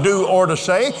pastor to do or to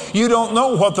say. You don't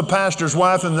know what the pastor's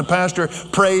wife and the pastor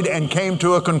prayed and came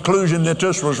to a conclusion that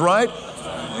this was right.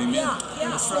 Amen. Yeah,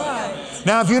 that's right.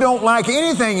 Now, if you don't like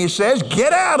anything he says,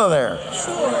 get out of there.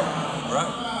 Sure.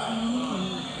 Right.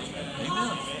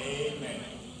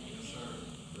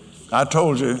 I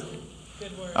told you,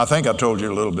 I think I told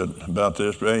you a little bit about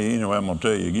this, but anyway, I'm going to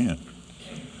tell you again.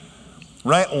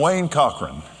 Wayne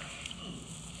Cochran.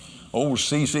 Old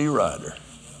C.C. Ryder.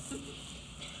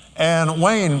 And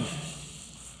Wayne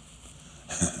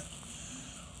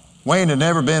had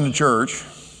never been to church.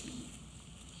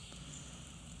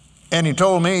 And he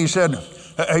told me, he said,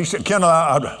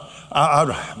 Kendall,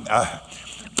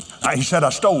 he said, I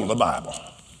stole the Bible.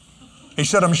 He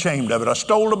said, I'm ashamed of it. I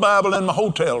stole the Bible in my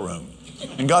hotel room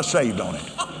and got saved on it.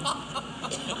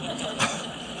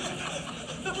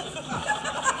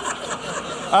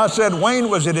 I said, Wayne,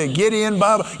 was it a Gideon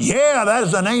Bible? Yeah, that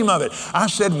is the name of it. I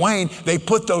said, Wayne, they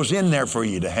put those in there for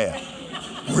you to have.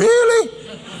 Really?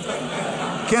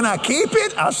 Can I keep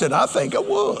it? I said, I think I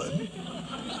would.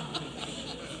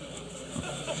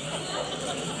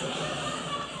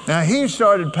 Now, he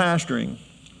started pastoring,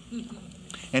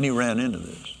 and he ran into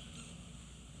this.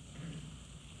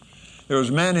 There was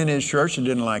a man in his church that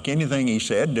didn't like anything he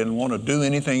said, didn't want to do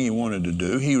anything he wanted to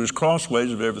do. He was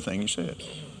crossways of everything he said.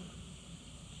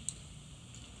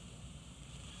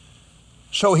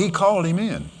 So he called him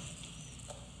in.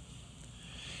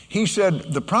 He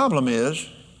said, the problem is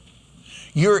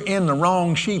you're in the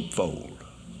wrong sheepfold.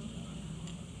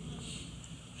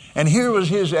 And here was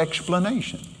his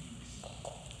explanation.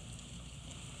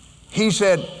 He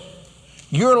said,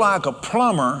 you're like a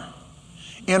plumber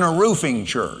in a roofing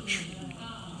church.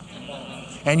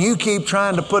 And you keep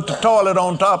trying to put the toilet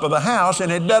on top of the house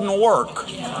and it doesn't work.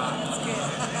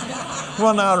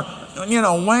 Well, now, you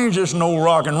know, Wayne's just an old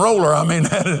rock and roller. I mean,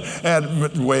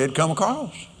 that's the way it come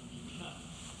across.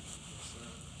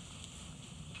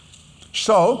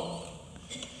 So,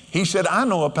 he said, I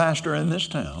know a pastor in this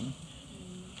town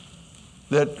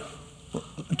that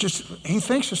he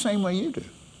thinks the same way you do.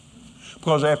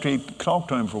 Because after he talked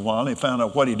to him for a while, he found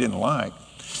out what he didn't like.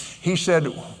 He said,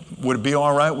 would it be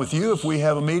all right with you if we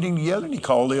have a meeting together? And he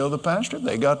called the other pastor.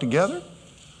 They got together.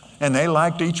 And they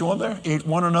liked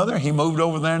one another. He moved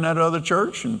over there in that other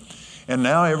church. And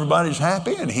now everybody's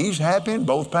happy. And he's happy. And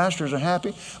both pastors are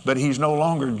happy. But he's no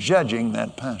longer judging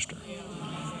that pastor.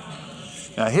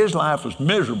 Now his life was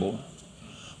miserable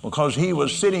because he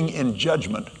was sitting in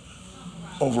judgment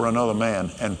over another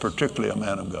man. And particularly a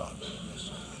man of God.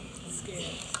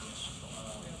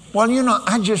 Well, you know,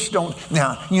 I just don't.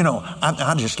 Now, you know,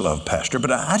 I just love Pastor,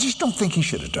 but I just don't think he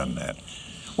should have done that.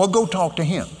 Well, go talk to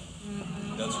him.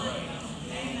 That's right.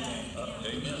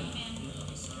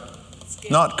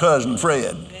 Not Cousin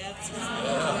Fred.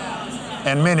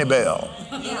 And Minnie Bell.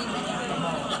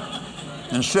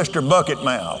 And Sister Bucket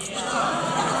Mouth.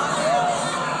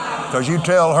 Because you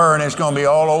tell her and it's going to be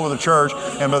all over the church,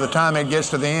 and by the time it gets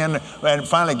to the end and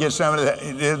finally gets somebody,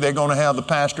 they're going to have the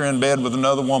pastor in bed with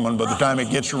another woman by the time it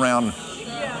gets around.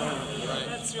 Yeah,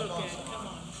 that's real good. Come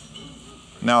on.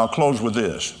 Now I'll close with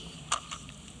this.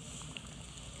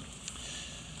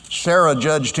 Sarah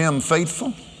judged him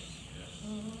faithful.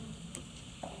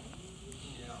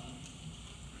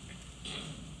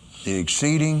 The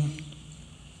exceeding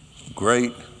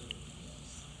great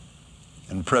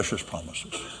and precious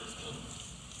promises.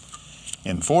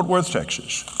 In Fort Worth,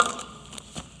 Texas,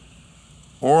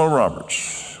 Oral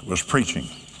Roberts was preaching.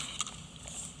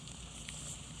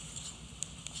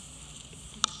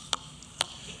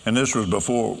 And this was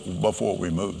before we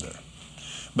moved there.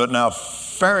 But now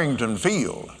Farrington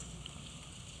Field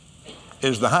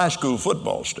is the high school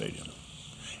football stadium.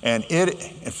 And it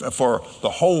for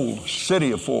the whole city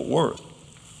of Fort Worth.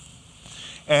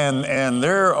 And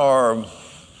there are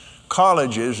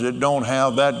colleges that don't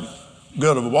have that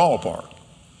good of a ballpark.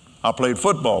 I played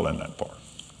football in that park.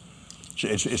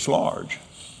 It's large.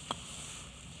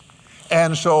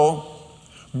 And so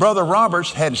Brother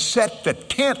Roberts had set the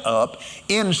tent up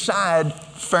inside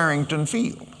Farrington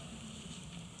Field,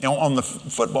 you know, on the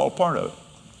football part of it.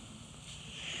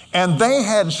 And they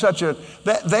had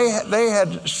they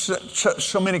had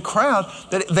so many crowds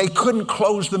that they couldn't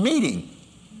close the meeting.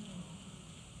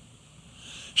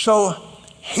 So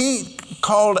he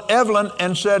called Evelyn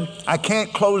and said, I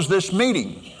can't close this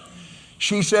meeting.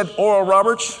 She said, Oral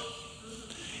Roberts,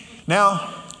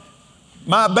 now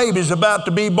my baby's about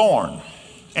to be born,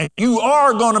 and you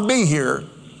are going to be here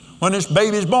when this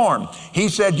baby's born. He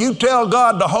said, you tell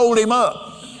God to hold him up.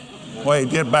 Well, he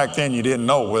did back then. You didn't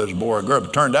know whether it was a boy or a girl.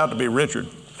 It turned out to be Richard.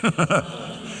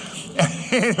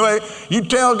 Anyway, you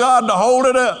tell God to hold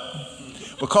it up.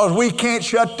 Because we can't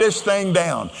shut this thing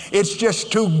down. It's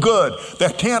just too good. The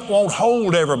tent won't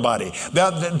hold everybody.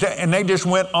 And they just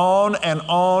went on and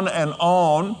on and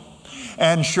on.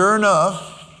 And sure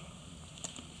enough,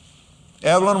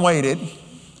 Evelyn waited.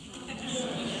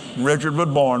 Richard was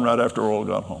born right after Earl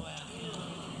got home.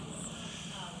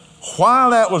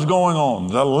 While that was going on,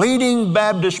 the leading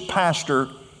Baptist pastor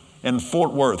in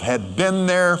Fort Worth had been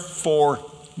there for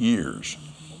years.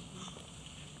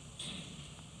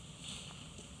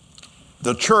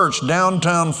 The church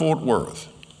downtown Fort Worth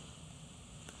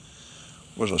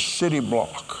was a city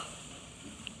block.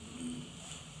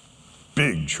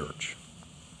 Big church.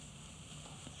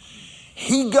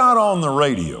 He got on the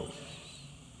radio.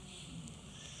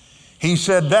 He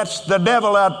said, that's the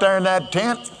devil out there in that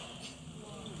tent.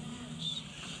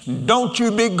 Don't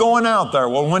you be going out there.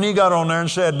 Well, when he got on there and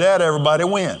said that, everybody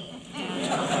went.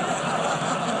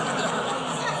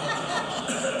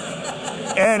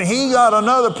 And he got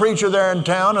another preacher there in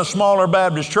town, a smaller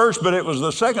Baptist church, but it was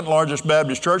the second largest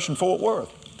Baptist church in Fort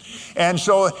Worth. And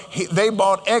so they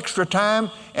bought extra time,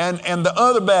 and the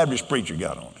other Baptist preacher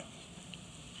got on it.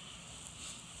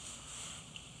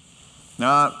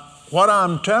 Now, what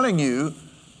I'm telling you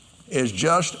is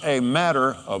just a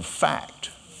matter of fact.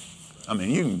 I mean,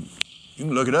 you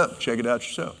can look it up, check it out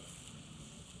yourself.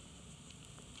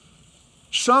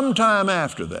 Sometime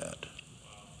after that,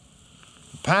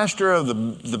 the pastor of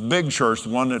the big church, the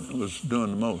one that was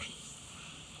doing the most,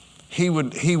 he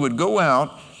would go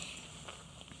out.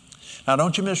 Now,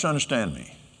 don't you misunderstand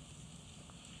me.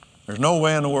 There's no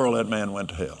way in the world that man went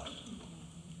to hell.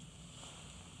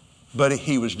 But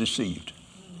he was deceived.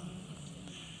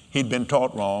 He'd been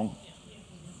taught wrong.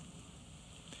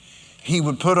 He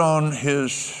would put on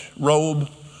his robe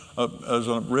as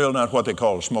a real, not what they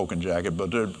call a smoking jacket,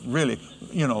 but they're really,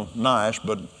 nice,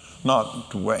 but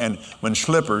not to wear. And when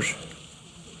slippers,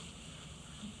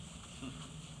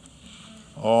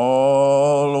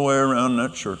 all the way around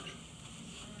that church.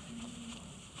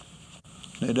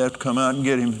 They'd have to come out and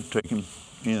get him, take him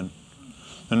in.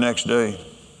 The next day,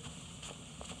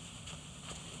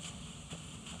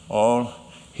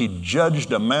 he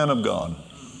judged a man of God.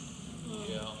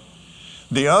 Yeah.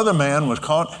 The other man was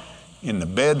caught in the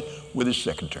bed with his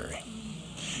secretary.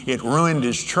 It ruined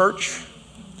his church.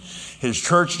 His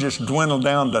church just dwindled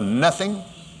down to nothing.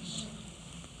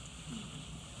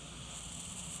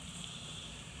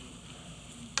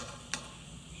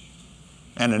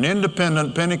 And an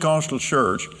independent Pentecostal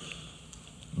church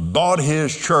bought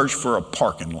his church for a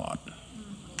parking lot.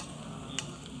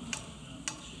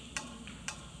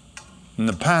 And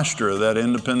the pastor of that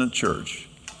independent church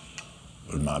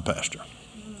was my pastor.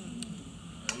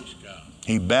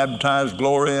 He baptized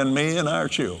glory in me and our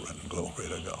children. Glory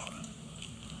to God.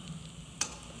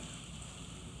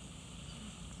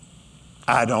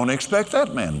 I don't expect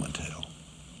that man went to hell.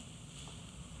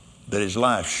 That his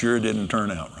life sure didn't turn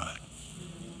out right.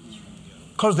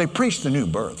 Because they preach the new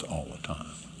birth all the time.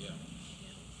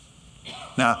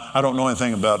 Now, I don't know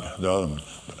anything about the other one,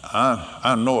 but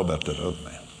I know about that other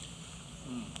man.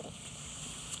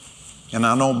 And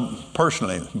I know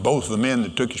personally both the men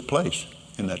that took his place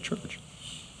in that church.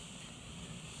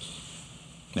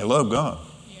 They loved God.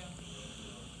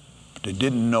 But they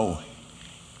didn't know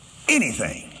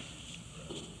anything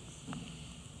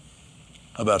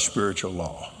about spiritual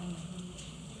law.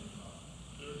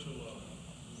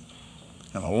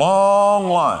 And a long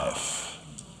life,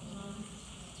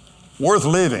 worth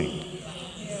living,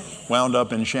 wound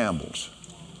up in shambles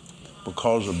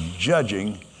because of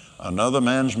judging another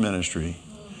man's ministry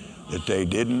that they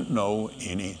didn't know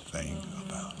anything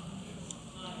about.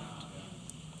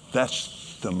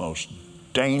 That's the most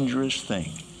dangerous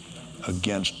thing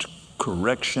against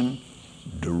correction,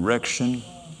 direction,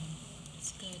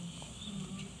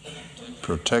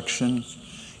 protection.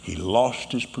 He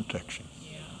lost his protection.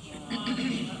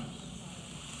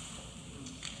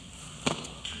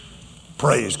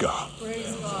 Praise God.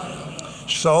 Praise God.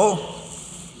 So,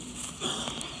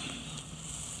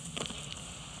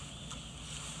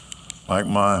 like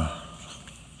my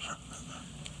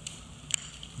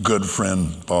good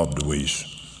friend Bob DeWeese,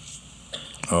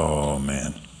 oh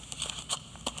man,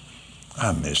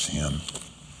 I miss him.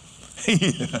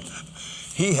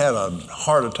 He had a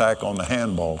heart attack on the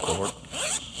handball court.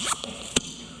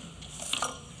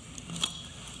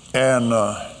 And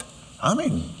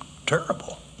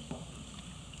terrible.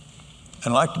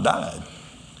 And like died.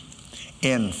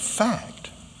 In fact,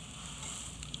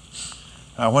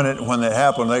 when it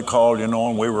happened, they called,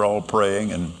 and we were all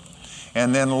praying.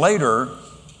 And then later,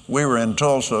 we were in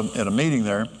Tulsa at a meeting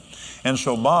there. And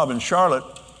so Bob and Charlotte,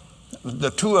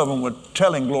 the two of them were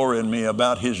telling Gloria and me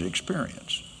about his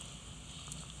experience.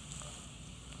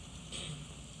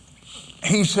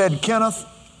 He said, Kenneth,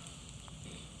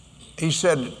 he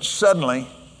said, suddenly,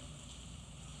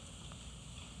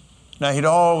 now he'd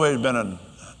always been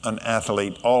an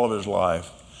athlete all of his life.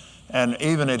 And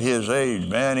even at his age,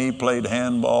 man, he played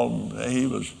handball. He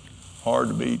was hard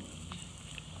to beat.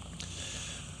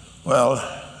 Well,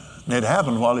 it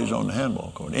happened while he was on the handball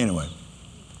court. Anyway,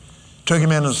 took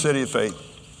him into the City of Faith.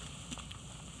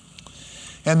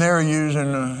 And they were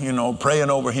using,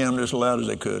 praying over him just as loud as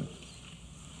they could.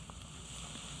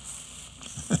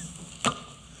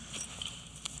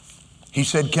 He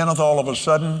said, Kenneth, all of a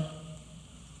sudden,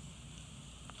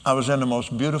 I was in the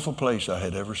most beautiful place I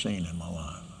had ever seen in my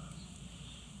life.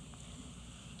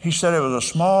 He said it was a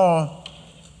small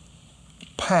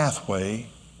pathway,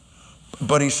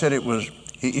 but he said it was,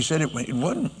 he said it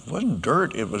wasn't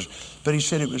dirt, but he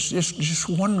said it was just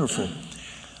wonderful.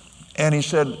 And he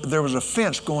said there was a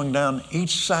fence going down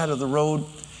each side of the road,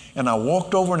 and I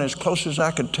walked over, and as close as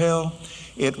I could tell,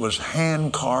 it was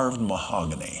hand-carved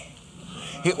mahogany.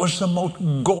 It was the most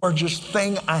gorgeous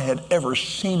thing I had ever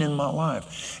seen in my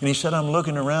life. And he said, I'm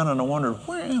looking around and I wondered,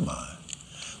 where am I?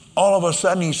 All of a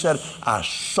sudden, he said, I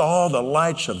saw the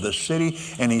lights of the city,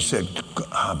 and he said,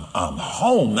 I'm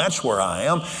home. That's where I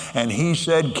am. And he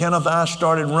said, Kenneth, I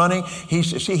started running. He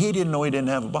said, see, he didn't know he didn't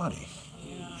have a body.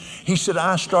 He said,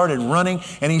 I started running,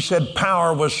 and he said,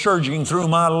 power was surging through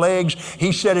my legs.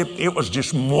 He said, it was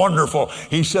just wonderful.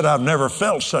 He said, I've never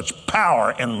felt such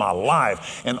power in my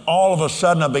life. And all of a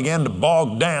sudden, I began to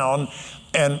bog down,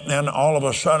 and all of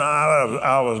a sudden,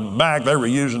 I was back. They were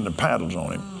using the paddles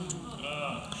on him.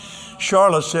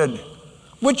 Charlotte said,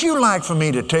 would you like for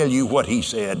me to tell you what he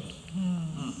said?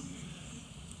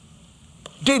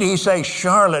 Did he say,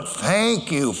 Charlotte,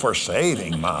 thank you for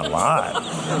saving my life?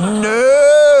 No.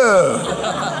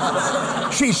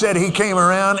 She said he came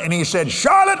around and he said,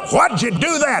 Charlotte, what'd you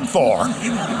do that for?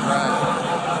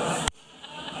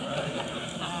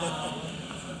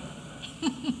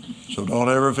 So don't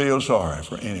ever feel sorry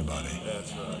for anybody.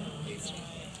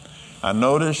 I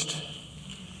noticed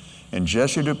in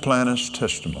Jesse Duplantis'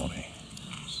 testimony,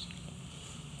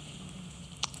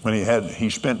 when he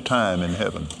spent time in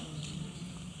heaven,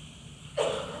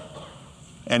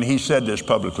 and he said this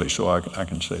publicly, so I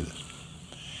can say this.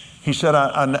 He said,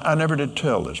 I never did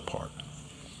tell this part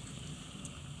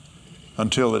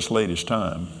until this latest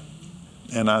time.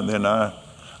 And then I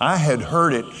had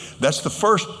heard it. That's the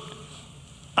first,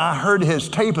 I heard his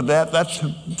tape of that. That's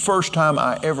the first time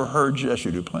I ever heard Jesse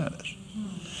Duplantis.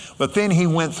 But then he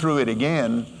went through it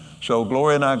again. So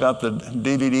Gloria and I got the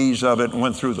DVDs of it and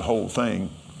went through the whole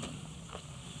thing.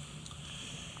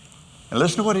 And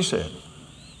listen to what he said.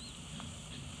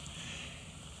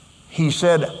 He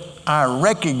said, I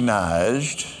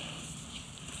recognized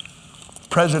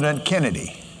President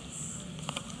Kennedy.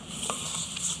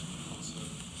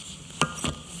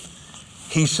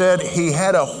 He said he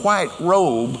had a white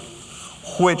robe,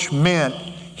 which meant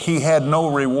he had no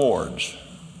rewards.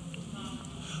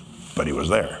 But he was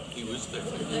there. He was there.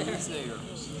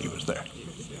 He was there.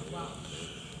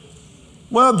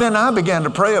 Well, then I began to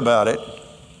pray about it,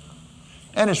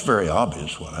 and it's very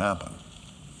obvious what happened.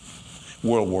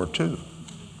 World War II.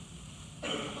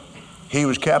 He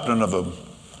was captain of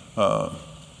a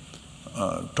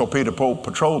torpedo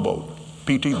patrol boat,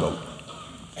 PT boat.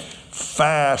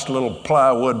 Fast little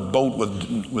plywood boat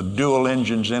with dual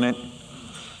engines in it,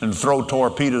 and throw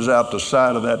torpedoes out the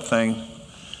side of that thing.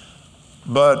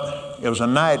 But it was a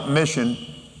night mission,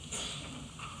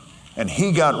 and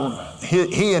he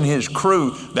and his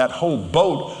crew, that whole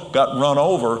boat got run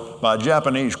over by a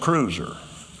Japanese cruiser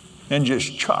and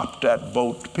just chopped that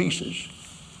boat to pieces.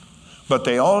 But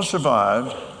they all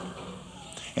survived,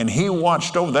 and he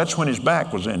watched over. That's when his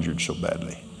back was injured so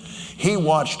badly. He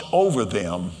watched over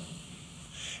them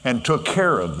and took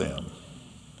care of them.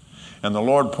 And the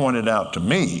Lord pointed out to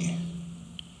me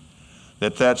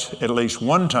that that's at least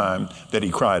one time that he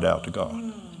cried out to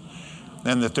God,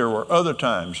 and that there were other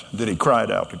times that he cried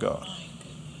out to God.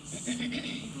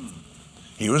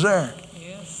 He was there.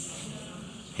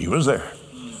 He was there.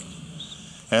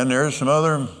 And there's some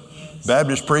other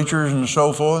Baptist preachers and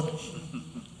so forth.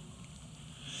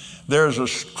 There's a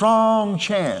strong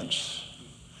chance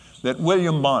that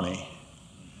William Bonney,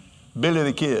 Billy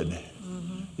the Kid,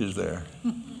 is there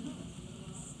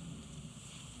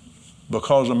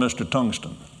because of Mr.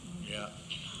 Tungsten. Yeah.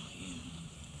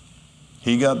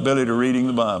 He got Billy to reading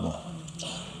the Bible,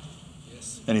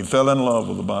 and he fell in love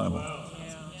with the Bible.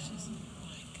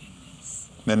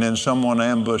 And then someone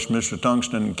ambushed Mr.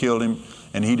 Tungsten and killed him,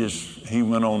 and he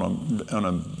went on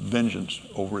a vengeance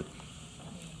over it.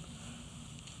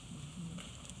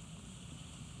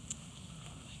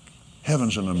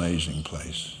 Heaven's an amazing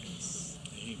place.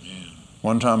 Amen.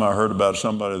 One time I heard about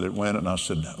somebody that went, and I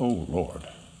said, oh, Lord.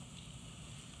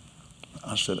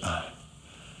 I said,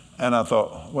 and I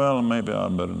thought, well, maybe I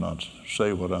better not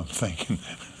say what I'm thinking.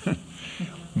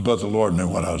 But the Lord knew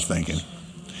what I was thinking.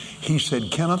 He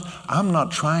said, Kenneth, I'm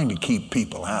not trying to keep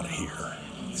people out of here.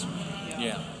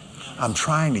 Yeah. I'm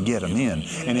trying to get them in.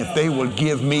 And if they will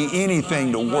give me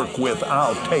anything to work with,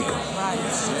 I'll take them.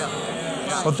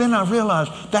 But then I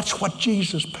realized that's what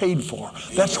Jesus paid for.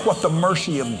 That's what the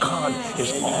mercy of God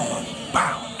is all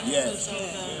about. Yes.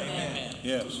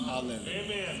 Yes.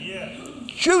 Hallelujah.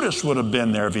 Judas would have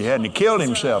been there if he hadn't killed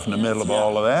himself in the middle of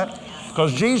all of that.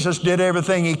 Because Jesus did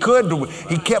everything he could.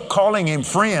 He kept calling him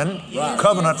friend,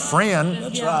 covenant friend.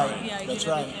 That's right. That's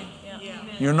right.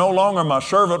 You're no longer my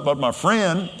servant, but my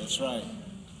friend. That's right.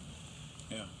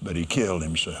 But he killed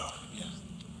himself.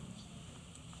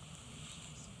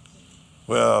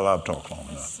 Well, I've talked long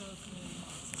enough.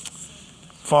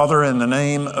 Father, in the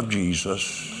name of Jesus,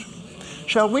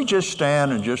 shall we just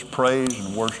stand and just praise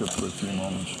and worship for a few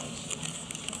moments?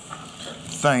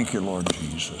 Thank you, Lord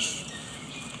Jesus.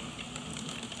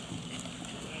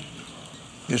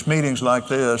 It's meetings like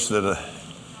this that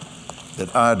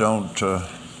I don't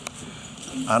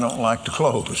like to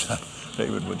close.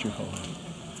 David, what you call it?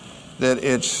 That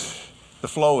the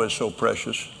flow is so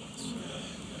precious.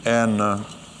 And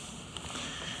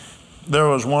there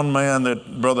was one man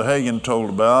that Brother Hagin told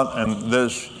about, and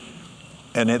this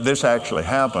actually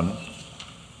happened.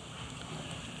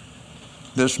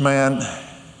 This man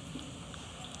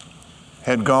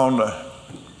had gone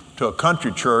to a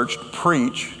country church to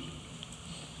preach,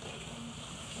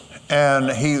 and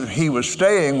he was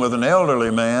staying with an elderly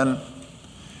man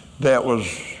that was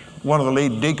one of the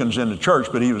lead deacons in the church,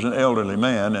 but he was an elderly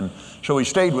man, and so he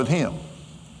stayed with him,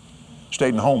 stayed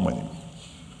in the home with him.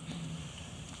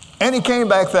 And he came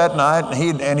back that night,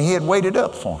 and he had waited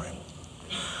up for him.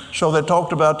 So they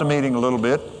talked about the meeting a little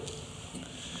bit,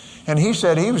 and he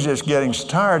said he was just getting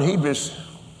tired. He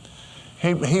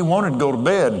wanted to go to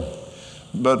bed,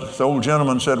 but the old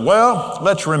gentleman said, well,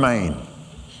 let's remain.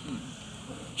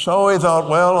 So he thought,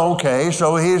 well, okay.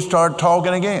 So he'd start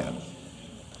talking again.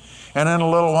 And in a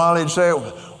little while he'd say,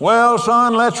 well,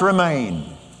 son, let's remain.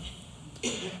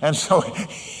 And so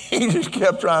he just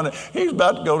kept he's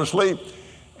about to go to sleep.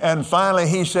 And finally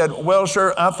he said, well,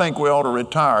 sir, I think we ought to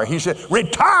retire. He said,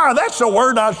 retire? That's the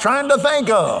word I was trying to think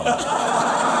of.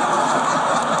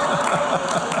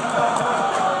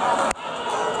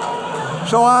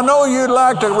 So I know you'd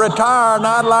like to retire and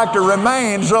I'd like to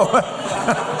remain. So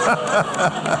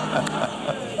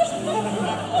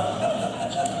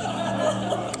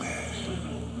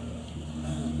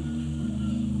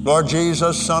Lord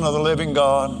Jesus, Son of the living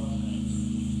God,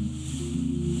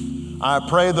 I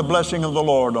pray the blessing of the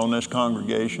Lord on this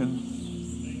congregation.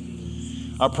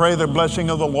 I pray the blessing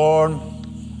of the Lord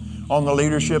on the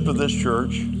leadership of this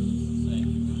church.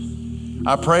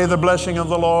 I pray the blessing of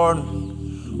the Lord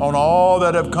on all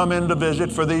that have come in to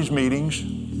visit for these meetings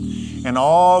and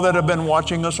all that have been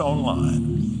watching us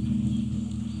online.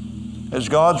 As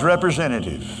God's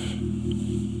representative,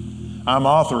 I'm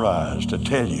authorized to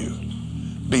tell you,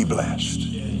 be blessed.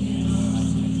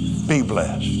 Be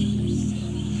blessed.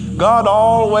 God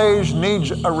always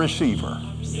needs a receiver.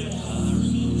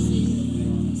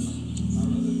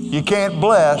 You can't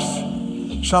bless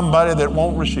somebody that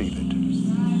won't receive it.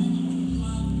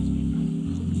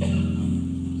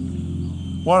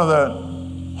 One of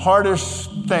the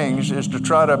hardest things is to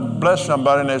try to bless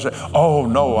somebody and they say, oh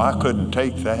no, I couldn't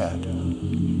take that.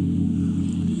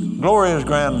 Gloria's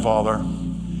grandfather,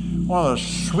 one of the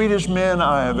sweetest men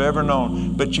I have ever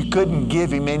known, but you couldn't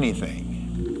give him anything.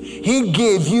 He'd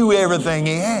give you everything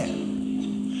he had.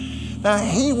 Now,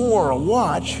 he wore a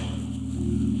watch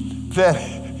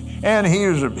and he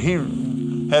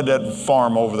had that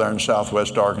farm over there in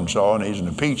southwest Arkansas, and he's in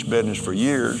the peach business for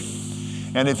years.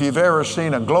 And if you've ever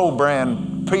seen a Glow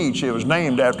brand peach, it was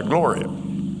named after Gloria.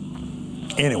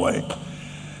 Anyway,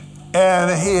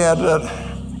 and he had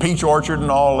that peach orchard and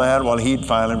all that. Well, he'd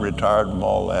finally retired from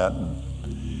all that.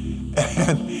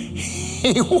 And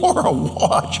he wore a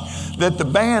watch that the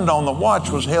band on the watch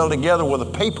was held together with a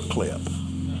paper clip.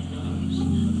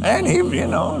 And he, it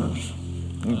was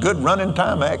a good running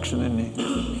Timex, and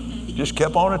he just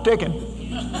kept on a ticking.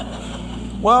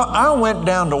 Well, I went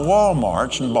down to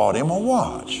Walmart's and bought him a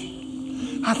watch.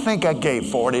 I think I gave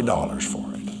 $40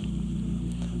 for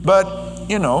it. But,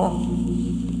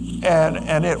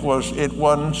 and it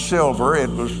wasn't silver, it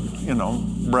was,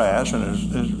 brass, and it was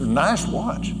a nice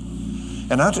watch.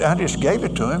 And I just gave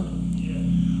it to him.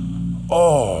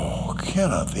 Oh,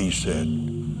 Kenneth, he said,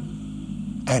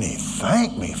 and he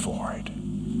thanked me for it.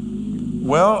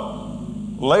 Well,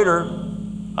 later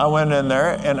I went in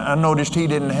there and I noticed he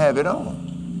didn't have it on.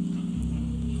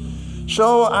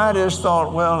 So I just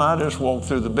thought, well, I just walked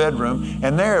through the bedroom,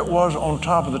 and there it was on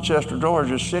top of the chest of drawers,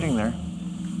 just sitting there.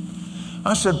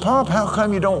 I said, Pop, how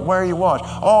come you don't wear your watch?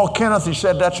 Oh, Kenneth, he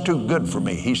said, that's too good for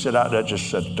me. He said, I just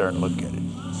sit there and look at it.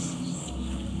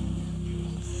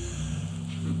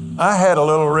 I had a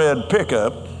little red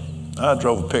pickup. I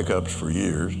drove pickups for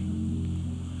years.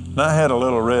 And I had a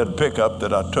little red pickup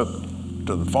that I took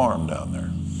to the farm down there.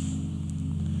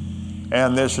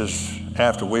 And this is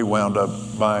after we wound up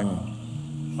buying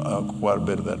quite a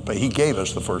bit of that. But he gave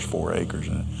us the first 4 acres.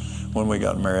 And when we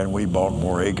got married, and we bought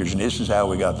more acres, and this is how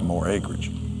we got the more acreage.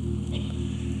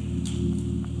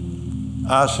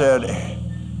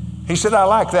 He said, I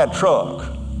like that truck.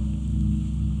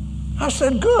 I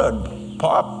said, good,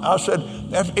 Pop. I said,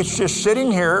 it's just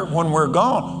sitting here when we're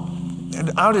gone.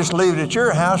 And I'll just leave it at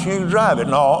your house, you can drive it.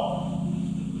 No,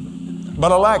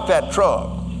 but I like that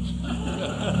truck.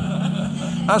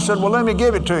 I said, well, let me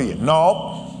give it to you.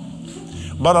 No,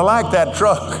 but I like that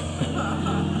truck.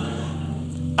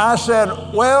 I said,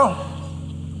 well,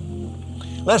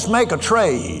 let's make a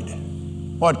trade.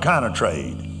 What kind of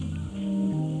trade?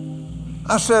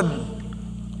 I said,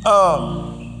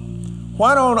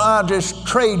 why don't I just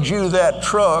trade you that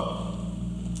truck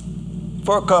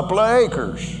for a couple of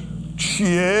acres?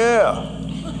 Yeah.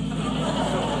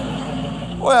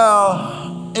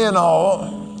 Well, you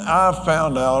know, I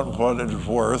found out what it was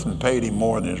worth and paid him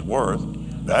more than it's worth.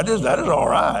 That is all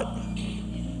right.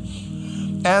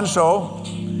 And so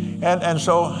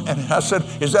I said,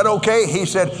 is that okay? He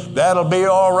said, that'll be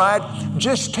all right.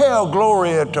 Just tell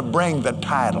Gloria to bring the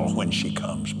title when she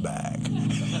comes back.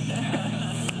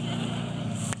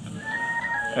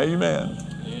 Amen.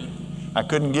 I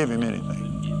couldn't give him anything.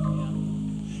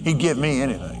 He'd give me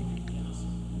anything.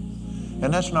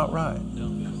 And that's not right.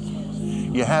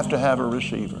 You have to have a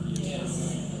receiver.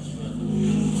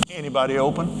 Anybody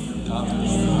open?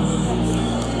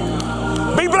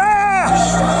 Be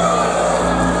blessed!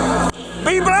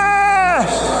 Be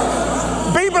blessed!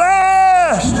 Be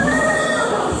blessed!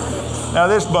 Now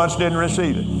this bunch didn't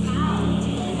receive it.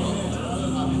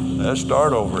 Let's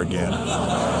start over again.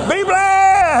 Be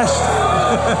blessed!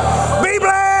 Be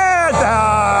blessed!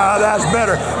 Ah, that's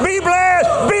better. Be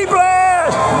blessed! Be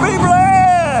blessed! Be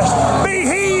blessed! Be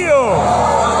healed!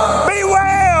 Be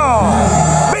well!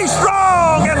 Be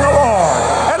strong in the Lord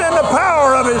and in the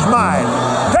power of His might.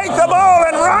 Take the ball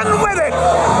and run with it.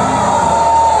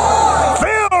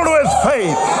 Filled with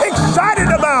faith. Excited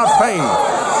about faith.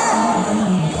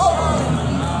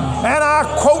 And I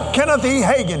quote Kenneth E.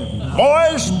 Hagin.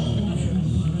 Boys,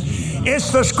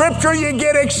 it's the scripture you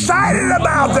get excited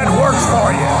about that works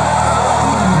for you.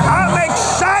 I'm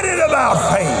excited about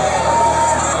faith.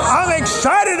 I'm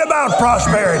excited about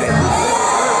prosperity.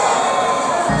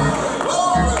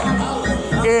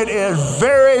 It is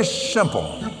very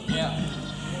simple.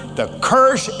 The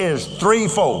curse is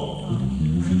threefold: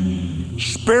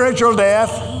 spiritual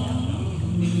death,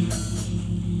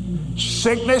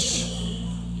 sickness,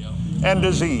 and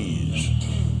disease.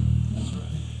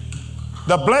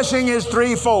 The blessing is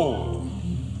threefold: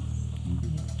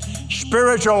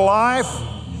 spiritual life,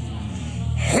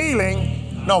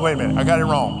 healing. No, wait a minute. I got it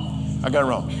wrong.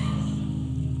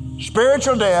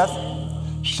 Spiritual death,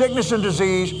 sickness and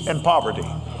disease, and poverty.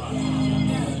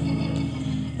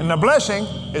 And the blessing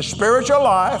is spiritual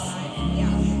life,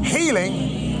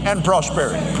 healing, and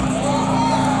prosperity.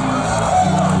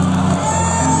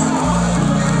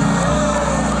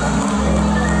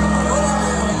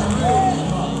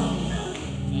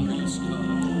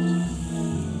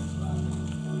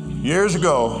 Years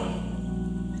ago,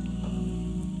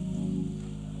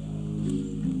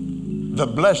 the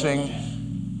blessing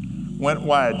went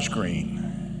widescreen,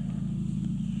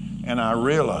 and I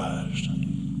realized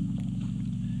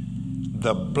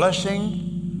the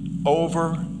blessing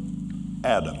over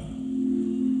Adam,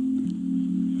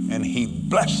 and he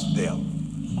blessed them.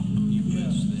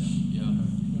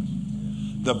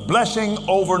 The blessing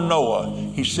over Noah,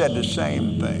 he said the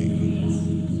same thing.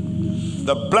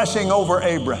 The blessing over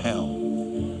Abraham.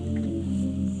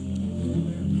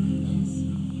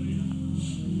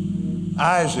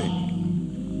 Isaac,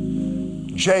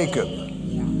 Jacob,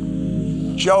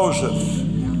 Joseph,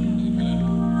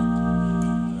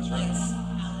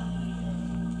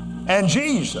 and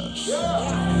Jesus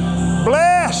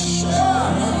blessed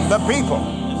the people.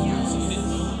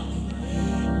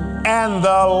 And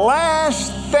the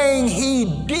last thing he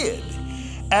did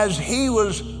as he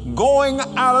was going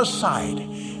out of sight,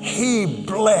 he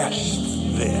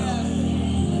blessed them.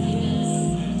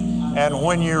 And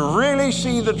when you really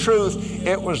see the truth,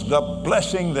 it was the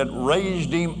blessing that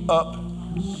raised him up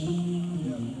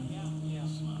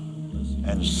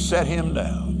and set him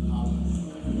down.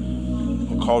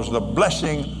 Because the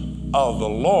blessing of the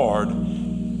Lord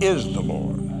is the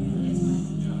Lord.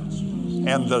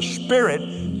 And the Spirit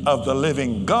of the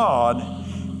living God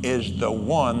is the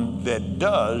one that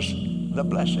does the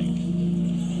blessing.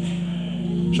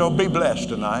 So be blessed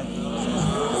tonight.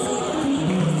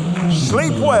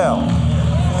 Sleep well.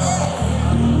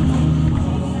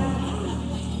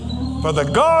 For the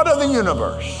God of the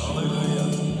universe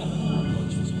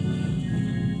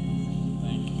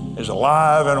is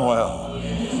alive and well.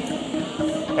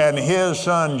 And his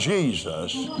son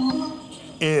Jesus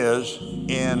is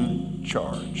in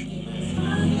charge.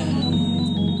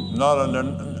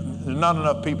 There's not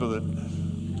enough people that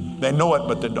they know it,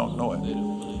 but they don't know it.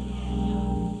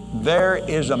 There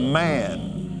is a man,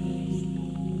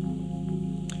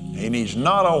 and he's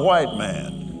not a white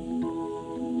man.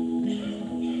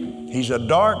 He's a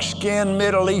dark-skinned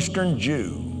Middle Eastern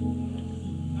Jew.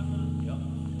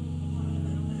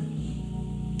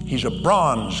 He's a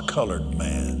bronze-colored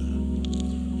man.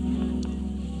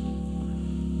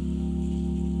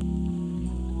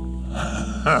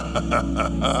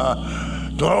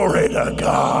 Glory to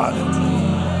God.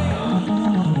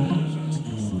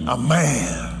 A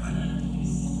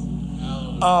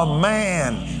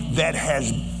man that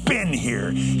has been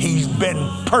here. He's been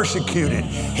persecuted.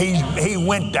 He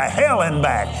went to hell and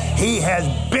back. He has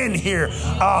been here.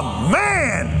 A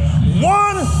man,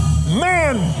 one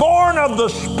man born of the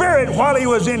Spirit while he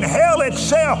was in hell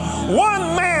itself.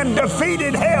 One man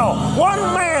defeated hell.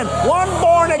 One man, one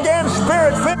born again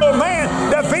Spirit-filled man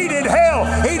defeated hell.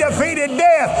 He defeated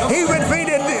death. He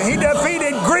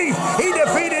defeated grief. He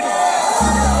defeated,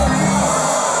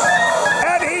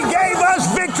 and he gave us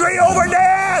victory over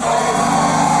death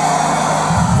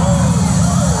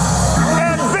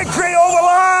and victory over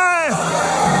life.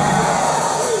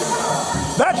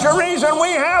 That's the reason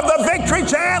we have the Victory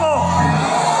Channel.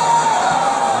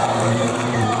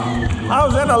 I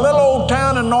was in a little old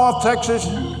town in North Texas.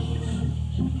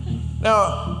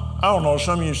 Now, I don't know,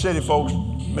 some of you city folks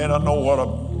may not know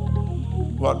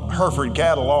what Hereford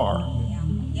cattle are.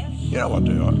 You know what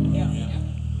they are.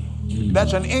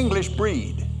 That's an English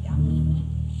breed.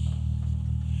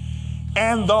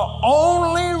 And the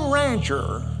only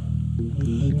rancher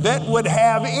that would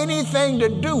have anything to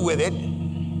do with it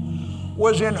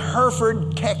was in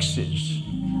Hereford, Texas.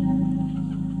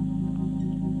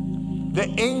 The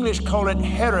English call it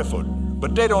Hereford,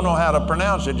 but they don't know how to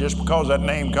pronounce it just because that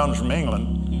name comes from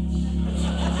England.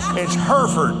 It's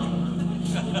Hereford,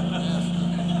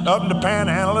 up in the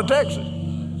panhandle of Texas.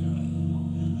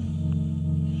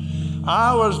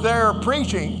 I was there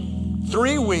preaching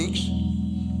 3 weeks,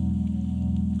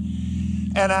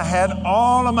 and I had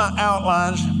all of my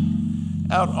outlines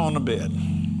out on the bed.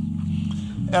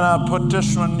 And I put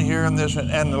this one here and this,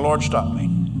 and the Lord stopped me.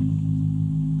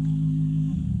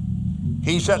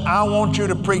 He said, I want you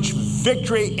to preach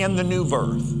victory in the new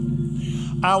birth.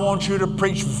 I want you to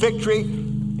preach victory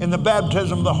in the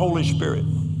baptism of the Holy Spirit.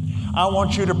 I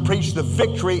want you to preach the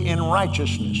victory in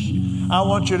righteousness. I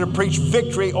want you to preach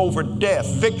victory over death,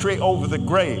 victory over the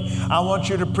grave. I want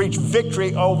you to preach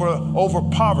victory over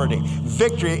poverty,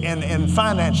 victory in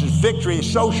finances, victory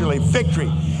socially, victory.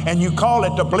 And you call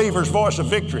it the believer's voice of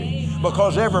victory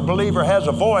because every believer has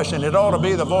a voice, and it ought to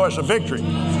be the voice of victory.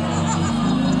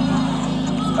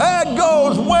 That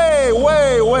goes way,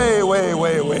 way, way, way,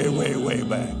 way, way, way, way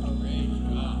back.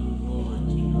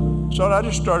 So I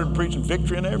just started preaching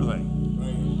victory and everything.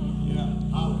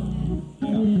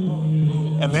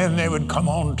 And then they would come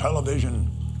on television,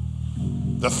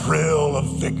 the thrill of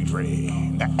victory,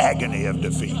 the agony of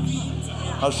defeat.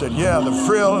 I said, yeah, the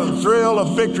thrill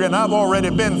of victory, and I've already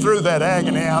been through that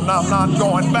agony. I'm not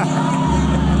going back.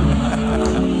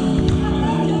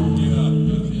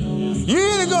 You're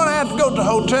either going to have to go to the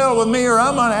hotel with me, or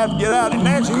I'm going to have to get out. And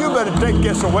Nancy, you better take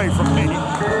this away from me.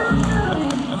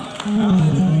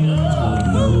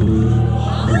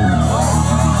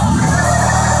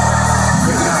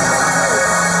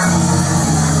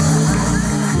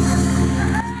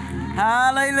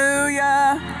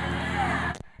 Hallelujah.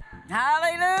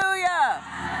 Hallelujah.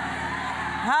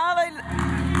 Hallelujah.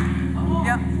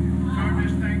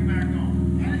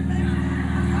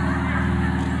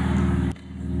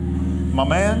 My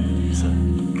man,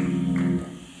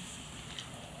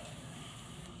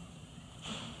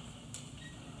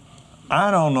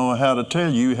 I don't know how to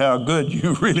tell you how good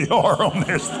you really are on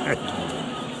this thing.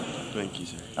 Thank you,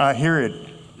 sir. I hear it.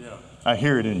 Yeah. I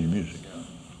hear it in your music.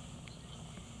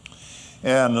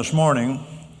 Yeah. And this morning,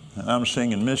 I'm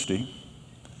singing Misty,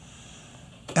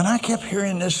 and I kept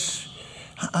hearing this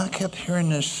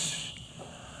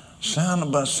sound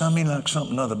about something like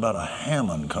something other about a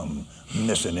Hammond come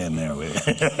missing in there with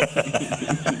it.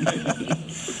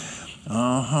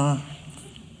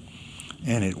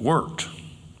 And it worked.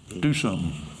 Do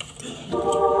something.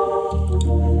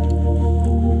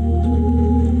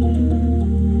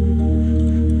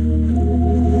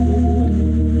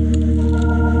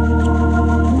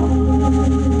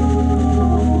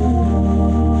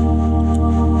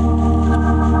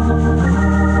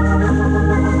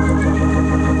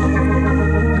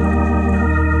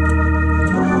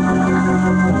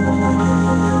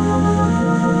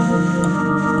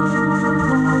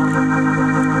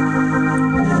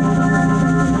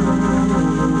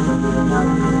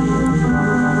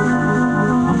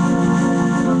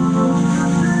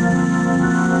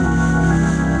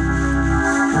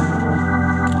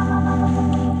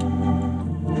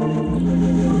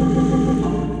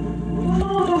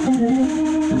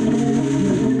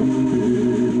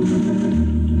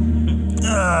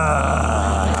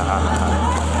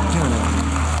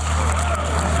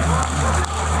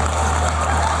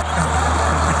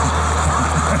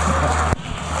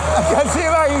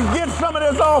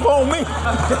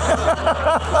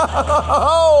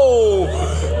 Oh,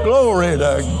 glory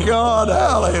to God.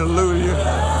 Hallelujah.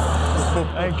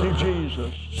 Thank you,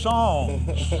 Jesus.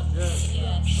 Songs.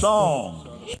 Songs.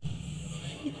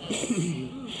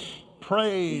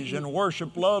 Praise and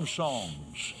worship love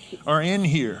songs are in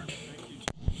here.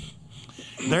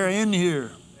 They're in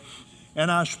here.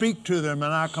 And I speak to them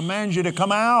and I command you to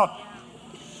come out.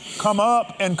 Come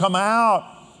up and come out.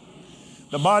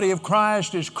 The body of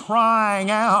Christ is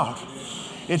crying out.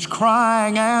 It's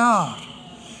crying out.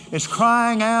 It's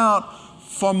crying out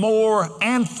for more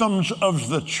anthems of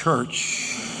the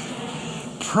church.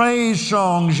 Praise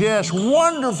songs, yes,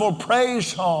 wonderful praise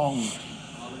songs.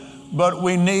 But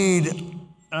we need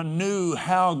a new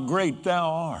how great thou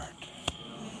art.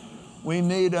 We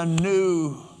need a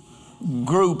new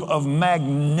group of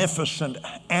magnificent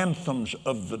anthems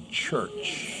of the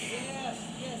church.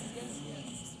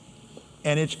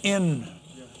 And it's in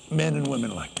men and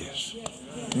women like this.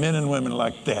 Men and women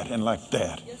like that and like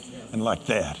that and like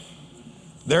that.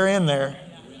 They're in there,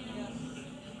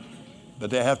 but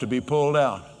they have to be pulled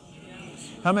out.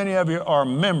 How many of you are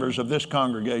members of this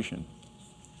congregation?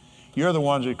 You're the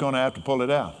ones that are going to have to pull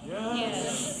it out.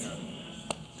 Yes.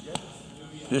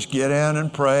 Just get in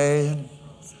and pray and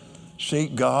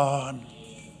seek God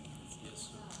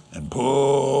and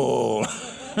pull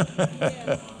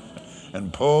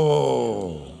and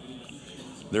pull.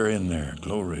 They're in there.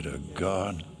 Glory to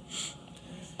God.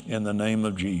 In the name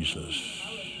of Jesus.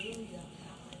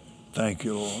 Thank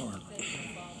you, Lord.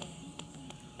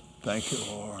 Thank you,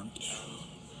 Lord.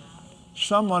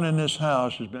 Someone in this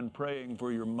house has been praying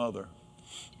for your mother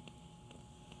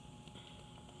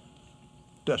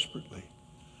desperately.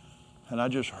 And I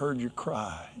just heard you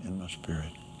cry in my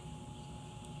spirit.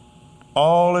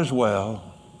 All is well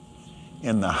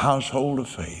in the household of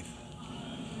faith.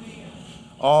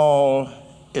 All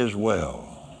is well.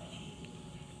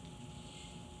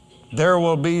 There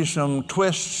will be some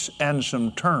twists and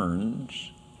some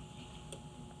turns,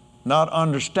 not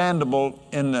understandable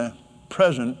in the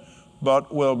present,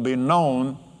 but will be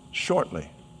known shortly.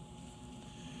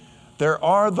 There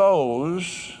are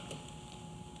those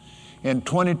in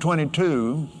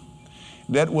 2022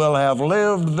 that will have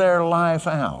lived their life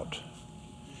out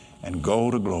and go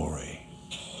to glory.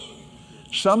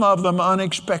 Some of them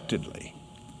unexpectedly.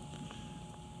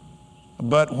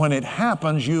 But when it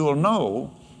happens, you'll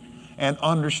know and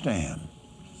understand.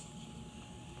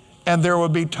 And there will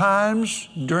be times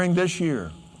during this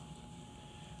year,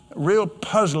 real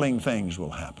puzzling things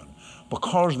will happen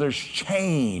because there's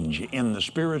change in the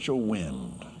spiritual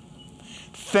wind.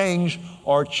 Things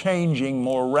are changing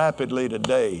more rapidly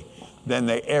today than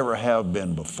they ever have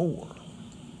been before.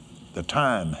 The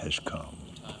time has come.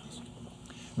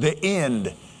 The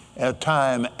end of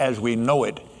time as we know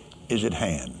it is at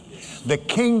hand. The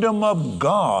kingdom of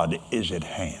God is at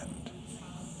hand.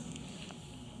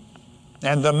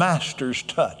 And the Master's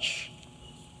touch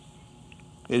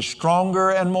is stronger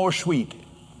and more sweet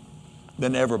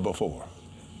than ever before.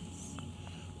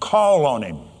 Call on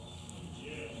Him.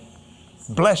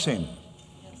 Bless Him.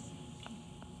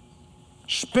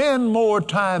 Spend more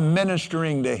time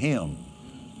ministering to Him.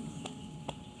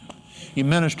 You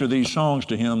minister these songs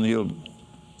to Him, He'll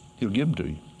give them to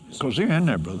you. Because they're in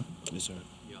there, brother. Yes, sir.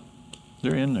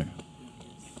 They're in there.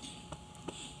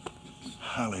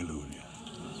 Hallelujah.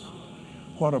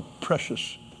 What a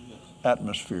precious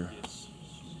atmosphere.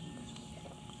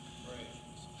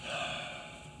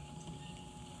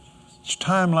 It's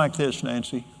time like this,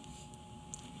 Nancy,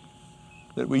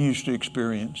 that we used to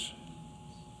experience.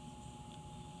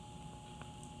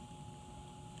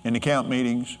 In the camp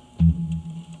meetings,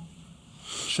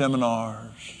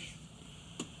 seminars,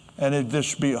 and it'd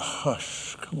just be a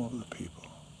hush come over the people.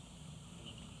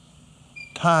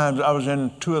 Times I was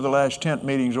in 2 of the last tent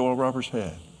meetings Oral Roberts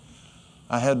had.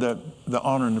 I had the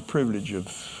honor and the privilege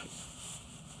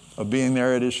of being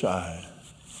there at his side,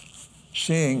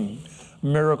 seeing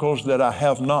miracles that I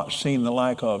have not seen the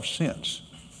like of since.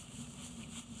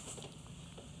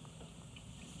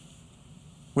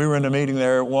 We were in a meeting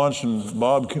there once, and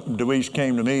Bob DeWeese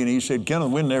came to me and he said,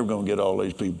 "Kenneth, we're never going to get all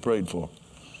these people prayed for."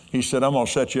 He said, "I'm going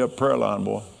to set you up a prayer line,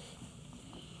 boy."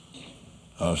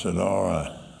 I said, "All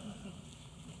right."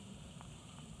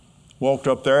 Walked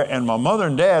up there, and my mother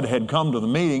and dad had come to the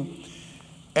meeting,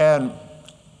 and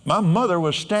my mother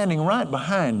was standing right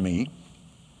behind me,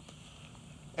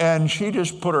 and she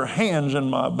just put her hands in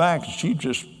my back. She'd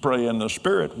just pray in the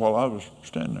Spirit while I was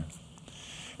standing there.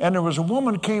 And there was a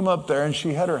woman came up there, and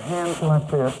she had her hands like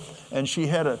this, and she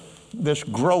had this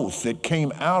growth that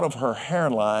came out of her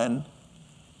hairline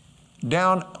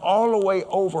down all the way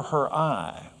over her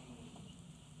eye.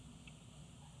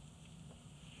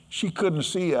 She couldn't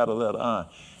see out of that eye.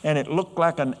 And it looked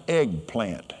like an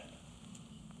eggplant.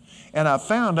 And I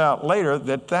found out later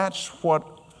that that's what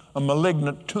a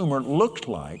malignant tumor looks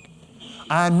like.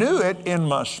 I knew it in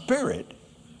my spirit.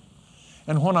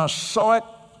 And when I saw it,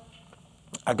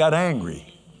 I got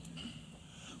angry,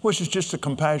 which is just the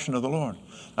compassion of the Lord.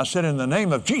 I said, in the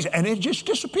name of Jesus, and it just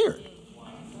disappeared.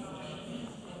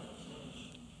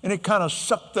 And it kind of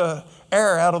sucked the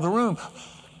air out of the room.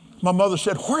 My mother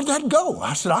said, where'd that go?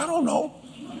 I said, I don't know.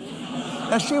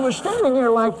 And she was standing there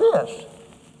like this.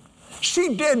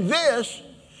 She did this,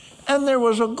 and there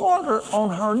was a garter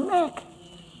on her neck.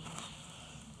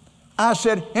 I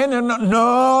said,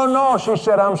 no. She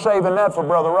said, I'm saving that for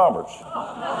Brother Roberts.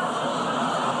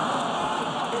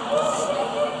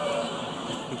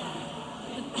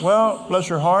 Well, bless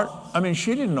her heart. I mean,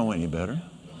 she didn't know any better.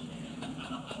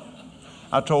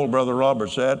 I told Brother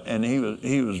Roberts that, and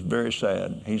he was very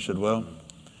sad. He said, well,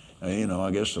 I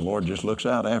guess the Lord just looks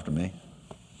out after me.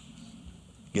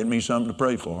 Get me something to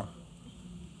pray for.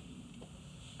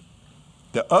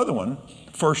 The other one,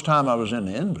 first time I was in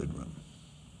the invalid room,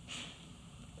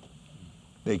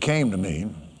 they came to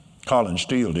me. Colin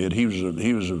Steele did. He was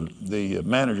the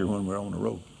manager when we were on the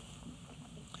road.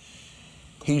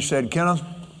 He said, Kenneth,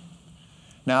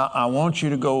 now I want you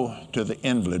to go to the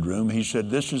invalid room. He said,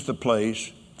 this is the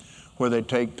place where they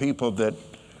take people that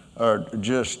are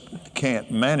just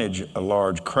can't manage a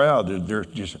large crowd. They're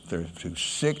too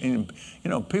sick. And,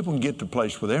 people can get to a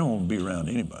place where they don't want to be around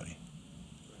anybody.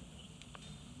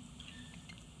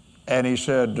 And he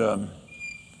said,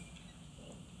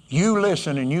 you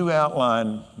listen and you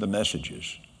outline the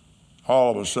messages.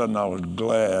 All of a sudden I was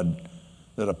glad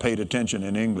that I paid attention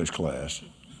in English class.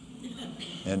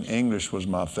 And English was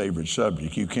my favorite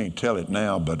subject. You can't tell it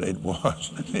now, but it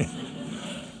was.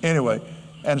 Anyway,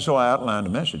 and so I outlined the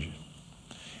messages.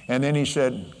 And then he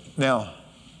said, now,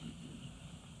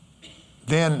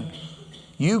 then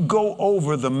you go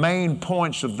over the main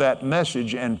points of that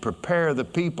message and prepare the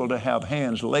people to have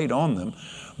hands laid on them,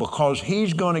 because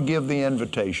he's going to give the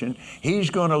invitation.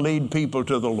 He's going to lead people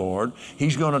to the Lord.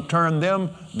 He's going to turn them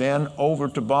then over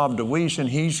to Bob DeWeese, and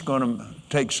he's going to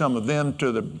take some of them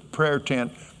to the prayer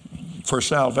tent for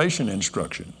salvation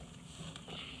instruction.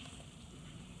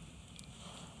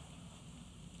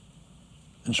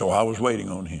 And so I was waiting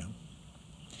on him.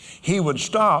 He would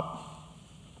stop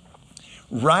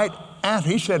right after,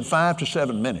 he said 5 to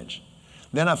 7 minutes.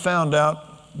 Then I found out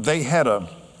they had a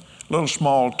little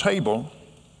small table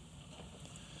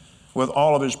with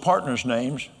all of his partners'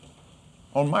 names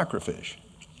on microfiche.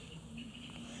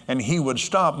 And he would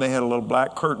stop. They had a little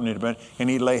black curtain, and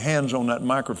he'd lay hands on that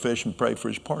microfiche and pray for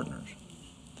his partners.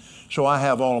 So I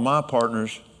have all of my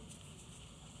partners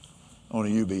on a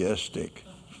UBS stick.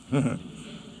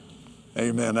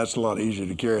 Amen. That's a lot easier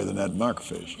to carry than that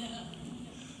microfiche.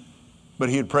 But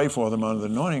he'd pray for them under the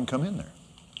anointing and come in there.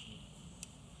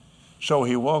 So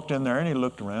he walked in there and he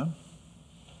looked around.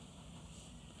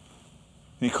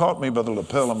 He caught me by the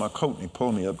lapel of my coat and he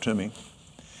pulled me up to me.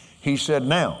 He said,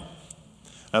 now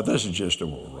this is just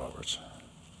Oral Roberts.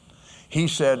 He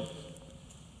said,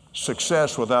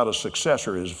 success without a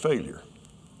successor is a failure.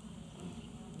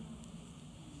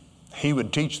 He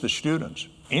would teach the students,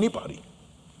 anybody.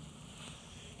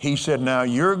 He said, now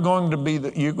you're going to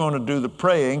do the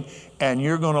praying and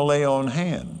you're going to lay on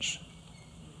hands.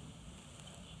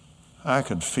 I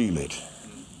could feel it.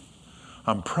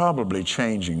 I'm probably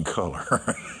changing color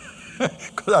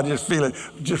because I just feel it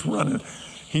just running.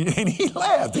 And he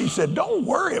laughed. He said, don't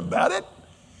worry about it.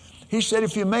 He said,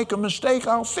 if you make a mistake,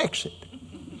 I'll fix it.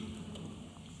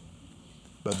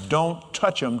 But don't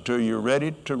touch them till you're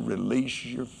ready to release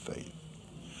your faith.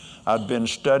 I'd been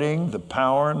studying the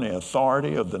power and the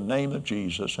authority of the name of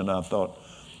Jesus, and I thought,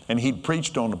 and he'd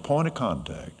preached on the point of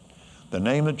contact. The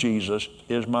name of Jesus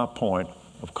is my point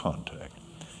of contact.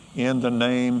 In the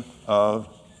name of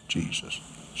Jesus.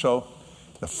 So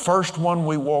the first one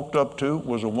we walked up to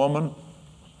was a woman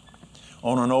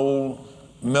on an old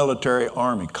military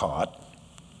army cot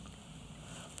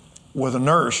with a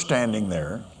nurse standing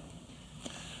there.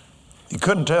 You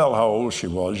couldn't tell how old she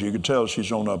was. You could tell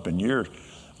she's on up in years.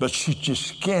 But she's just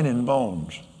skin and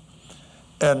bones.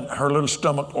 And her little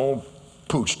stomach all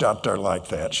pooched out there like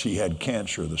that. She had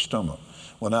cancer of the stomach.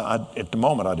 Well, at the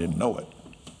moment, I didn't know it.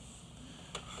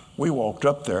 We walked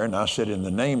up there and I said, in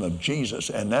the name of Jesus,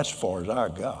 and that's as far as I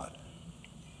got.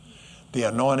 The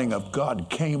anointing of God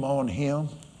came on him.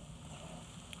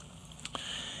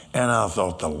 And I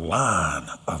thought, the Lion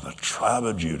of the tribe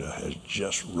of Judah has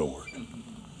just roared.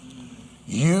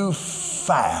 You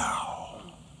foul,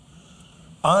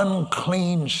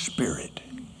 unclean spirit,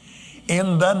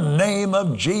 In the name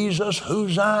of Jesus,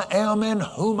 whose I am and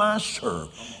whom I serve,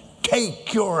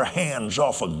 take your hands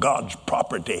off of God's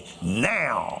property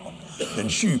now.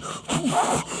 And she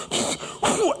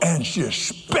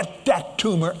spit that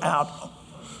tumor out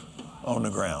on the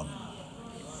ground.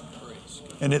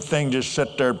 And that thing just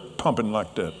sat there pumping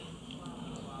like that.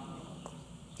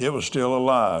 It was still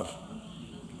alive.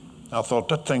 I thought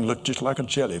that thing looked just like a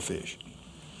jellyfish.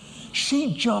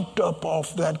 She jumped up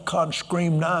off that cot,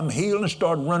 screamed, I'm healed, and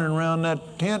started running around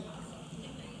that tent.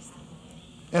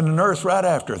 And the nurse right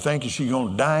after her thinking she's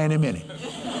going to die any minute.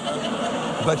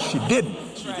 But she didn't.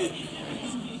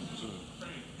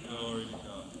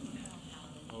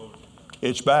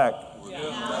 It's back.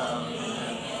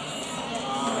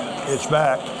 It's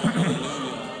back.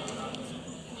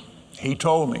 He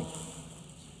told me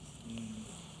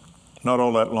not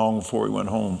all that long before he went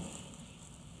home.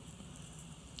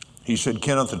 He said,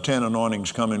 Kenneth, the 10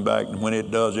 anointing's coming back, and when it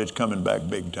does, it's coming back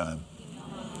big time.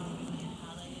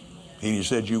 And he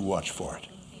said, you watch for it.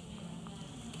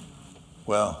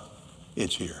 Well,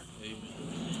 it's here.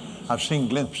 I've seen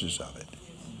glimpses of it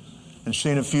and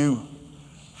seen a few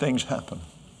things happen.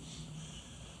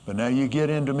 But now you get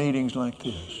into meetings like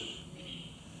this,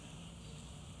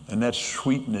 and that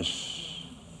sweetness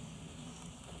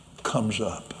comes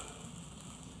up,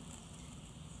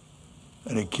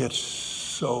 and it gets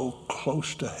so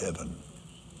close to heaven.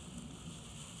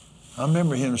 I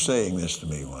remember him saying this to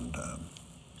me one time.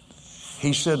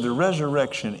 He said, the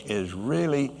resurrection is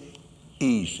really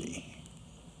easy.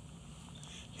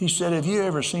 He said, have you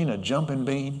ever seen a jumping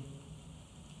bean?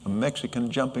 A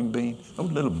Mexican jumping bean?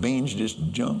 Those little beans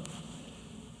just jump.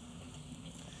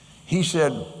 He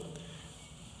said,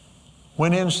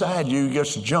 when inside you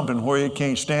gets jumping where you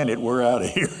can't stand it, we're out of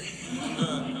here.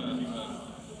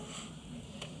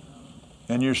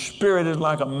 And your spirit is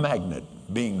like a magnet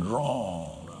being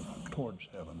drawn towards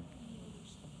heaven.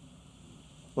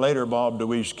 Later, Bob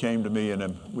DeWeese came to me,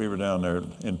 and we were down there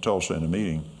in Tulsa in a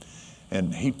meeting,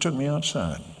 and he took me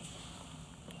outside.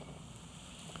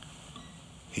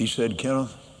 He said,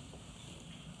 Kenneth,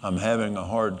 I'm having a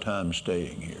hard time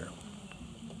staying here.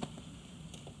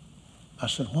 I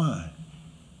said, why?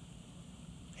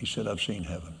 He said, I've seen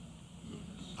heaven.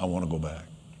 I want to go back.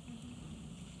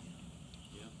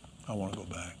 I want to go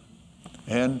back.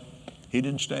 And he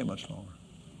didn't stay much longer.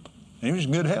 And he was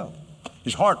in good health.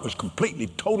 His heart was completely,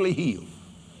 totally healed.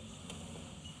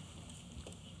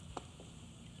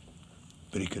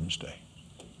 But he couldn't stay.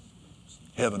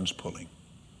 Heaven's pulling.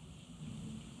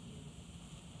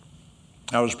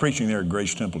 I was preaching there at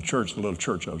Grace Temple Church, the little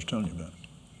church I was telling you about,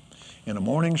 in a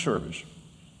morning service.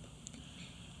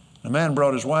 A man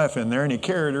brought his wife in there and he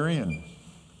carried her in.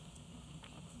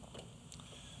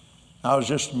 I was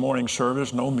just morning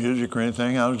service, no music or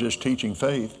anything. I was just teaching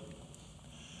faith.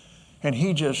 And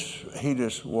he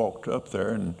just walked up there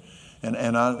and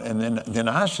then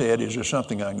I said, is there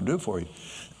something I can do for you?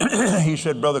 He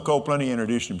said, Brother Copeland, he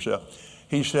introduced himself.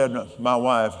 He said, my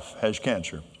wife has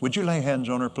cancer. Would you lay hands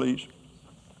on her, please?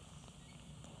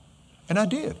 And I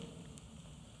did.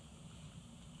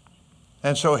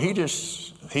 And so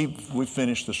we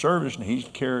finished the service and he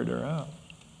carried her out.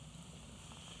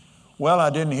 Well,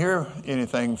 I didn't hear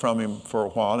anything from him for a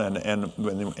while, and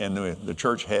the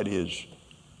church had his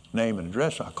name and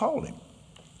address. So I called him.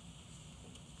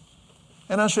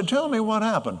 And I said, tell me what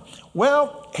happened.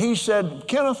 Well, he said,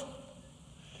 Kenneth,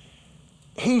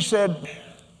 he said,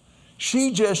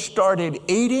 she just started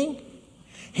eating.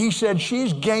 He said,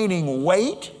 she's gaining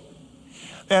weight.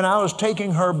 And I was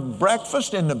taking her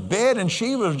breakfast in the bed, and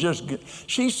she was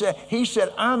he said,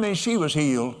 she was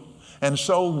healed and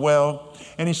so well.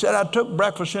 And he said, I took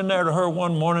breakfast in there to her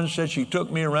one morning, said she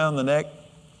took me around the neck.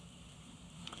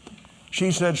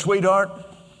 She said, sweetheart,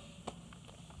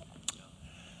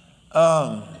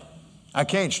 I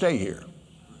can't stay here.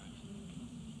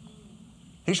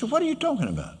 He said, what are you talking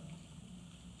about?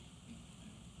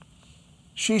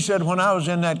 She said, when I was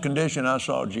in that condition, I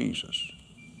saw Jesus.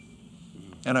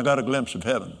 And I got a glimpse of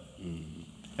heaven.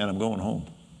 And I'm going home.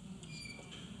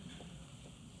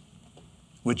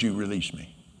 Would you release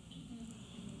me?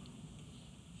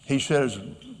 He said, it's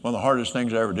one of the hardest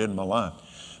things I ever did in my life.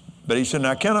 But he said,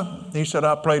 now, Kenneth, he said,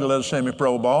 I played a little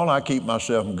semi-pro ball. I keep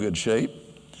myself in good shape.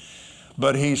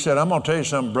 But he said, I'm going to tell you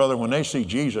something, brother. When they see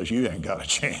Jesus, you ain't got a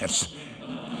chance.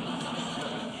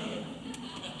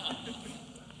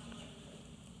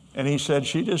 And he said,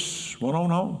 she just went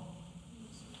on home.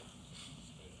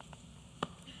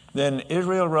 Then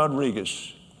Israel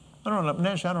Rodriguez, I don't know,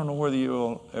 Nancy, I don't know whether you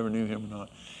all ever knew him or not.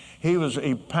 He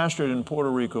pastored in Puerto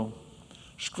Rico,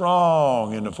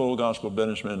 strong in the Full Gospel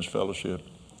Businessmen's Fellowship,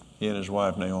 he and his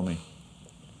wife Naomi.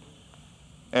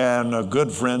 and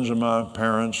good friends of my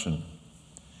parents, and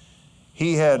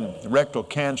he had rectal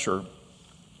cancer.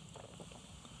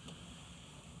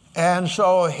 And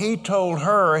so he told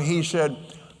her, he said,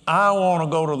 I want to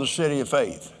go to the City of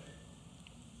Faith.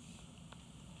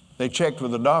 They checked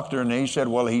with the doctor, and he said,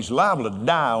 well, he's liable to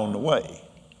die on the way.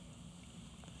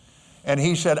 And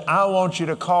he said, I want you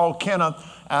to call Kenneth.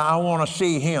 I want to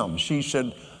see him. She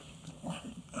said,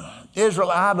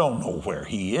 Israel, I don't know where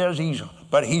he is.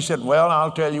 But he said, well,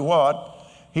 I'll tell you what,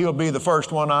 he'll be the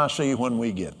first one I see when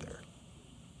we get there.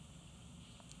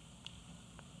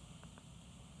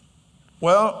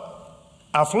 Well,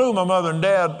 I flew my mother and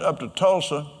dad up to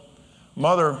Tulsa.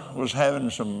 Mother was having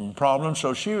some problems,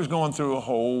 so she was going through a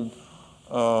whole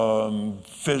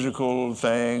physical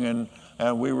thing,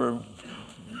 and we were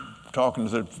talking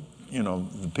to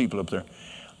the people up there.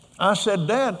 I said,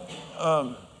 Dad,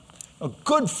 a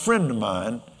good friend of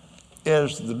mine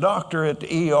is the doctor at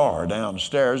the ER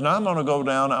downstairs, and I'm going to go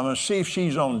down. I'm going to see if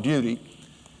she's on duty,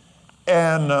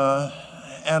 and I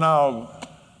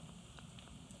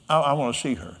want to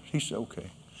see her. He said,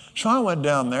 okay. So I went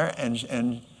down there,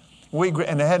 and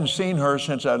I hadn't seen her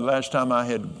since the last time I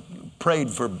had prayed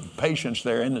for patients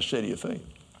there in the City of Faith.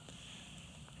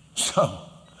 So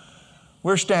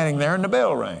we're standing there, and the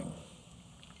bell rang.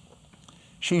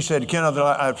 She said, Kenneth,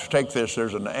 I have to take this.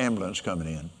 There's an ambulance coming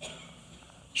in.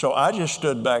 So I just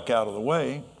stood back out of the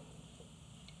way.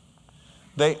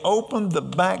 They opened the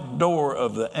back door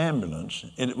of the ambulance,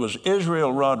 and it was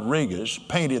Israel Rodriguez,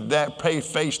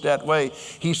 faced that way.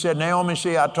 He said, Naomi,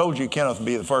 see, I told you Kenneth would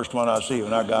be the first one I see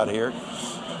when I got here.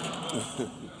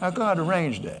 How God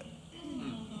arranged that.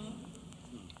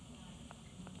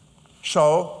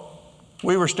 So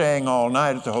we were staying all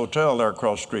night at the hotel there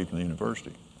across the street from the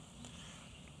university.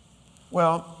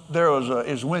 Well, it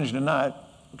was Wednesday night,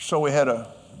 so we had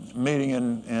a meeting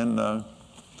in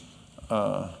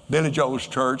Billy Joe's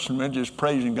church, and we were just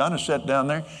praising God. And I sat down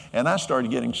there, and I started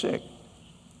getting sick.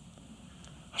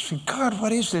 I said, God,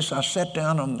 what is this? I sat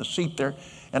down on the seat there,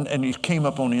 and he came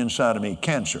up on the inside of me,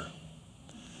 cancer.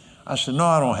 I said, no,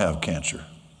 I don't have cancer.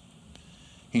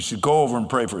 He said, go over and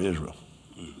pray for Israel.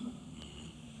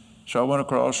 So I went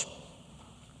across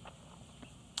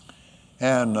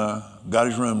and got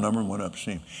his room number and went up to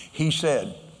see him. He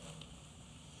said,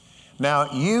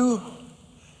 now you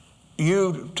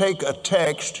take a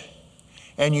text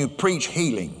and you preach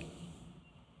healing.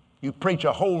 You preach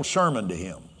a whole sermon to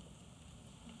him.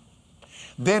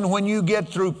 Then when you get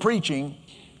through preaching,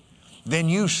 then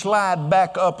you slide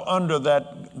back up under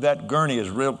that gurney is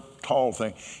a real tall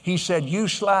thing. He said, you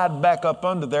slide back up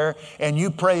under there and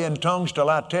you pray in tongues till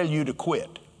I tell you to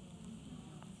quit.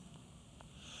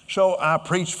 So I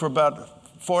preached for about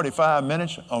 45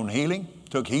 minutes on healing,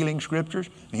 took healing scriptures,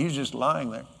 and he's just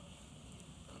lying there.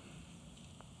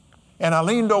 And I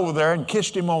leaned over there and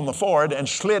kissed him on the forehead and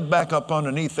slid back up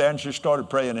underneath there and just started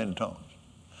praying in tongues.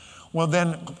 Well,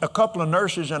 then a couple of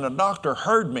nurses and a doctor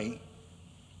heard me.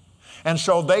 And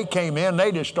so they came in,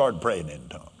 they just started praying in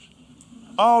tongues.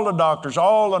 All the doctors,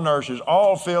 all the nurses,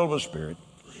 all filled with Spirit.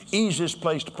 Easiest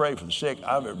place to pray for the sick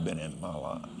I've ever been in my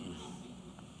life.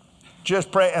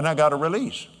 Just pray, and I got a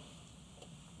release.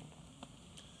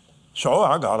 So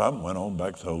I got up and went on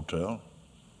back to the hotel.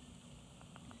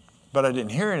 But I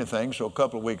didn't hear anything, so a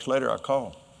couple of weeks later I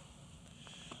called.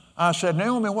 I said,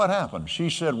 Naomi, what happened? She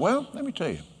said, well, let me tell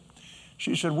you.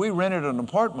 She said, we rented an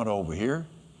apartment over here.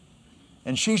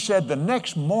 And she said the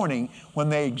next morning when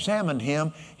they examined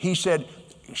him, she said,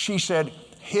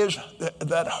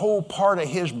 that whole part of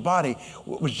his body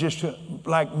was just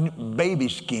like baby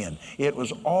skin. It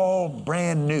was all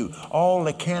brand new. All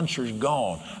the cancer's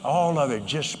gone. All of it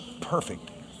just perfect.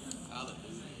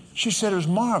 She said it was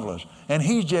marvelous. And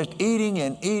he's just eating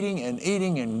and eating and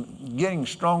eating and getting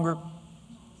stronger.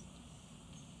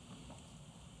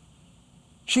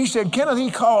 She said, Kenneth,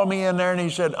 he called me in there and he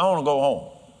said, I want to go home.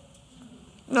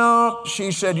 No,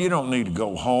 she said, you don't need to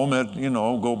go home,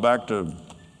 go back to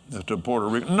Puerto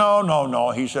Rico.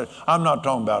 No. He said, I'm not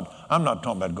talking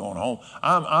about going home.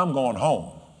 I'm going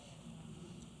home.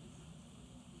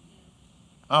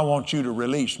 I want you to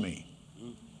release me.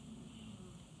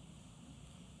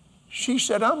 She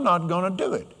said, I'm not going to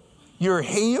do it. You're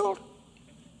healed.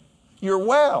 You're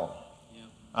well. Yeah.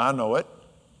 I know it.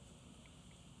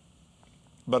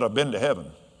 But I've been to heaven.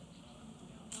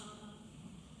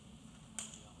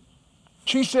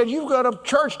 She said, you've got a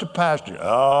church to pastor.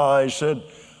 Oh, I said,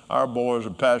 our boys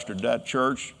have pastored that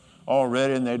church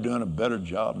already, and they're doing a better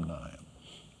job than I am.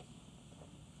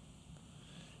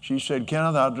 She said,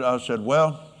 Kenneth, I said,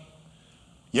 well,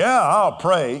 yeah, I'll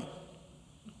pray.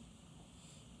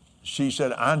 she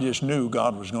said, I just knew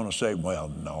God was going to say, well,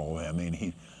 no. I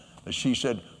mean, but she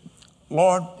said,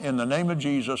 Lord, in the name of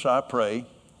Jesus, I pray,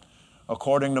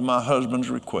 according to my husband's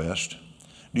request,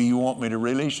 do you want me to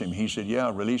release him? He said,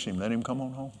 yeah, release him. Let him come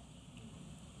on home.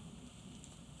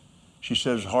 She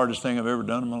said, it's the hardest thing I've ever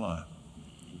done in my life.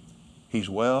 He's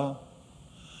well.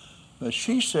 But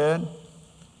she said,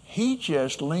 he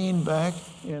just leaned back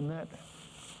in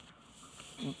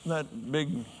that big,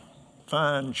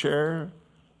 fine chair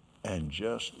and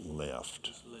just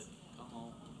left.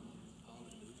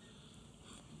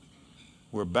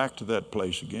 We're back to that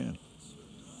place again.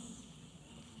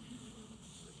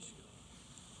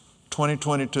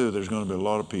 2022, there's going to be a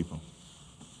lot of people.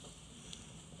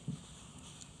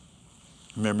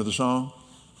 Remember the song?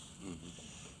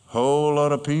 Whole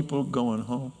lot of people going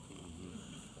home.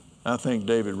 I think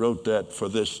David wrote that for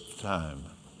this time.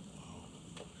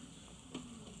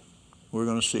 We're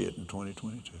going to see it in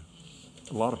 2022.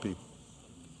 A lot of people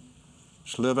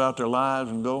just live out their lives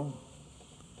and go.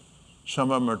 Some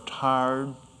of them are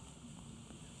tired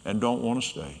and don't want to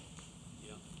stay.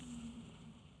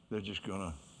 They're just going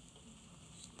to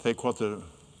take what the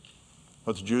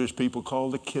Jewish people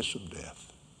call the kiss of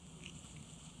death.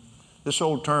 This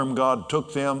old term, God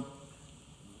took them,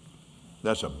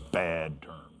 that's a bad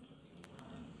term.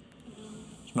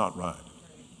 It's not right.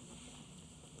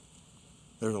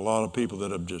 There's a lot of people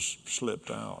that have just slipped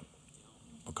out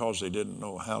because they didn't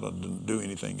know how to do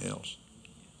anything else.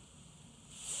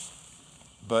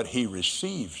 But he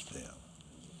receives them.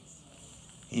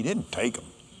 He didn't take them.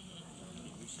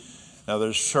 Now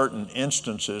there's certain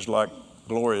instances like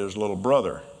Gloria's little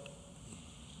brother.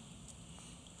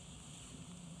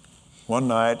 One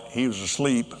night he was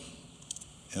asleep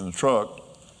in the truck.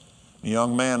 The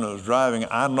young man who was driving,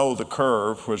 I know the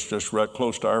curve, was just right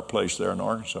close to our place there in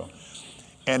Arkansas.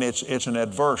 And it's an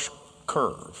adverse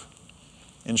curve.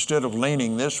 Instead of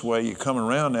leaning this way, you come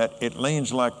around that, it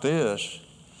leans like this.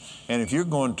 And if you're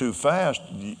going too fast,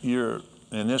 and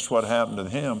this is what happened to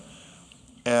him,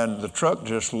 and the truck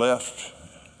just left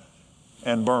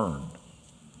and burned.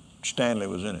 Stanley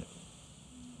was in it.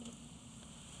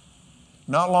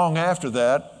 Not long after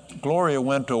that, Gloria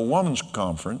went to a women's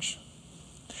conference.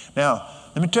 Now,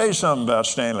 let me tell you something about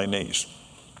Stanley Nice.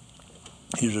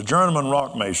 He's a journeyman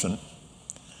rock mason,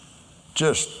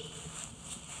 just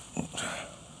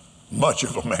much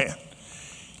of a man.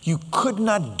 You could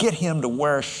not get him to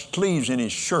wear sleeves in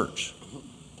his shirts.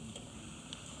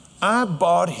 I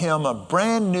bought him a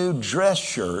brand new dress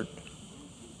shirt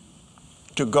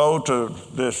to go to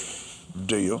this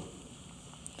deal.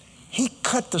 He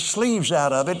cut the sleeves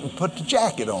out of it and put the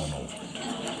jacket on over it.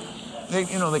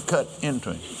 They cut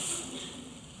into him.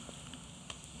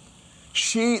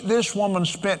 This woman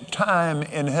spent time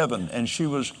in heaven, and she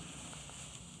was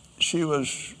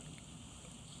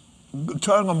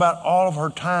talking about all of her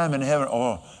time in heaven.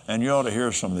 Oh, and you ought to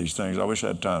hear some of these things. I wish I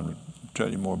had time to tell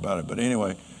you more about it. But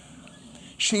anyway,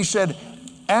 she said,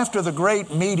 after the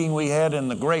great meeting we had in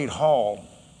the great hall,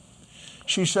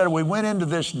 she said, we went into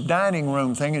this dining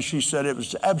room thing, and she said it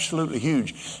was absolutely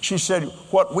huge. She said,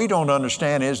 what we don't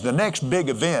understand is the next big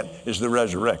event is the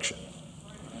resurrection.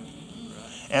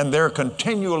 And they're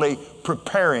continually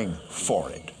preparing for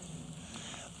it.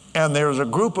 And there's a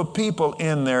group of people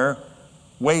in there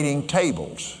waiting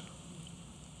tables.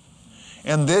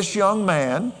 And this young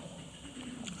man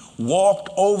walked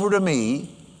over to me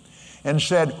and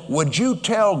said, would you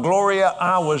tell Gloria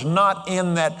I was not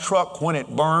in that truck when it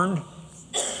burned?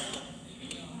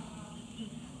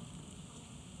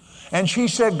 And she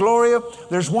said, Gloria,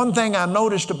 there's one thing I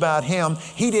noticed about him.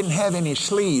 He didn't have any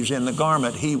sleeves in the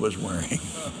garment he was wearing.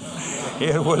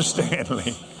 It was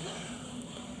Stanley.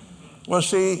 Well,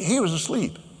 see, he was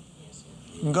asleep.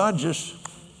 And God just,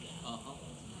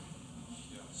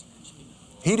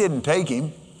 he didn't take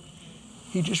him.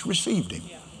 He just received him.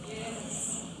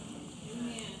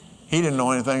 He didn't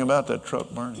know anything about that truck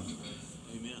burning.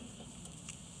 Amen.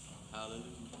 Hallelujah.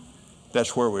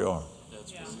 That's where we are.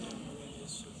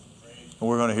 And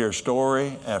we're going to hear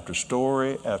story after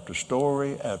story after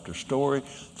story after story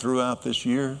throughout this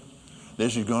year.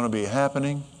 This is going to be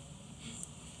happening.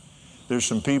 There's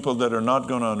some people that are not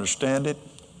going to understand it,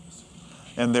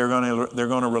 and they're going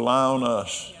to rely on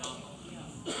us.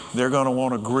 They're going to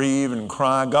want to grieve and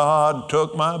cry, God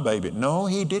took my baby. No,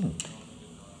 he didn't.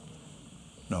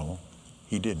 No,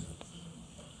 he didn't.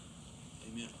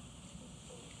 Amen.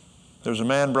 There's a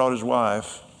man brought his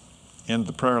wife into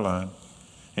the prayer line,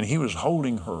 and he was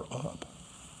holding her up.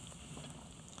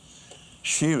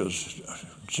 She was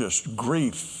just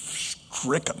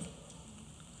grief-stricken.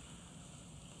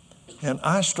 And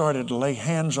I started to lay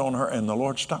hands on her, and the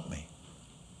Lord stopped me.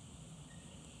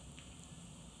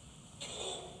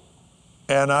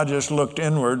 And I just looked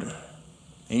inward.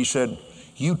 He said,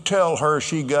 you tell her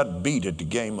she got beat at the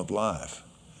game of life.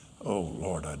 Oh,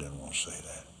 Lord, I didn't want to say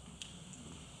that.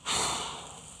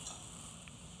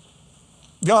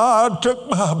 God took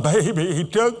my baby. He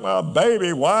took my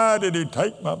baby. Why did he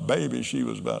take my baby? She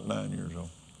was about 9 years old.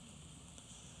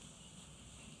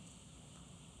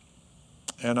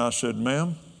 And I said,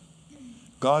 ma'am,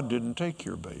 God didn't take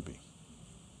your baby.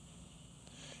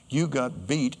 You got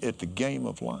beat at the game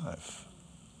of life.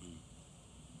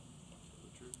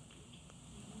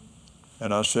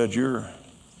 And I said, you're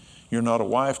not a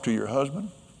wife to your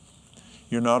husband.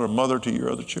 You're not a mother to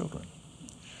your other children.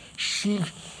 She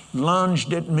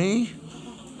lunged at me,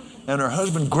 and her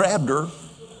husband grabbed her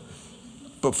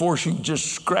before she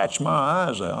just scratched my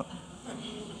eyes out.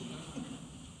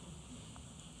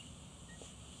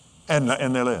 And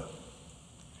they left.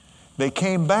 They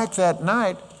came back that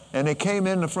night, and they came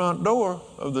in the front door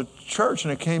of the church,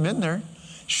 and they came in there.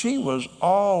 She was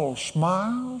all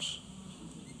smiles.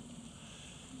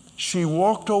 She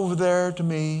walked over there to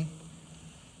me.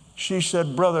 She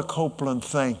said, Brother Copeland,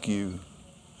 thank you.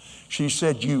 She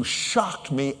said, you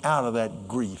shocked me out of that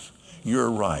grief.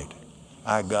 You're right.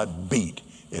 I got beat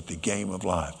at the game of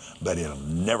life, but it'll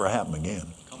never happen again.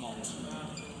 Come on.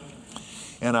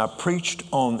 And I preached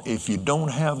on, if you don't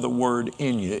have the word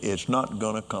in you, it's not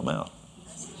going to come out.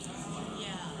 That's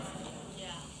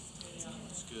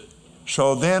good.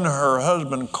 So then her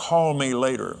husband called me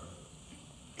later.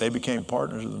 They became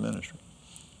partners of the ministry.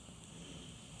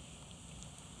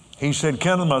 He said,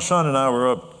 Kenneth, my son and I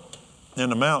were up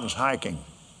in the mountains hiking.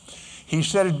 He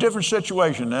said, it's a different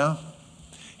situation now.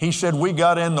 He said, we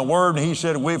got in the Word, and he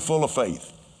said, we're full of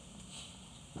faith.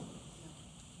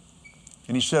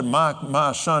 And he said,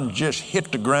 my son just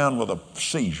hit the ground with a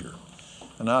seizure.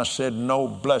 And I said, no,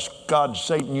 bless God,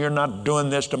 Satan, you're not doing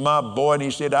this to my boy. And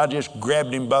he said, I just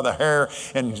grabbed him by the hair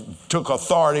and took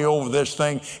authority over this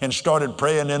thing and started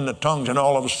praying in the tongues. And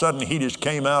all of a sudden, he just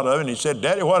came out of it. And he said,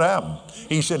 Daddy, what happened?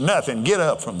 He said, nothing. Get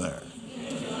up from there.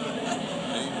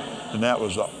 And that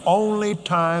was the only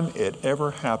time it ever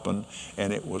happened,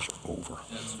 and it was over.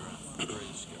 That's right.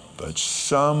 Praise God. But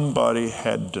somebody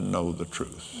had to know the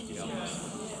truth.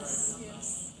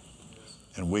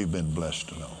 And we've been blessed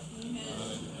to know.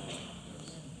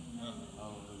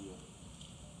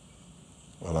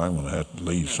 Well, I'm going to have to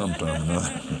leave sometime or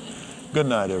another. Good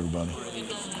night, everybody.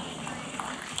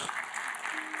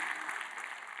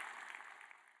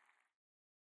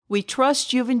 We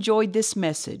trust you've enjoyed this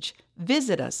message.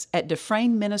 Visit us at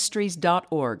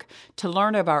DufresneMinistries.org to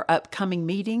learn of our upcoming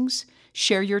meetings,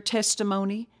 share your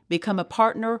testimony, become a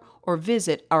partner, or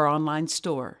visit our online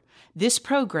store. This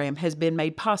program has been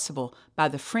made possible by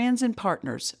the friends and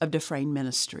partners of Dufresne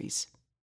Ministries.